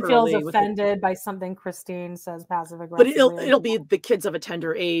Robin off feels early offended by something Christine says passive aggressively. But it'll be the kids of a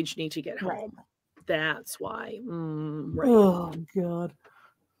tender age need to get home. Right. That's why. Right. Oh God.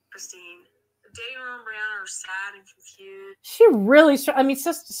 Christine. Daniel and Brianna are sad and confused. She really,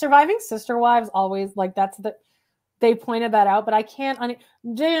 surviving sister wives always like that's the. They pointed that out, but I can't. How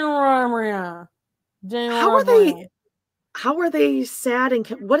are they sad and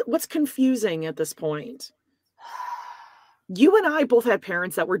what's confusing at this point? You and I both had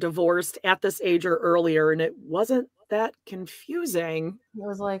parents that were divorced at this age or earlier, and it wasn't that confusing. It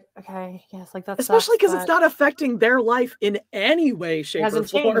was like, okay, yes, like that's especially because it's not affecting their life in any way, shape, or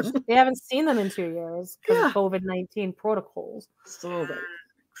form. They haven't seen them in 2 years because of COVID-19 protocols. So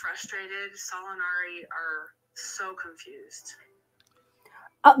frustrated. Saul and Ari are so confused.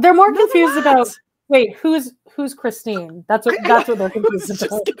 They're more confused about. Wait, who's Christine? That's what they're confused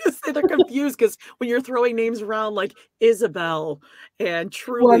about. Just gonna say they're confused because when you're throwing names around like Ysabel and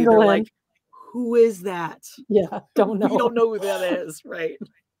Truly, they're like, who is that? Yeah, don't know. You don't know who that is, right?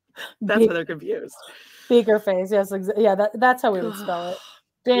 That's why they're confused. Beaker face, yes, yeah. That's how we would spell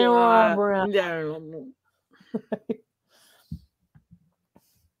it.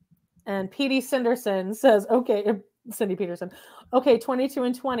 And Petey Cinderson says, "Okay, Cindy Peterson. Okay, 22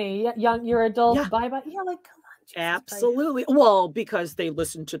 and 20. Young, you're adult. Yeah. Bye bye. Yeah, like come on. Absolutely. Christ. Well, because they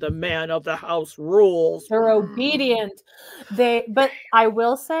listen to the man of the house rules. They're obedient. But I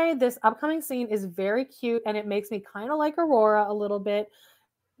will say this upcoming scene is very cute, and it makes me kind of like Aurora a little bit.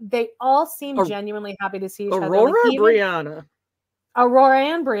 They all seem genuinely happy to see each other. Aurora or Brianna? Aurora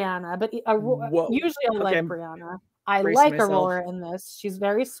and Brianna, but usually I like Brianna. I like Aurora in this. She's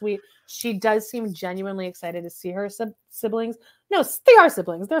very sweet. She does seem genuinely excited to see her siblings. No, they are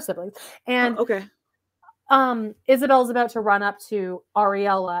siblings. They're siblings. And Ysabel's about to run up to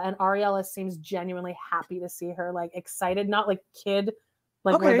Ariella, and Ariella seems genuinely happy to see her, like excited, not like kid,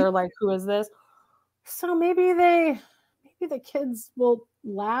 like where they're like, "Who is this?" So maybe the kids will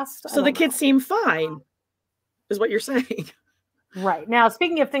last. So the kids seem fine, is what you're saying. Right. Now,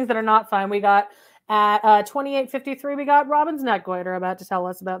 speaking of things that are not fine, we got at 28:53, we got Robin's neck goiter about to tell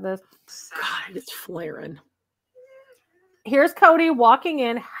us about this. God, it's flaring. Here's Kody walking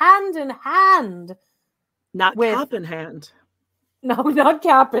in hand in hand. Not cap in hand. No, not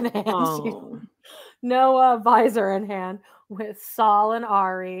cap in hand. Oh. No visor in hand with Saul and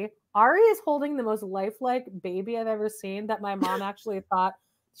Ari. Ari is holding the most lifelike baby I've ever seen that my mom actually thought.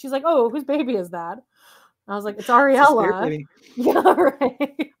 She's like, "Oh, whose baby is that?" I was like, "It's Ariella." Yeah,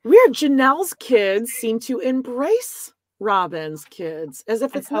 right. Weird. Janelle's kids seem to embrace Robin's kids as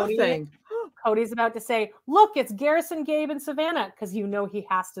if it's nothing. Cody's about to say, "Look, it's Garrison, Gabe, and Savannah," because he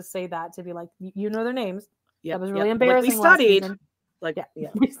has to say that to be like, you know their names. That was really embarrassing. Like we studied.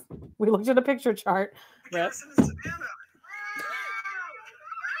 We looked at a picture chart. Garrison and Savannah.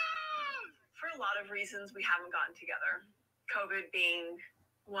 For a lot of reasons, we haven't gotten together. COVID being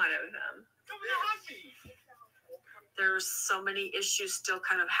one of them. There's so many issues still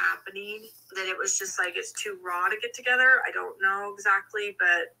kind of happening that it was just like it's too raw to get together. I don't know exactly,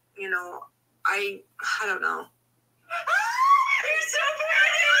 but I don't know. You're so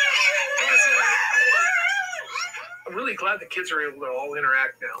pretty! I'm really glad the kids are able to all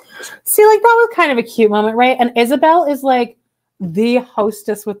interact now. See, like that was kind of a cute moment, right? And Ysabel is like the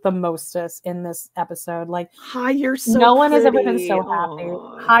hostess with the mostest in this episode. Like, hi, you're so no one pretty. has ever been so happy.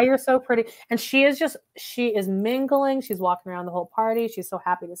 Aww. Hi, you're so pretty. And she is mingling. She's walking around the whole party. She's so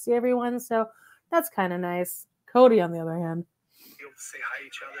happy to see everyone. So that's kind of nice. Kody, on the other hand, be able to say hi to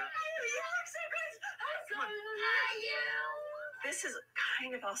each other. This is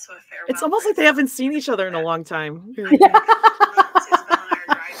kind of also a farewell. It's almost like they haven't seen each other in a long time. Ysabel and I are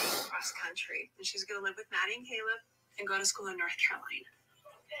driving cross country, and she's going to live with Maddie and Caleb and go to school in North Carolina.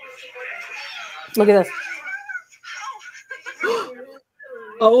 Look at this.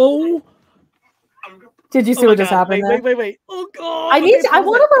 Oh. Did you see what just happened? Wait. Oh God. I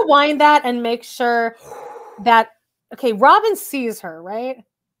want to rewind that and make sure that, okay, Robin sees her, right?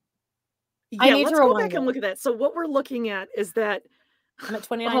 Yeah, let's go back and look at that. So what we're looking at is that I'm at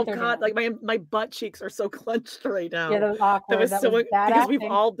 29. Oh God, like my butt cheeks are so clenched right now. Yeah, that was awkward. That was bad because acting.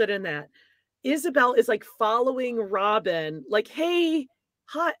 We've all been in that. Ysabel is like following Robin, like, hey,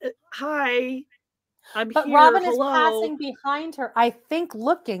 hi, I'm but here. Robin hello. is passing behind her, I think,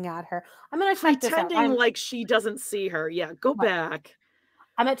 looking at her. I'm gonna check this out. Pretending like she doesn't see her. Yeah, go back.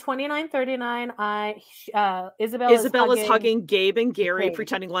 I'm at 29:39. Ysabel is hugging Gabe and Gary,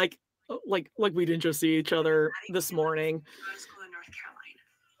 pretending like we didn't just see each other this morning.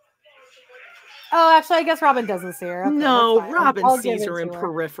 Oh, actually, I guess Robin doesn't see her. Okay, no, Robin sees her in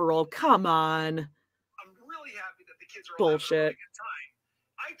peripheral. Come on. I'm really happy that the kids are bullshit. Having a good time.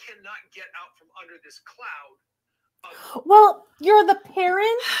 I cannot get out from under this cloud. Well, you're the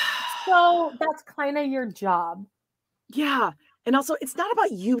parent, so that's kind of your job. Yeah. And also, it's not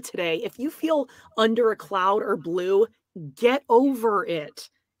about you today. If you feel under a cloud or blue, get over it.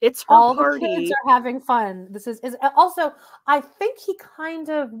 It's her all party. The kids are having fun. This is also, I think he kind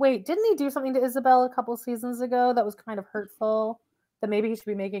of, didn't he do something to Ysabel a couple seasons ago that was kind of hurtful that maybe he should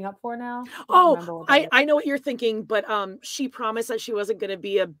be making up for now? I know what you're thinking, but she promised that she wasn't going to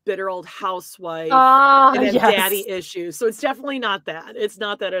be a bitter old housewife and have daddy issues. So it's definitely not that. It's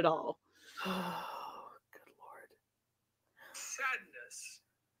not that at all. Oh, good Lord. Sadness.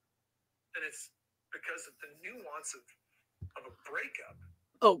 And it's because of the nuance of a breakup.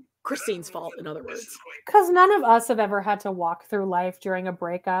 Oh, Christine's fault, in other words. Because none of us have ever had to walk through life during a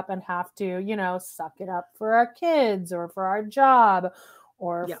breakup and have to, suck it up for our kids or for our job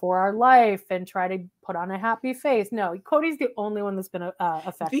or for our life and try to put on a happy face. No, Kody's the only one that's been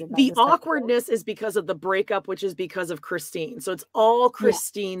affected. The awkwardness is because of the breakup, which is because of Christine. So it's all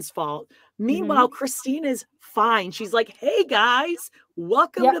Christine's fault. Meanwhile, Christine is fine. She's like, hey, guys,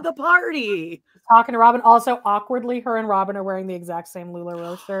 welcome to the party. Talking to Robin. Also, awkwardly, her and Robin are wearing the exact same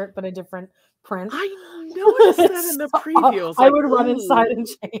LuLaRoe shirt, but a different print. I noticed that in the previews. I would run inside and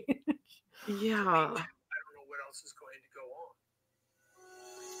change. Yeah. I don't know what else is going to go on.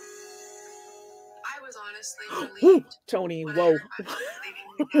 I was honestly relieved. Tony, whoa.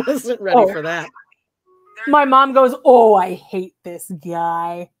 Wasn't ready for that. My mom goes, oh, I hate this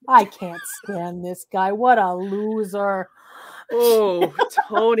guy. I can't stand this guy. What a loser. Oh,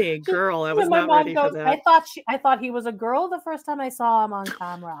 Tony, girl, I was not ready for that. I thought he was a girl the first time I saw him on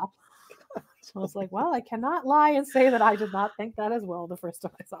camera. I was like, well, I cannot lie and say that I did not think that as well the first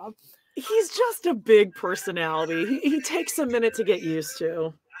time I saw him. He's just a big personality. He takes a minute to get used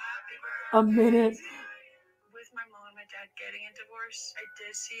to. A minute. With my mom and my dad getting a divorce, I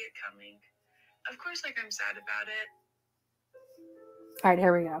did see it coming. Of course, I'm sad about it. All right,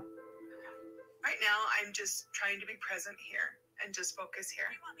 here we go. Right now, I'm just trying to be present here and just focus here.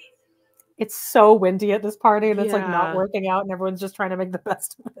 It's so windy at this party, and it's not working out, and everyone's just trying to make the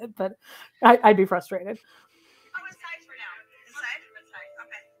best of it. But I'd be frustrated. Oh, it's tied for now. It's tied? It's tied.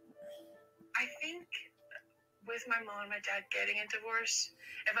 Okay. I think with my mom and my dad getting a divorce,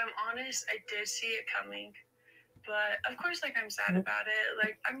 if I'm honest, I did see it coming. But of course, I'm sad about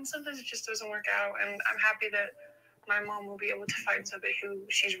it. Sometimes it just doesn't work out, and I'm happy that my mom will be able to find somebody who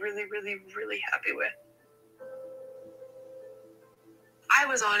she's really, really, really happy with. I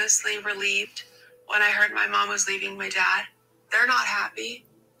was honestly relieved when I heard my mom was leaving my dad. They're not happy.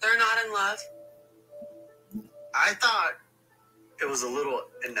 They're not in love. I thought it was a little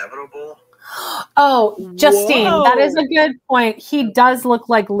inevitable. Oh, Justine, that is a good point. He does look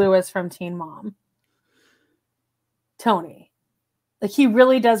like Lewis from Teen Mom. Tony. He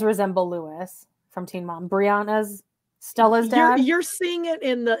really does resemble Lewis from Teen Mom. Brianna's Stella's dad. You're seeing it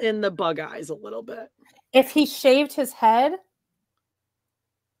in the bug eyes a little bit. If he shaved his head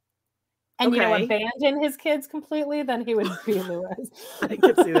and abandoned his kids completely, then he would be Lewis. I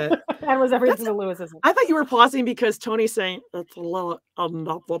can see that. And was everything that Lewis isn't. I thought you were pausing because Tony's saying it's a little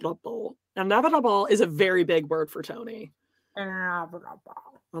inevitable. Inevitable is a very big word for Tony.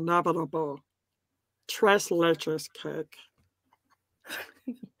 Inevitable. Tres leches cake.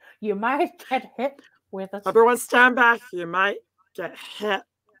 You might get hit with a stick. Everyone stand back. You might get hit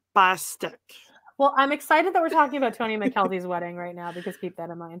by a stick. Well, I'm excited that we're talking about Tony McKelvey's wedding right now because keep that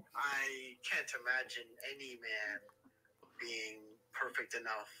in mind. I can't imagine any man being perfect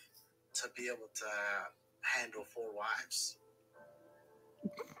enough to be able to handle 4 wives.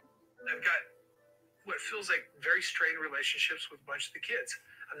 I've got what feels like very strained relationships with a bunch of the kids.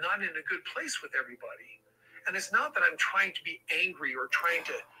 I'm not in a good place with everybody. And it's not that I'm trying to be angry or trying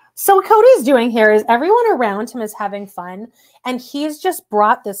to... So what Kody's doing here is everyone around him is having fun, and he's just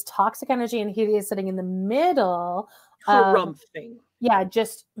brought this toxic energy, and he is sitting in the middle. Harumphing. Yeah,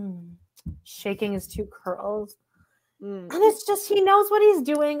 just shaking his 2 curls. And it's just, he knows what he's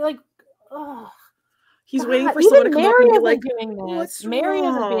doing. Like, oh, he's God. waiting for Even someone to come Meri over and be isn't like, doing this. what's Meri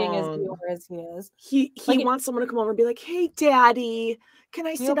isn't being as wrong? viewer as he is. He Like, wants someone to come over and be like, hey, daddy, can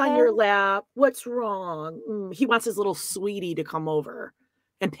I sit on your okay? lap? What's wrong? He wants his little sweetie to come over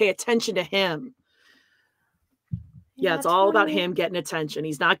and pay attention to him. Yeah, it's all about him getting attention.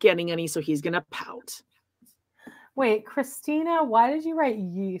 He's not getting any, so he's going to pout. Wait, Christina, why did you write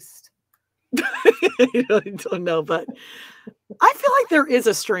yeast? I don't know, but I feel like there is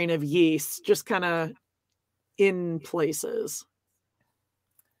a strain of yeast just kind of in places.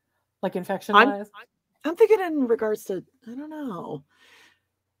 Like infection-wise? I'm thinking in regards to, I don't know.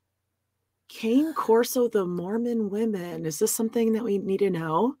 Cane Corso, the Mormon women. Is this something that we need to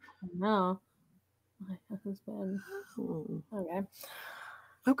know? No. My husband. Oh. Okay.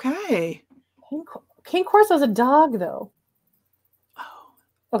 Okay. Cane Corso's a dog, though. Oh.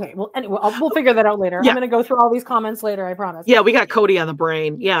 Okay, well, anyway, we'll figure that out later. Yeah. I'm going to go through all these comments later, I promise. Yeah, we got Kody on the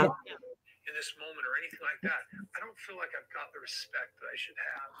brain. Yeah. In this moment or anything like that, I don't feel like I've got the respect that I should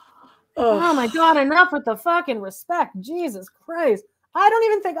have. Oh my God, enough with the fucking respect. Jesus Christ. I don't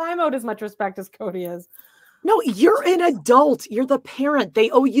even think I'm owed as much respect as Kody is. No, you're an adult. You're the parent. They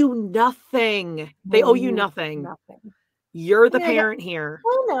owe you nothing. They owe you nothing. You're the parent here.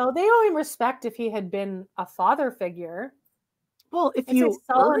 Well, no, they owe him respect if he had been a father figure. Well, if you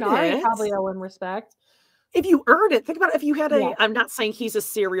earn it, probably owe him respect. If you earned it, think about it. If you had I'm not saying he's a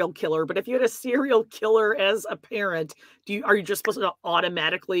serial killer, but if you had a serial killer as a parent, are you just supposed to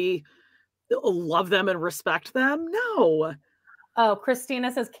automatically love them and respect them? No. Oh,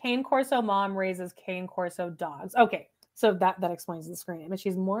 Christina says Cane Corso mom raises Cane Corso dogs. Okay, so that explains the screen name. And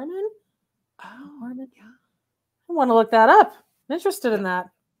she's Mormon? Oh, Mormon? Yeah. I want to look that up. I'm interested in that.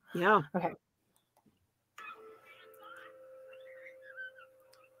 Yeah. Okay.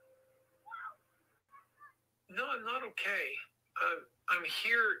 No, I'm not okay. I'm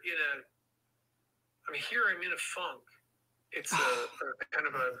here I'm in a funk. It's a kind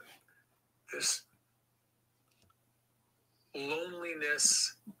of this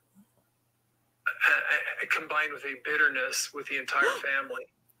loneliness combined with a bitterness with the entire family.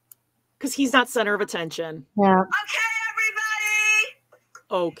 Because he's not center of attention. Yeah. Okay, everybody.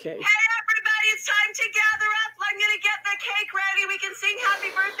 Okay. Hey, everybody, it's time to gather up. I'm going to get the cake ready. We can sing happy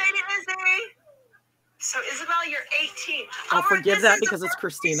birthday to Izzy. So, Ysabel, you're 18. I'll forgive that because it's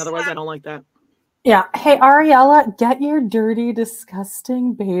Christine. Otherwise, I don't like that. Yeah. Hey, Ariella, get your dirty,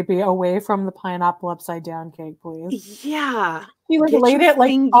 disgusting baby away from the pineapple upside down cake, please. Yeah. He laid it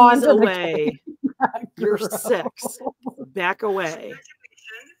onto away. The cake. You're 6. Back away.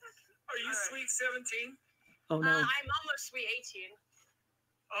 Are you sweet 17? Oh no. I'm almost sweet 18.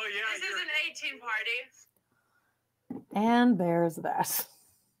 Oh yeah. This is an 18 party. And there's that.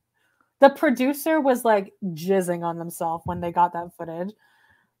 The producer was like jizzing on themselves when they got that footage.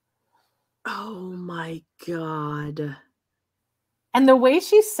 Oh my God. And the way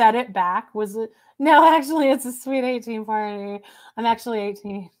she said it back was, no, actually, it's a sweet 18 party. I'm actually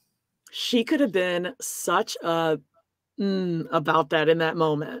 18. She could have been such a about that in that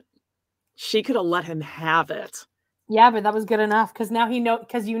moment. She could have let him have it. Yeah, but that was good enough because now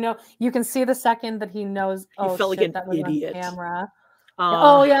because you can see the second that he knows. He felt like an idiot. On camera.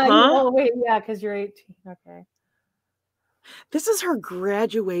 Oh yeah. Wait, yeah, because you're 18. Okay. This is her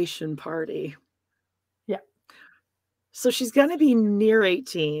graduation party. Yeah. So she's going to be near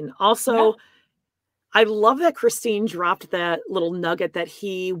 18. Also, I love that Christine dropped that little nugget that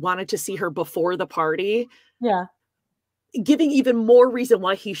he wanted to see her before the party. Yeah. Giving even more reason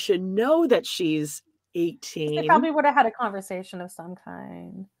why he should know that she's 18. They probably would have had a conversation of some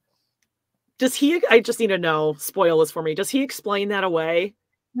kind. Does he, I just need to know, spoil this for me. Does he explain that away?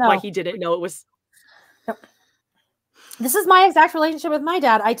 No. Why he didn't know it was... Nope. This is my exact relationship with my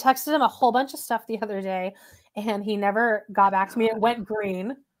dad. I texted him a whole bunch of stuff the other day and he never got back to me. It went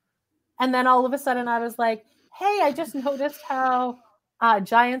green. And then all of a sudden I was like, hey, I just noticed how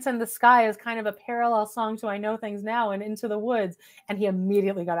Giants in the Sky is kind of a parallel song to I Know Things Now and Into the Woods. And he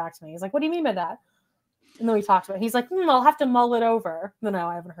immediately got back to me. He's like, what do you mean by that? And then we talked about it. He's like, I'll have to mull it over. No,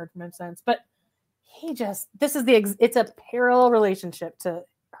 I haven't heard from him since. But it's a parallel relationship to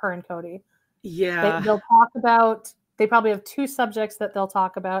her and Kody. Yeah. They probably have 2 subjects that they'll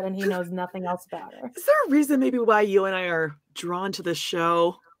talk about, and he knows nothing else about her. Is there a reason maybe why you and I are drawn to the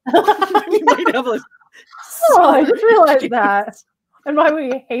show? We might have I just realized that. And why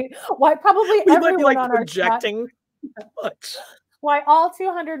we hate, probably we everyone might be on projecting our chat. much. why all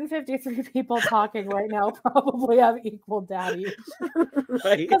 253 people talking right now probably have equal daddy.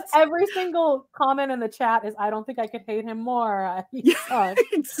 Right. Because every single comment in the chat is, I don't think I could hate him more. He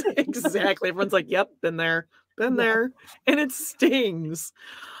sucks. Exactly. Everyone's like, yep, been there. And it stings.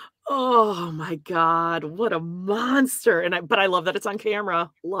 Oh my God, what a monster. But I love that it's on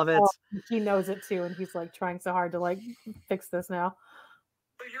camera. Love it. Oh, he knows it too, and he's like trying so hard to like fix this now.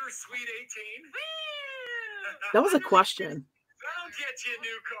 You're a sweet 18. That was a question. That'll get you a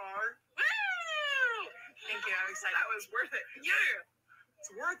new car. Thank you. I'm excited. That was worth it. Yeah.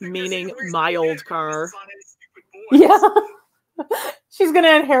 It's worth it. Meaning my old car. Yeah. She's going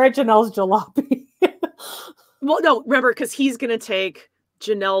to inherit Janelle's jalopy. Well, no, remember, because he's going to take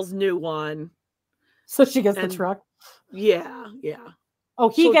Janelle's new one. So she gets the truck? Yeah. Oh,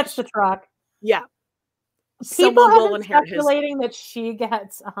 he gets the truck. Yeah. People have been speculating that she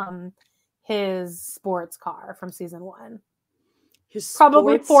gets his sports car from season 1. His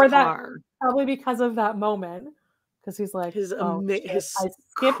probably for car. that, probably because of that moment, because he's like, his I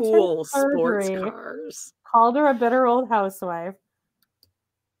skipped cool surgery, sports cars. Called her a bitter old housewife,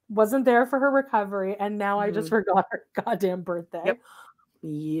 wasn't there for her recovery, and now I just forgot her goddamn birthday. Yep.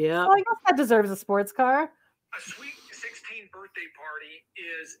 Yeah. So I guess that deserves a sports car. A sweet 16 birthday party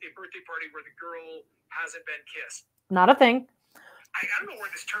is a birthday party where the girl hasn't been kissed. Not a thing. I don't know where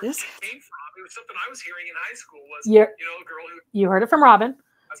this term came from. It was something I was hearing in high school. Was a girl who you heard it from Robin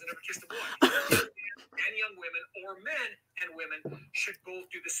hasn't ever kissed a boy. And young women, or men and women, should both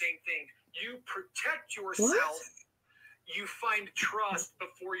do the same thing. You protect yourself. What? You find trust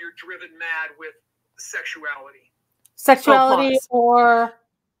before you're driven mad with sexuality. Or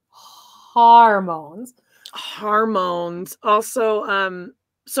hormones. Also,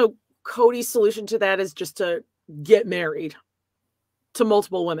 so Kody's solution to that is just to get married to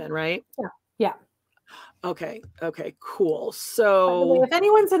multiple women, right? Yeah. Okay, cool. So if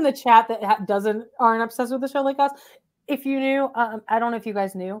anyone's in the chat that aren't obsessed with the show like us, if you knew, I don't know if you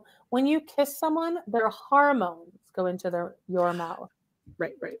guys knew, when you kiss someone, their hormones go into your mouth.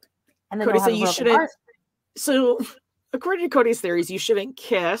 Right. And then Kody, so you shouldn't. So according to Kody's theories, you shouldn't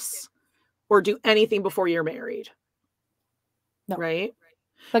kiss or do anything before you're married. No. Right?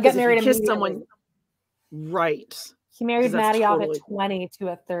 But get married and kiss someone. Right. He married Maddie off at 20 to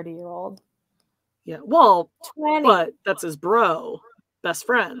a 30-year-old. Yeah. Well, 20. But that's his bro. Best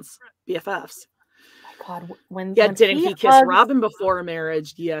friends. BFFs. Oh my God. Didn't he kiss Robin before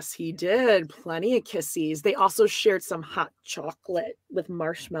marriage? Yes, he did. Plenty of kisses. They also shared some hot chocolate with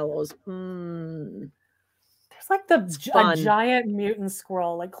marshmallows. There's like a giant mutant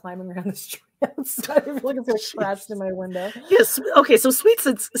squirrel like climbing around the street outside. I feel like it's like crashed in my window. Yes. Okay. So Sweet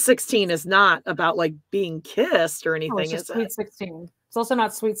 16 is not about like being kissed or anything. It's just Sweet 16. It's also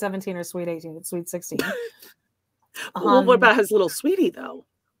not Sweet 17 or Sweet 18. It's Sweet 16. Well, what about his little sweetie though?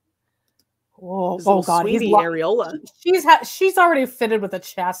 Oh God, sweetie areola. She's already fitted with a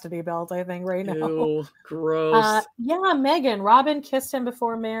chastity belt, I think, right now. Ew, gross. Yeah, Megan. Robin kissed him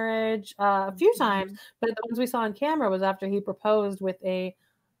before marriage a few times, but the ones we saw on camera was after he proposed with a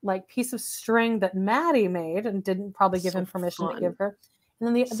piece of string that Maddie made and didn't probably give him permission to give her.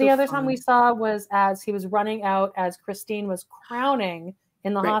 And then the other time we saw was as he was running out as Christine was crowning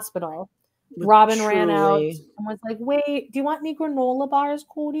in the hospital. Robin ran out and was like, wait, do you want any granola bars,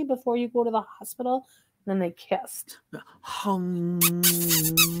 Kody, before you go to the hospital? And then they kissed. And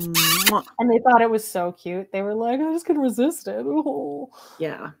they thought it was so cute. They were like, I just couldn't resist it. Oh.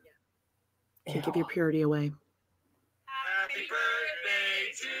 Yeah. Can't give your purity away. Happy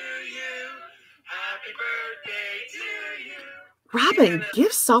birthday to you. Happy birthday to you. Robin,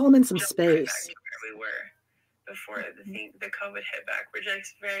 give Solomon some space. Where we were before the COVID hit back. We're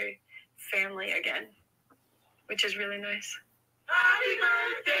just very family again, which is really nice. Happy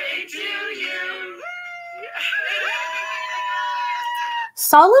birthday to you.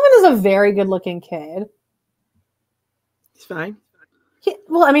 Solomon is a very good-looking kid. He's fine.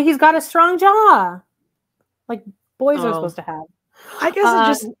 He's got a strong jaw, like boys are supposed to have. I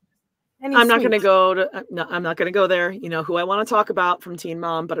guess I'm not going to go to. No, I'm not going to go there. You know who I want to talk about from Teen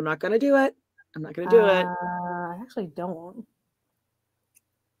Mom, but I'm not going to do it. I'm not going to do it. I actually don't.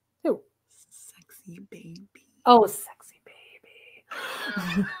 Who? Sexy baby. Oh, sexy baby.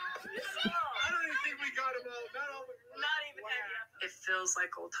 I don't even think we got him all. Not even It feels like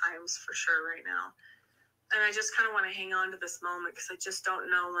old times for sure right now. And I just kind of want to hang on to this moment because I just don't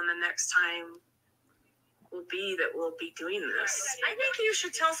know when the next time will be that we'll be doing this. I think you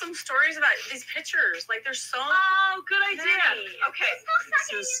should tell some stories about these pictures. Like, there's so good idea. Okay.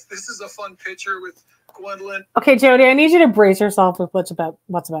 This is a fun picture with Gwendolyn. Okay, Jody, I need you to brace yourself with what's about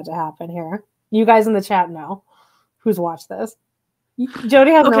to happen here. You guys in the chat know who's watched this.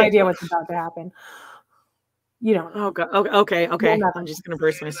 Jody has no Okay. idea what's about to happen. You don't know. Oh god. Okay. You'll never I'm just gonna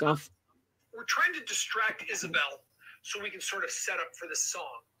brace myself. We're trying to distract Ysabel so we can sort of set up for this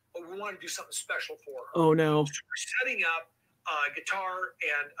song, but we want to do something special for her. Oh no. So we're setting up guitar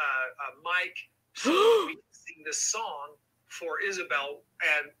and a mic so we can sing this song for Ysabel,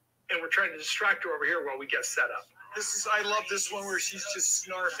 and we're trying to distract her over here while we get set up. I love this one where she's just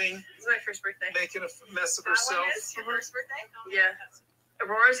snarfing. It's my first birthday. Making a mess of That herself. one is your first birthday? Yeah.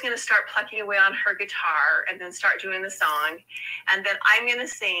 Aurora's going to start plucking away on her guitar and then start doing the song. And then I'm going to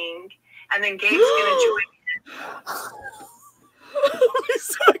sing. And then Gabe's going to join. I'm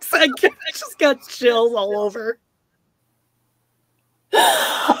so excited. I just got chills all over.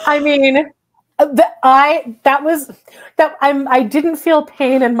 I mean, I didn't feel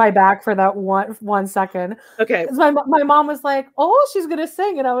pain in my back for that one second. Okay. My mom was like, "Oh, she's gonna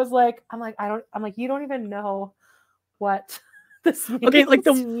sing," and I was like, "I'm like, you don't even know what this means." Okay, like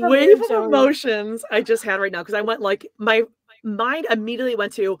the wave of emotions I just had right now, because I went like my mind immediately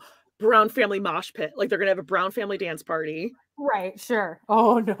went to Brown family mosh pit. Like they're gonna have a Brown family dance party. Right, sure.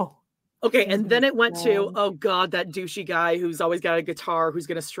 Oh no. Okay, and then it went to, oh god, that douchey guy who's always got a guitar who's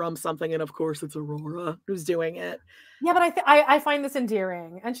gonna strum something, and of course it's Aurora who's doing it. Yeah, but I find this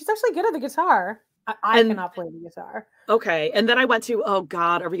endearing, and she's actually good at the guitar. I cannot play the guitar. Okay, and then I went to, oh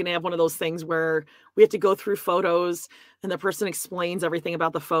god, are we gonna have one of those things where we have to go through photos and the person explains everything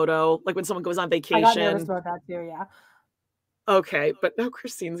about the photo, like when someone goes on vacation? I got nervous about that too. Yeah. Okay, but now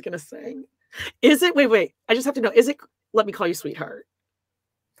Christine's gonna sing. Is it? Wait. I just have to know. Is it "Let Me Call You Sweetheart"?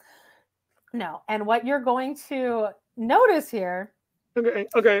 No, and what you're going to notice here, Okay.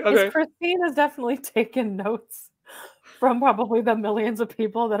 is Christine has definitely taken notes from probably the millions of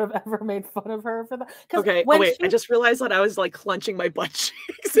people that have ever made fun of her for that. Okay. Oh, wait, I just realized that I was like clenching my butt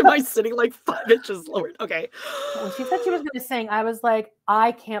cheeks. Am I sitting like 5 inches lower? Okay. When she said she was going to sing, I was like,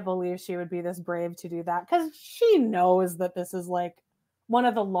 I can't believe she would be this brave to do that, because she knows that this is like one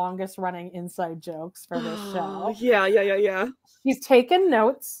of the longest running inside jokes for this show. Yeah. She's taken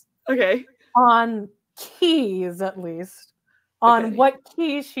notes. Okay. On keys, at least, on what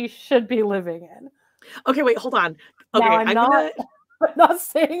key she should be living in. Okay, wait, hold on. Okay, now, I'm not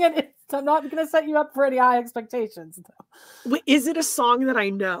saying it. I'm not going to set you up for any high expectations, though. Wait, is it a song that I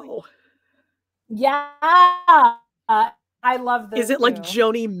know? Yeah, I love this. Is it like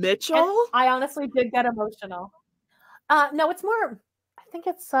Joni Mitchell? And I honestly did get emotional. No, it's more. I think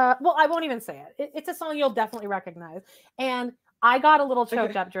it's. Well, I won't even say it. It's a song you'll definitely recognize, and I got a little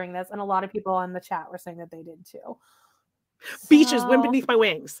choked up during this, and a lot of people in the chat were saying that they did too. Beaches, Wind Beneath My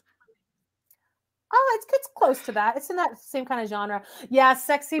Wings. Oh, it's close to that. It's in that same kind of genre. Yeah,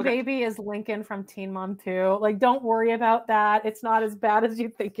 Sexy Baby is Lincoln from Teen Mom 2. Like, don't worry about that. It's not as bad as you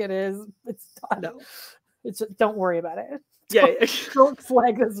think it is. It's not. No. Don't worry about it. Don't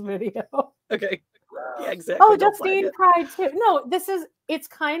flag this video. Okay. Yeah, exactly. Oh, Justine cried too. No, it's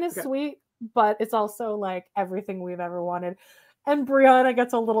kind of sweet, but it's also like everything we've ever wanted. And Brianna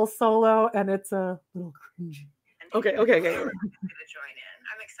gets a little solo, and it's a little cringy. Okay. I'm going to join in.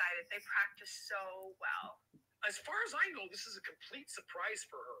 I'm excited. They practice so well. As far as I know, this is a complete surprise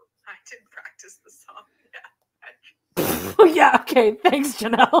for her. I didn't practice the song. Yeah. Oh, yeah. Okay. Thanks,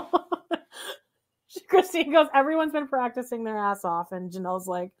 Janelle. Christine goes, everyone's been practicing their ass off. And Janelle's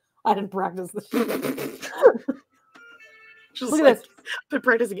like, I didn't practice the shit. Look at this. Been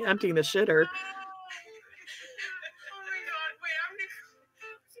practicing emptying the shitter.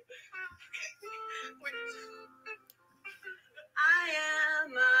 I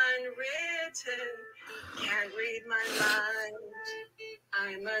am unwritten, can't read my mind.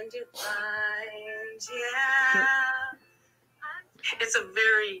 I'm undefined, yeah. It's a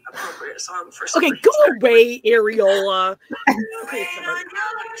very appropriate song for Okay, go away, Areola. Okay, no one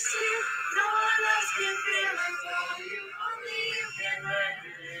else can feel like you, only you can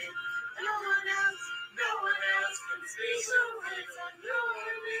recognize. No one else can speak so it's on your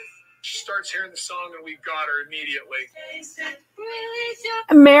lips. She starts hearing the song and we've got her immediately.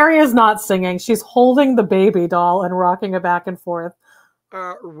 Meri is not singing. She's holding the baby doll and rocking it back and forth.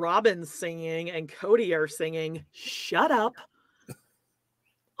 Robin's singing and Kody are singing. Shut up.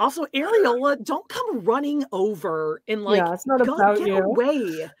 Also, Areola, don't come running over and like, it's not about get you.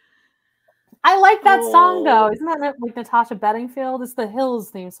 Away. I like that song though. Isn't that like Natasha Bedingfield? It's the Hills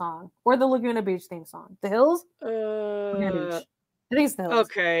theme song or the Laguna Beach theme song. The Hills? Laguna Beach. I think it's the Hills.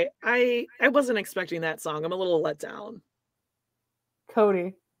 Okay, I wasn't expecting that song. I'm a little let down.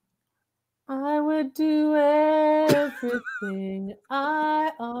 Kody. I would do everything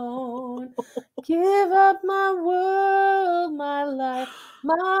I own. Give up my world, my life,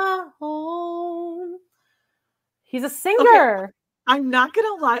 my home. He's a singer. I'm not going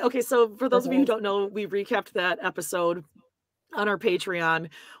to lie. Okay, so for those of you who don't know, we recapped that episode on our Patreon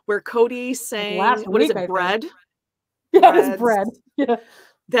where Kody sang, last what is week, it, I Bread? think. Yeah, it was Breads. Bread. Yeah.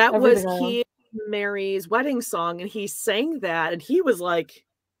 That Everything was I he and Meri's wedding song, and he sang that, and he was like,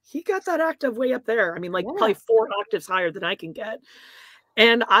 he got that octave way up there. I mean, like probably 4 octaves higher than I can get.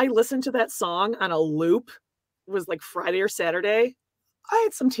 And I listened to that song on a loop. It was like Friday or Saturday. I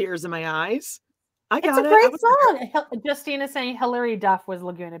had some tears in my eyes. It's a great song. Justine is saying Hilary Duff was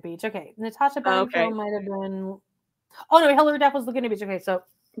Laguna Beach. Okay. Natasha Bedingfield might have been. Oh, no. Hilary Duff was Laguna Beach. Okay. So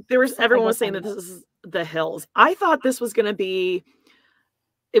everyone was saying that this is The Hills. I thought this was going to be.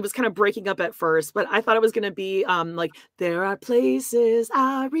 It was kind of breaking up at first, but I thought it was going to be like there are places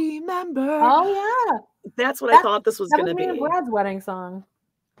I remember. Oh, yeah. That's what I thought this was going to be. That was me and Brad's wedding song.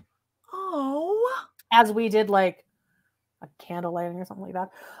 Oh. As we did like a candle lighting or something like that.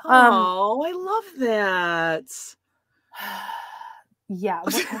 Oh, I love that. Yeah.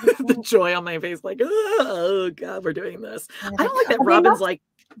 The joy on my face, like, oh God, we're doing this. I don't like that Robin's like,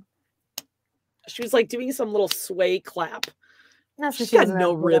 she was like doing some little sway clap. She had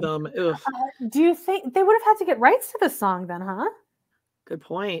no rhythm. Do you think they would have had to get rights to this song then, huh? Good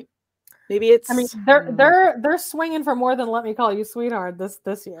point. Maybe it's. I mean, they're swinging for more than "Let Me Call You Sweetheart"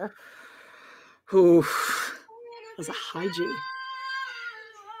 this year. Ooh, that was a high G.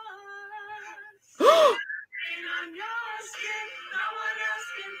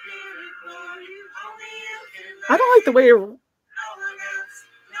 I don't like the way you're.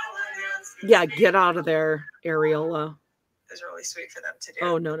 Yeah, get out of there, Ariola. It was really sweet for them to do.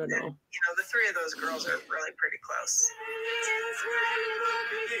 Oh, no. You know, the 3 of those girls are really pretty close.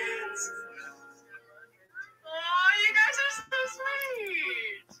 Oh, you guys are so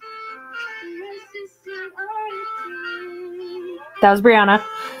sweet. That was Brianna.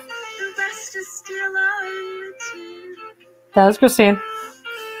 That was Christine.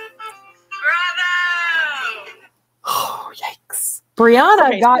 Bravo! Oh, yikes.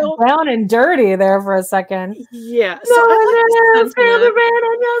 Brianna got down and dirty there for a second. Yeah. So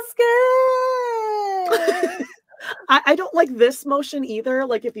I don't like this motion either.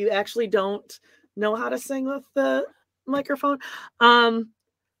 Like if you actually don't know how to sing with the microphone.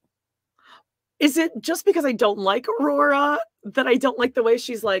 Is it just because I don't like Aurora that I don't like the way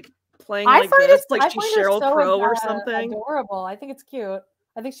she's like playing like this? Like she's Sheryl Crow or something. Adorable. I think it's cute.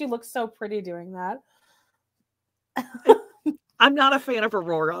 I think she looks so pretty doing that. I'm not a fan of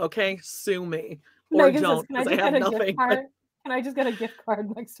Aurora, okay? Sue me. Or Megan don't, because I have nothing. Can I just get a gift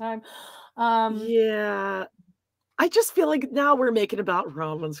card next time? Yeah. I just feel like now we're making about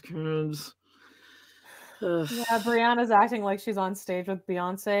Robin's kids. Yeah, Brianna's acting like she's on stage with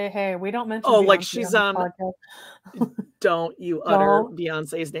Beyonce. Hey, we don't mention Beyonce like she's on don't you utter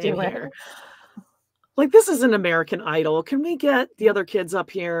Beyonce's name here. Like, this is an American Idol. Can we get the other kids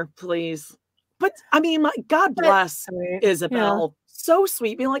up here, please? But I mean, God bless Ysabel. Yeah. So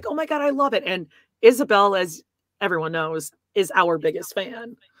sweet, being like, oh my God, I love it. And Ysabel, as everyone knows, is our biggest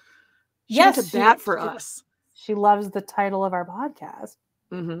fan. She went to bat for us. She loves the title of our podcast.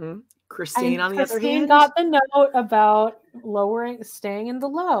 Mm-hmm. Christine, on the Christine other hand, got the note about staying in the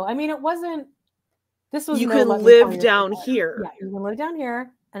low. I mean, it wasn't. This was you can live down here. Yeah, you can live down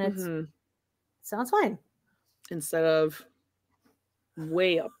here, and it sounds fine instead of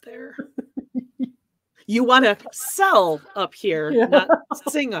way up there. You want to sell up here, not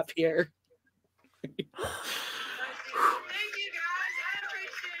sing up here. Thank you guys. I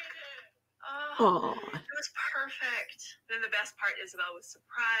appreciate it. Oh, it was perfect. Then the best part, Ysabel was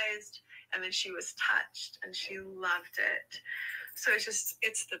surprised, and then she was touched, and she loved it. So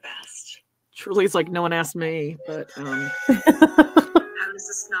it's the best. Truly, it's like no one asked me, but how does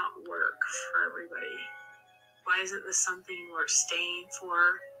this not work for everybody? Why isn't this something we're staying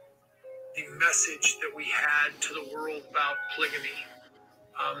for? The message that we had to the world about polygamy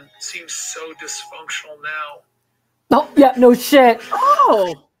seems so dysfunctional now. Oh, yeah, no shit.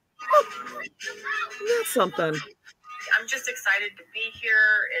 Oh, that's something. I'm just excited to be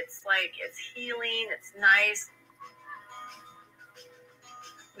here. It's like, it's healing. It's nice.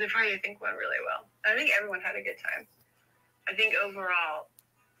 The party, I think, went really well. I think everyone had a good time. I think overall,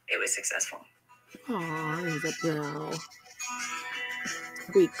 it was successful. Oh, Ysabel.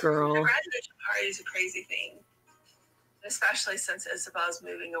 Sweet girl. The graduation party is a crazy thing, especially since Ysabel's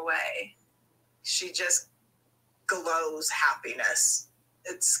moving away. She just glows happiness.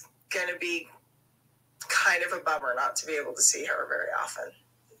 It's going to be kind of a bummer not to be able to see her very often.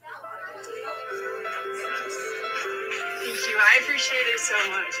 Thank you. I appreciate it so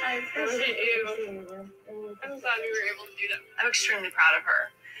much. I appreciate you. I'm glad we were able to do that. I'm extremely proud of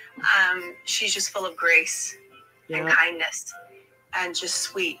her. She's just full of grace and kindness. and just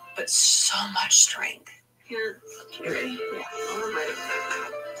sweet, but so much strength. Here, you ready? Yeah, I'm ready.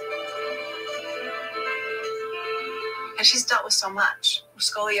 And she's dealt with so much.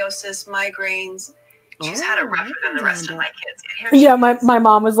 Scoliosis, migraines. She's had it rougher than the rest of my kids. Yeah, my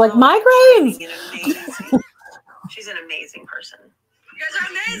mom was like, migraines! She's an amazing person. You guys are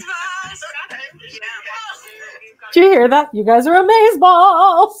amazeballs! Did you hear that? You guys are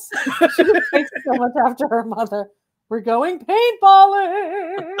amazeballs! She just takes so much after her mother. We're going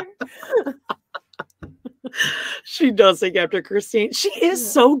paintballing! She does think after Christine. She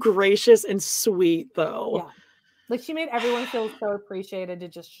is so gracious and sweet, though. Yeah. Like, she made everyone feel so appreciated to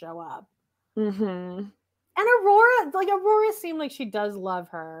just show up. Mm-hmm. And Aurora seemed like she does love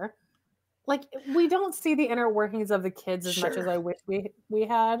her. Like, we don't see the inner workings of the kids as much as I wish we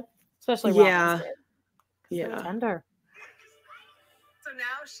had. Especially Robin's kid. Yeah. Tender. So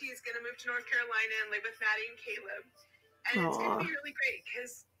now she's going to move to North Carolina and live with Maddie and Caleb. And it's going to be really great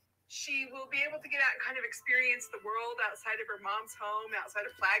because she will be able to get out and kind of experience the world outside of her mom's home, outside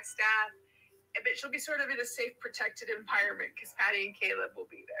of Flagstaff. But she'll be sort of in a safe, protected environment because Maddie and Caleb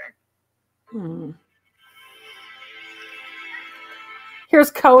will be there. Here's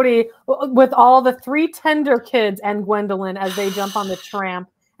Kody with all the 3 tender kids and Gwendolyn as they jump on the tramp,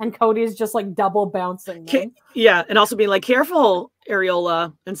 and Cody's just like double bouncing them. Yeah, and also being like, careful,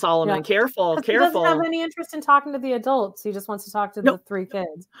 Areola and Solomon, careful. He doesn't have any interest in talking to the adults. He just wants to talk to the 3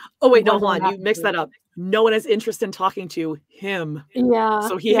 kids. Oh, wait, no, hold on. You mixed that up. No one has interest in talking to him. Yeah.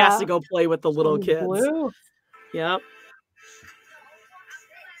 So he has to go play with the little kids. Blue. Yep.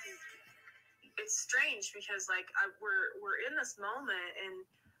 It's strange because we're in this moment and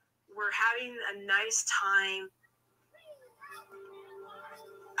we're having a nice time.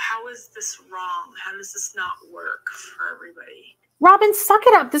 How is this wrong? How does this not work for everybody? Robin, suck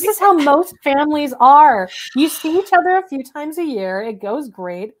it up. This is how most families are. You see each other a few times a year. It goes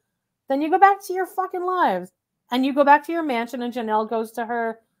great. Then you go back to your fucking lives. And you go back to your mansion and Janelle goes to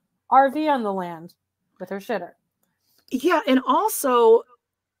her RV on the land with her shitter. Yeah, and also,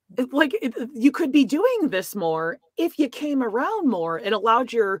 you could be doing this more if you came around more and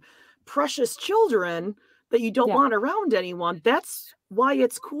allowed your precious children that you don't want around anyone. That's why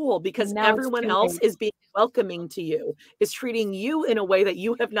it's cool, because everyone else is being welcoming to you, is treating you in a way that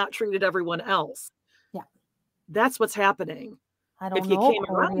you have not treated everyone else. Yeah. That's what's happening. I don't know. If you came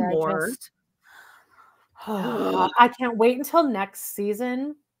around more. I can't wait until next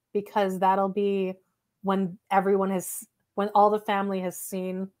season, because that'll be when when all the family has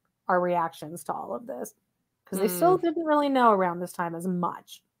seen our reactions to all of this. Because they still didn't really know around this time as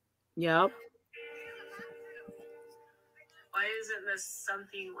much. Yep. Why isn't this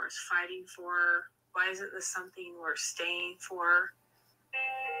something worth fighting for? Why isn't this something worth staying for?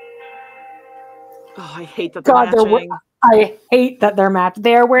 Oh, I hate that they're matching. I hate that they're matched.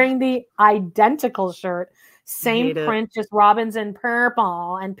 They're wearing the identical shirt. Same print, just Robin's in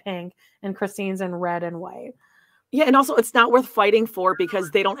purple and pink, and Christine's in red and white. Yeah, and also it's not worth fighting for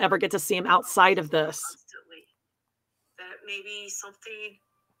because they don't ever get to see him outside of this. Constantly. That maybe something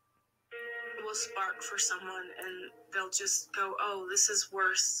will spark for someone and they'll just go, oh, this is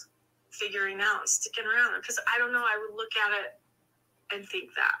worth figuring out, sticking around. Because I don't know, I would look at it and think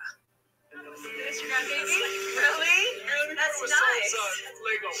that. Really? That's nice.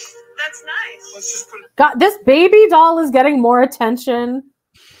 That's nice. Let's just put it. God, this baby doll is getting more attention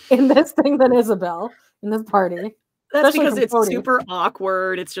in this thing than Ysabel in this party. That's because it's super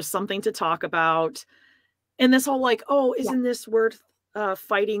awkward. It's just something to talk about. And this whole isn't this worth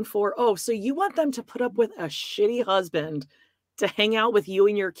fighting for? Oh, so you want them to put up with a shitty husband to hang out with you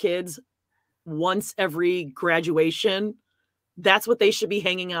and your kids once every graduation? That's what they should be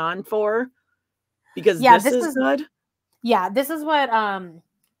hanging on for? Because this is good? Yeah, this is what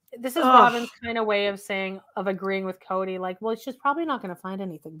this is Robin's kind of way of agreeing with Kody. Like, well, she's probably not going to find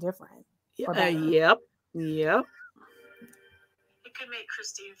anything different. Yep. It could make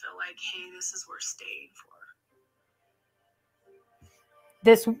Christine feel like, hey, this is worth staying for.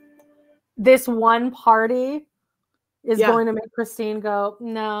 This one party is going to make Christine go,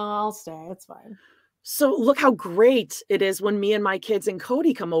 no, I'll stay. It's fine. So look how great it is when me and my kids and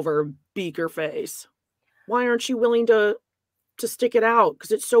Kody come over, beaker face. Why aren't you willing to stick it out?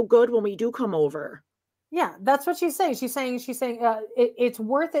 Because it's so good when we do come over. Yeah, that's what she's saying. She's saying it's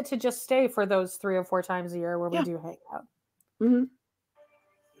worth it to just stay for those 3 or 4 times a year where we do hang out. Mm-hmm.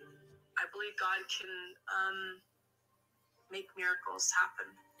 I believe God can make miracles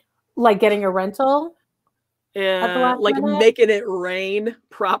happen. Like getting a rental? Yeah, like making it rain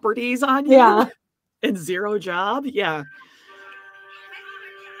properties on you? Yeah. And 0 job? Yeah.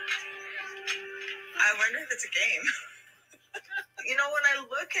 I wonder if it's a game. You know, when I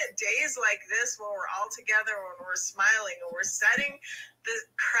look at days like this when we're all together, when we're smiling and we're setting the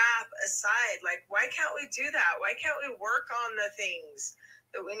crap aside, like, why can't we do that? Why can't we work on the things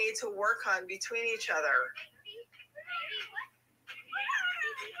that we need to work on between each other?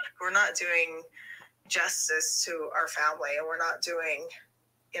 We're not doing justice to our family, and we're not doing,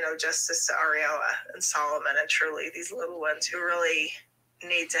 you know, justice to Ariella and Solomon and Truly, these little ones who really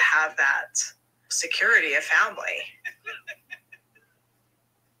need to have that security of family.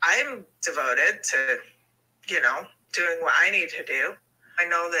 I'm devoted to, you know, doing what I need to do. I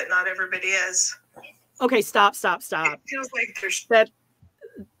know that not everybody is. Okay, stop. It feels like there's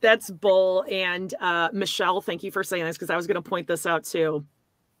That's bull. And Michelle, thank you for saying this, because I was going to point this out too.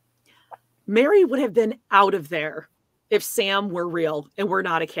 Meri would have been out of there if Sam were real and we're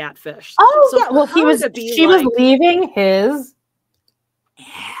not a catfish. Oh, so yeah. Well, she was leaving his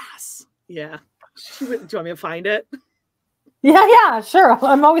ass. Yeah. Do you want me to find it? Yeah, sure.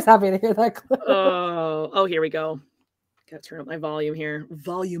 I'm always happy to hear that clip. Oh, here we go. Gotta turn up my volume here.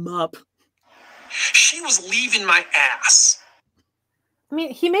 Volume up. She was leaving my ass. I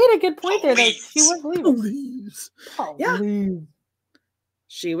mean, he made a good point there that she was leaving. Please. Yeah.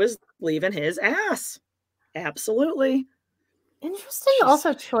 She was leaving his ass. Absolutely. Interesting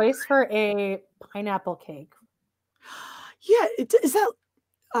also choice for a pineapple cake. Yeah, is that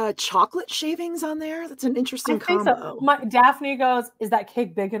chocolate shavings on there? That's an interesting combo. So. Daphne goes, "Is that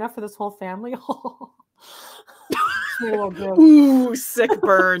cake big enough for this whole family?" Ooh, sick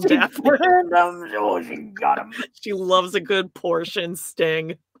burn, Daphne. Burned him. Oh, she got him. She loves a good portion sting.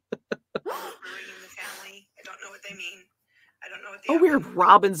 ruining the family. I don't know what they mean. I don't know what Oh, weird.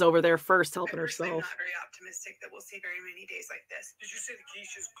 Robin's over there first helping herself. I'm not very optimistic that we'll see very many days like this. Did you say the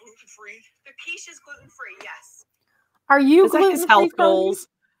quiche is gluten-free? The quiche is gluten-free, yes. Are you Is that his health goals?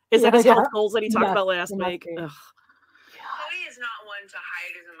 Is that his health goals that he talked about last week? Kody is not one to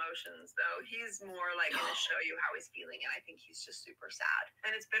hide his emotions, though. He's more like going to show you how he's feeling, and I think he's just super sad.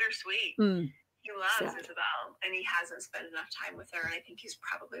 And it's bittersweet. He loves Ysabel, and he hasn't spent enough time with her, and I think he's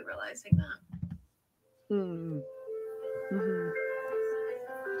probably realizing that.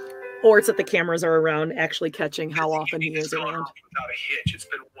 Or it's that the cameras are around actually catching how often he is around. Without a hitch, it's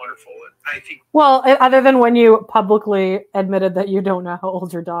been wonderful. And I think, well, other than when you publicly admitted that you don't know how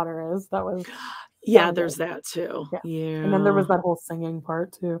old your daughter is, that was there's that too. Yeah. And then there was that whole singing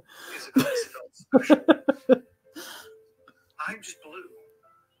part too. I'm just blue.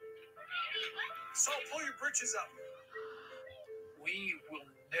 So pull your britches up. We will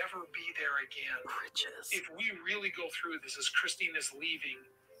never be there again. Britches. If we really go through this, as Christine is leaving,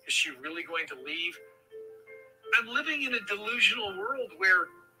 is she really going to leave? I'm living in a delusional world where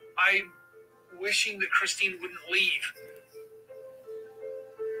I'm wishing that Christine wouldn't leave.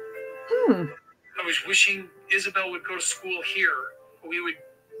 I was wishing Ysabel would go to school here. We would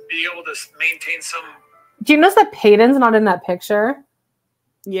be able to maintain some. Do you notice that Peyton's not in that picture?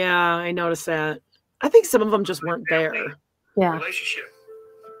 Yeah, I noticed that. I think some of them just weren't there. Yeah. Relationship.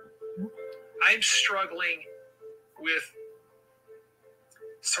 I'm struggling with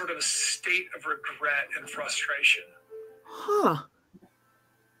sort of a state of regret and frustration. Huh.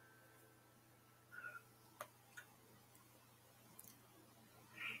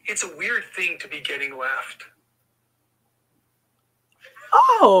 It's a weird thing to be getting left.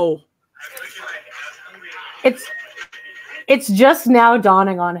 Oh. It's just now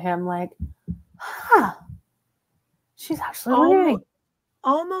dawning on him, like, she's actually leaving.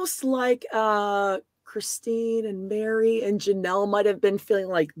 Almost like Christine and Meri and Janelle might have been feeling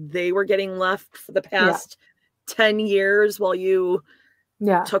like they were getting left for the past 10 years while you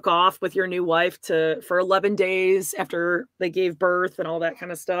took off with your new wife for 11 days after they gave birth and all that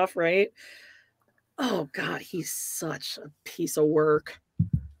kind of stuff, right? Oh God, he's such a piece of work.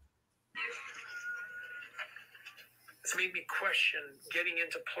 It's made me question getting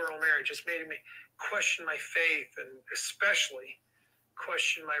into plural marriage. It's made me question my faith and especially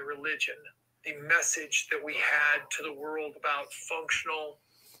question my religion. The message that we had to the world about functional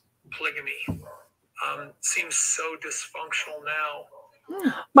polygamy seems so dysfunctional now.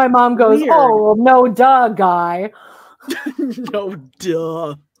 My mom goes, weird. Oh, no duh, guy. No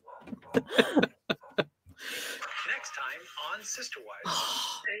duh. Next time on Sister Wives. I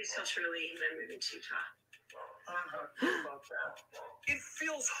saw Shirley moving to Utah. It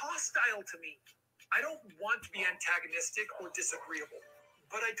feels hostile to me. I don't want to be antagonistic or disagreeable,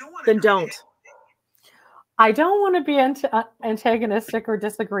 but I don't want to. Then don't. I don't want to be antagonistic or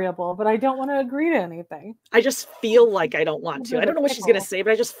disagreeable, but I don't want to agree to anything. I just feel like I don't want to. I don't know what she's going to say,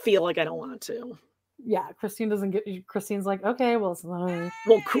 but I just feel like I don't want to. Yeah, Christine doesn't get. Christine's like, okay, well, well,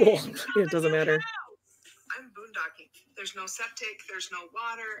 cool. It doesn't matter. I'm boondocking. The's no septic, there's no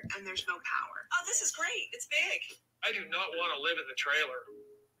water, and there's no power. Oh, this is great. It's big. I do not want to live in the trailer.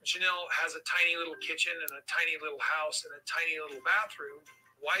 Janelle has a tiny little kitchen and a tiny little house and a tiny little bathroom.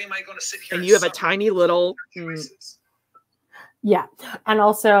 Why am I going to sit here? And you have a tiny little. Yeah. And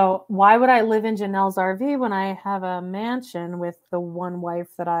also, why would I live in Janelle's RV when I have a mansion with the one wife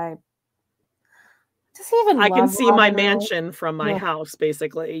that I just even I can love see my Robin or- mansion from my Yeah. house,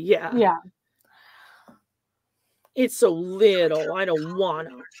 basically. Yeah. Yeah. It's so little. I don't want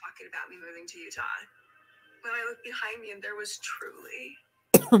to. We were talking about me moving to Utah. When I looked behind me, and there was truly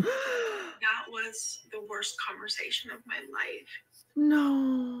that was the worst conversation of my life.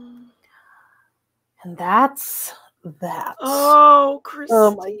 No. And that's that. Oh, Christine.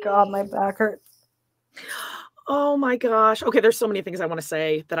 Oh my God, my back hurts. Oh my gosh. Okay, there's so many things I want to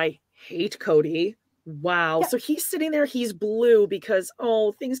say that I hate Kody. Wow. Yeah. So he's sitting there, he's blue because,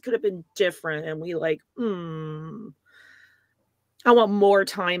 things could have been different. And we I want more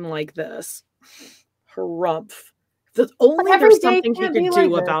time like this. Harumph. Only every there's day something he can't could be do like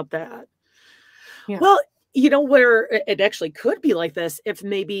this. about that. Yeah. Well, you know where it actually could be like this if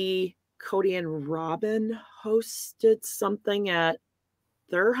maybe Kody and Robin hosted something at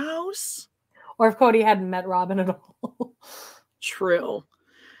their house. Or if Kody hadn't met Robin at all. True.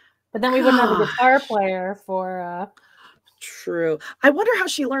 But then we wouldn't have a guitar Gosh. player for True. I wonder how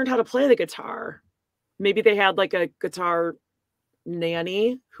she learned how to play the guitar. Maybe they had like a guitar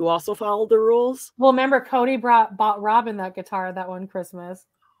nanny who also followed the rules. Well, remember Kody bought Robin that guitar that one Christmas.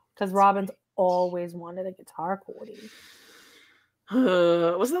 Because Robin's always wanted a guitar, Kody.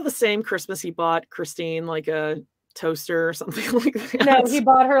 Wasn't that the same Christmas he bought Christine like a toaster or something like that? No, he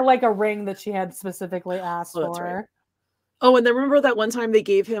bought her like a ring that she had specifically asked Oh, that's for. right. Oh, and then remember that one time they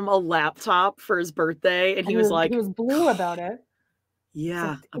gave him a laptop for his birthday, and he was like, he was blue about it.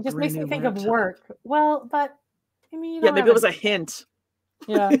 "Yeah, So it just makes me think of laptop." work. Well, but I mean, you Yeah, don't maybe have it was a hint.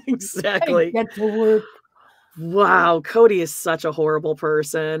 Yeah, Exactly. Get to work. Wow, Kody is such a horrible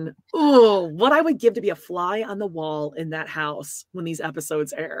person. Oh, what I would give to be a fly on the wall in that house when these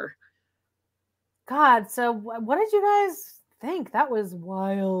episodes air. God, so what did you guys think? That was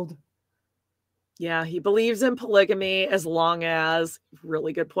wild. Yeah, he believes in polygamy as long as,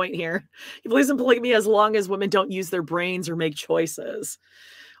 really good point here. He believes in polygamy as long as women don't use their brains or make choices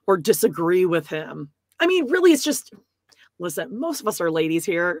or disagree with him. I mean, really, it's just, listen, most of us are ladies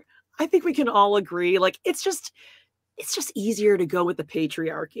here. I think we can all agree. Like, it's just easier to go with the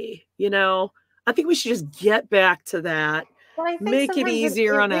patriarchy, you know? I think we should just get back to that. But I think Make it sometimes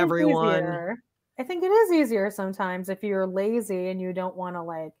easier on is everyone. easier. I think it is easier sometimes if you're lazy and you don't want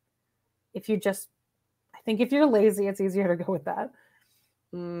to I think if you're lazy, it's easier to go with that.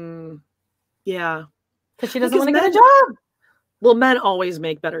 Yeah. Because she doesn't want to get a job. Well, men always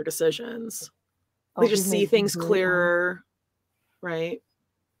make better decisions. They just he's see made things great clearer, right?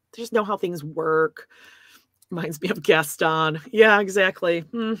 They just know how things work. Reminds me of Gaston. Yeah, exactly.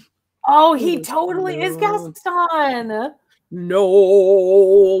 Oh, he totally is Gaston. No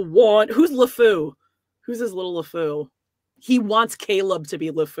one. Who's LeFou? Who's his little LeFou? He wants Caleb to be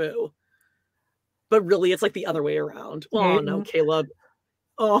LeFou. But really, it's like the other way around. Oh, no, Caleb.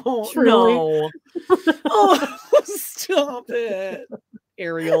 Oh, Truly. no. Oh, stop it.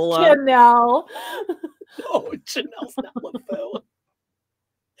 Areola. Janelle. Oh, Janelle's not LeFou.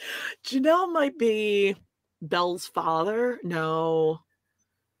 Janelle might be Belle's father. No.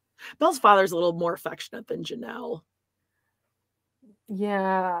 Belle's father's a little more affectionate than Janelle.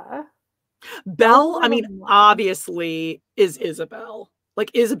 Yeah. Belle, I mean, obviously is Ysabel. Like,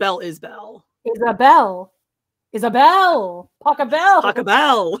 Ysabel is Belle. Ysabel.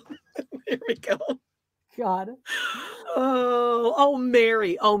 Pacabelle. There we go. God. Oh,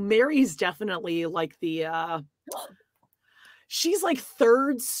 Meri. Oh, Meri's definitely like she's like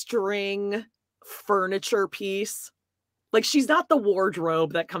third string furniture piece. Like, she's not the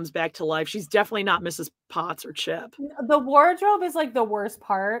wardrobe that comes back to life. She's definitely not Mrs. Potts or Chip. The wardrobe is like the worst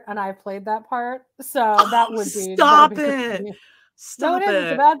part, and I've played that part. So that would be Stop it. Stop no, it is. it.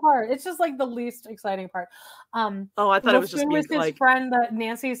 It's a bad part. It's just like the least exciting part. I thought it was just his like friend that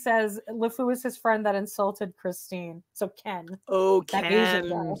Nancy says LeFou was his friend that insulted Christine. So Ken. Oh, that Ken. Asian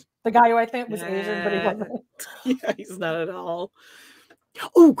guy. The guy who I think was Asian, but he wasn't. Yeah, he's not at all.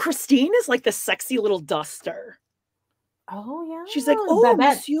 Oh, Christine is like the sexy little duster. Oh, yeah. She's like, oh,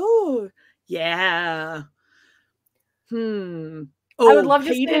 monsieur. Yeah. Oh, I would love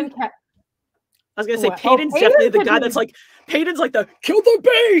Peyton. to stay in I was going to say, Peyton's definitely the guy that's like, Peyton's like the kill the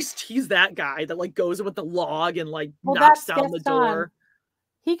beast. He's that guy that like goes in with the log and like knocks down the door.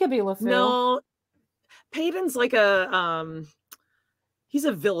 He could be LeFou. No, Peyton's like he's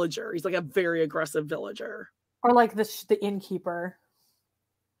a villager. He's like a very aggressive villager. Or like the innkeeper.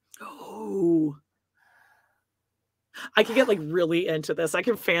 Oh. I can get like really into this. I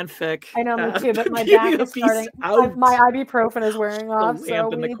can fanfic. I know, me too, but my being back a is piece starting. out. My ibuprofen is wearing The off, so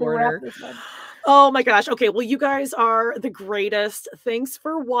lamp in we the need to wrap corner. this up. Oh my gosh. Okay. Well, you guys are the greatest. Thanks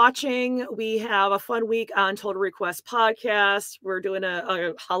for watching. We have a fun week on Total Request Podcast. We're doing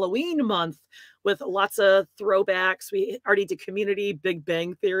a Halloween month with lots of throwbacks. We already did Community, Big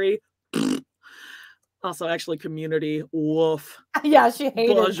Bang Theory. Also, actually, Community. Woof. Yeah, she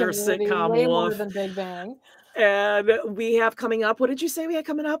hated Buzzer Community sitcom. way more Woof. than Big Bang. And we have coming up. What did you say we had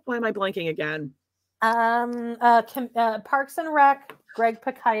coming up? Why am I blanking again? Parks and Rec, Greg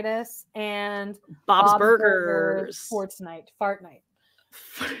Pikitis, and Bob's Burgers. Sports Night, Fart Night.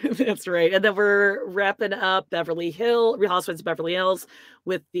 That's right. And then we're wrapping up Real Housewives of Beverly Hills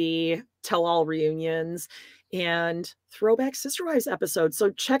with the Tell All reunions and throwback Sister Wives episodes. So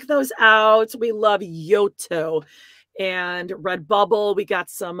check those out. We love Yoto. And Redbubble, we got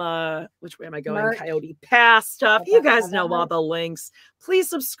some which way am I going? Merch. Coyote Pass stuff. You guys know all merch. the links. Please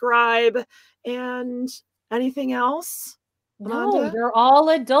subscribe. And anything else? No, Amanda? you're all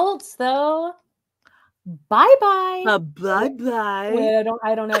adults though. Bye-bye. Bye-bye. Wait,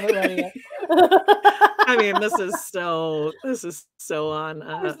 I don't have it ready yet. I mean, this is so on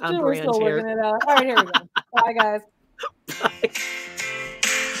We're brand still here. working it out. All right, here we go. Bye, guys. Bye.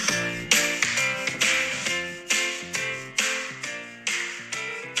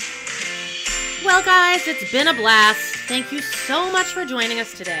 Well, guys, it's been a blast. Thank you so much for joining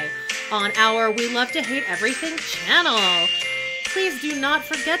us today on our We Love to Hate Everything channel. Please do not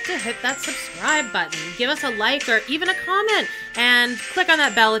forget to hit that subscribe button. Give us a like or even a comment, and click on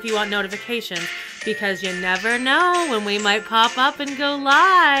that bell if you want notifications, because you never know when we might pop up and go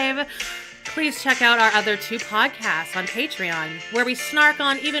live. Please check out our other 2 podcasts on Patreon, where we snark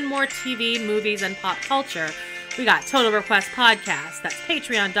on even more TV, movies, and pop culture. We got Total Request Podcast, that's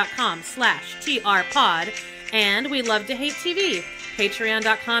patreon.com/trpod, and We Love to Hate TV,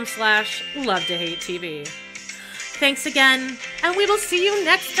 patreon.com/love to hate TV. Thanks again, and we will see you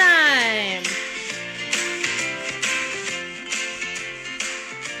next time.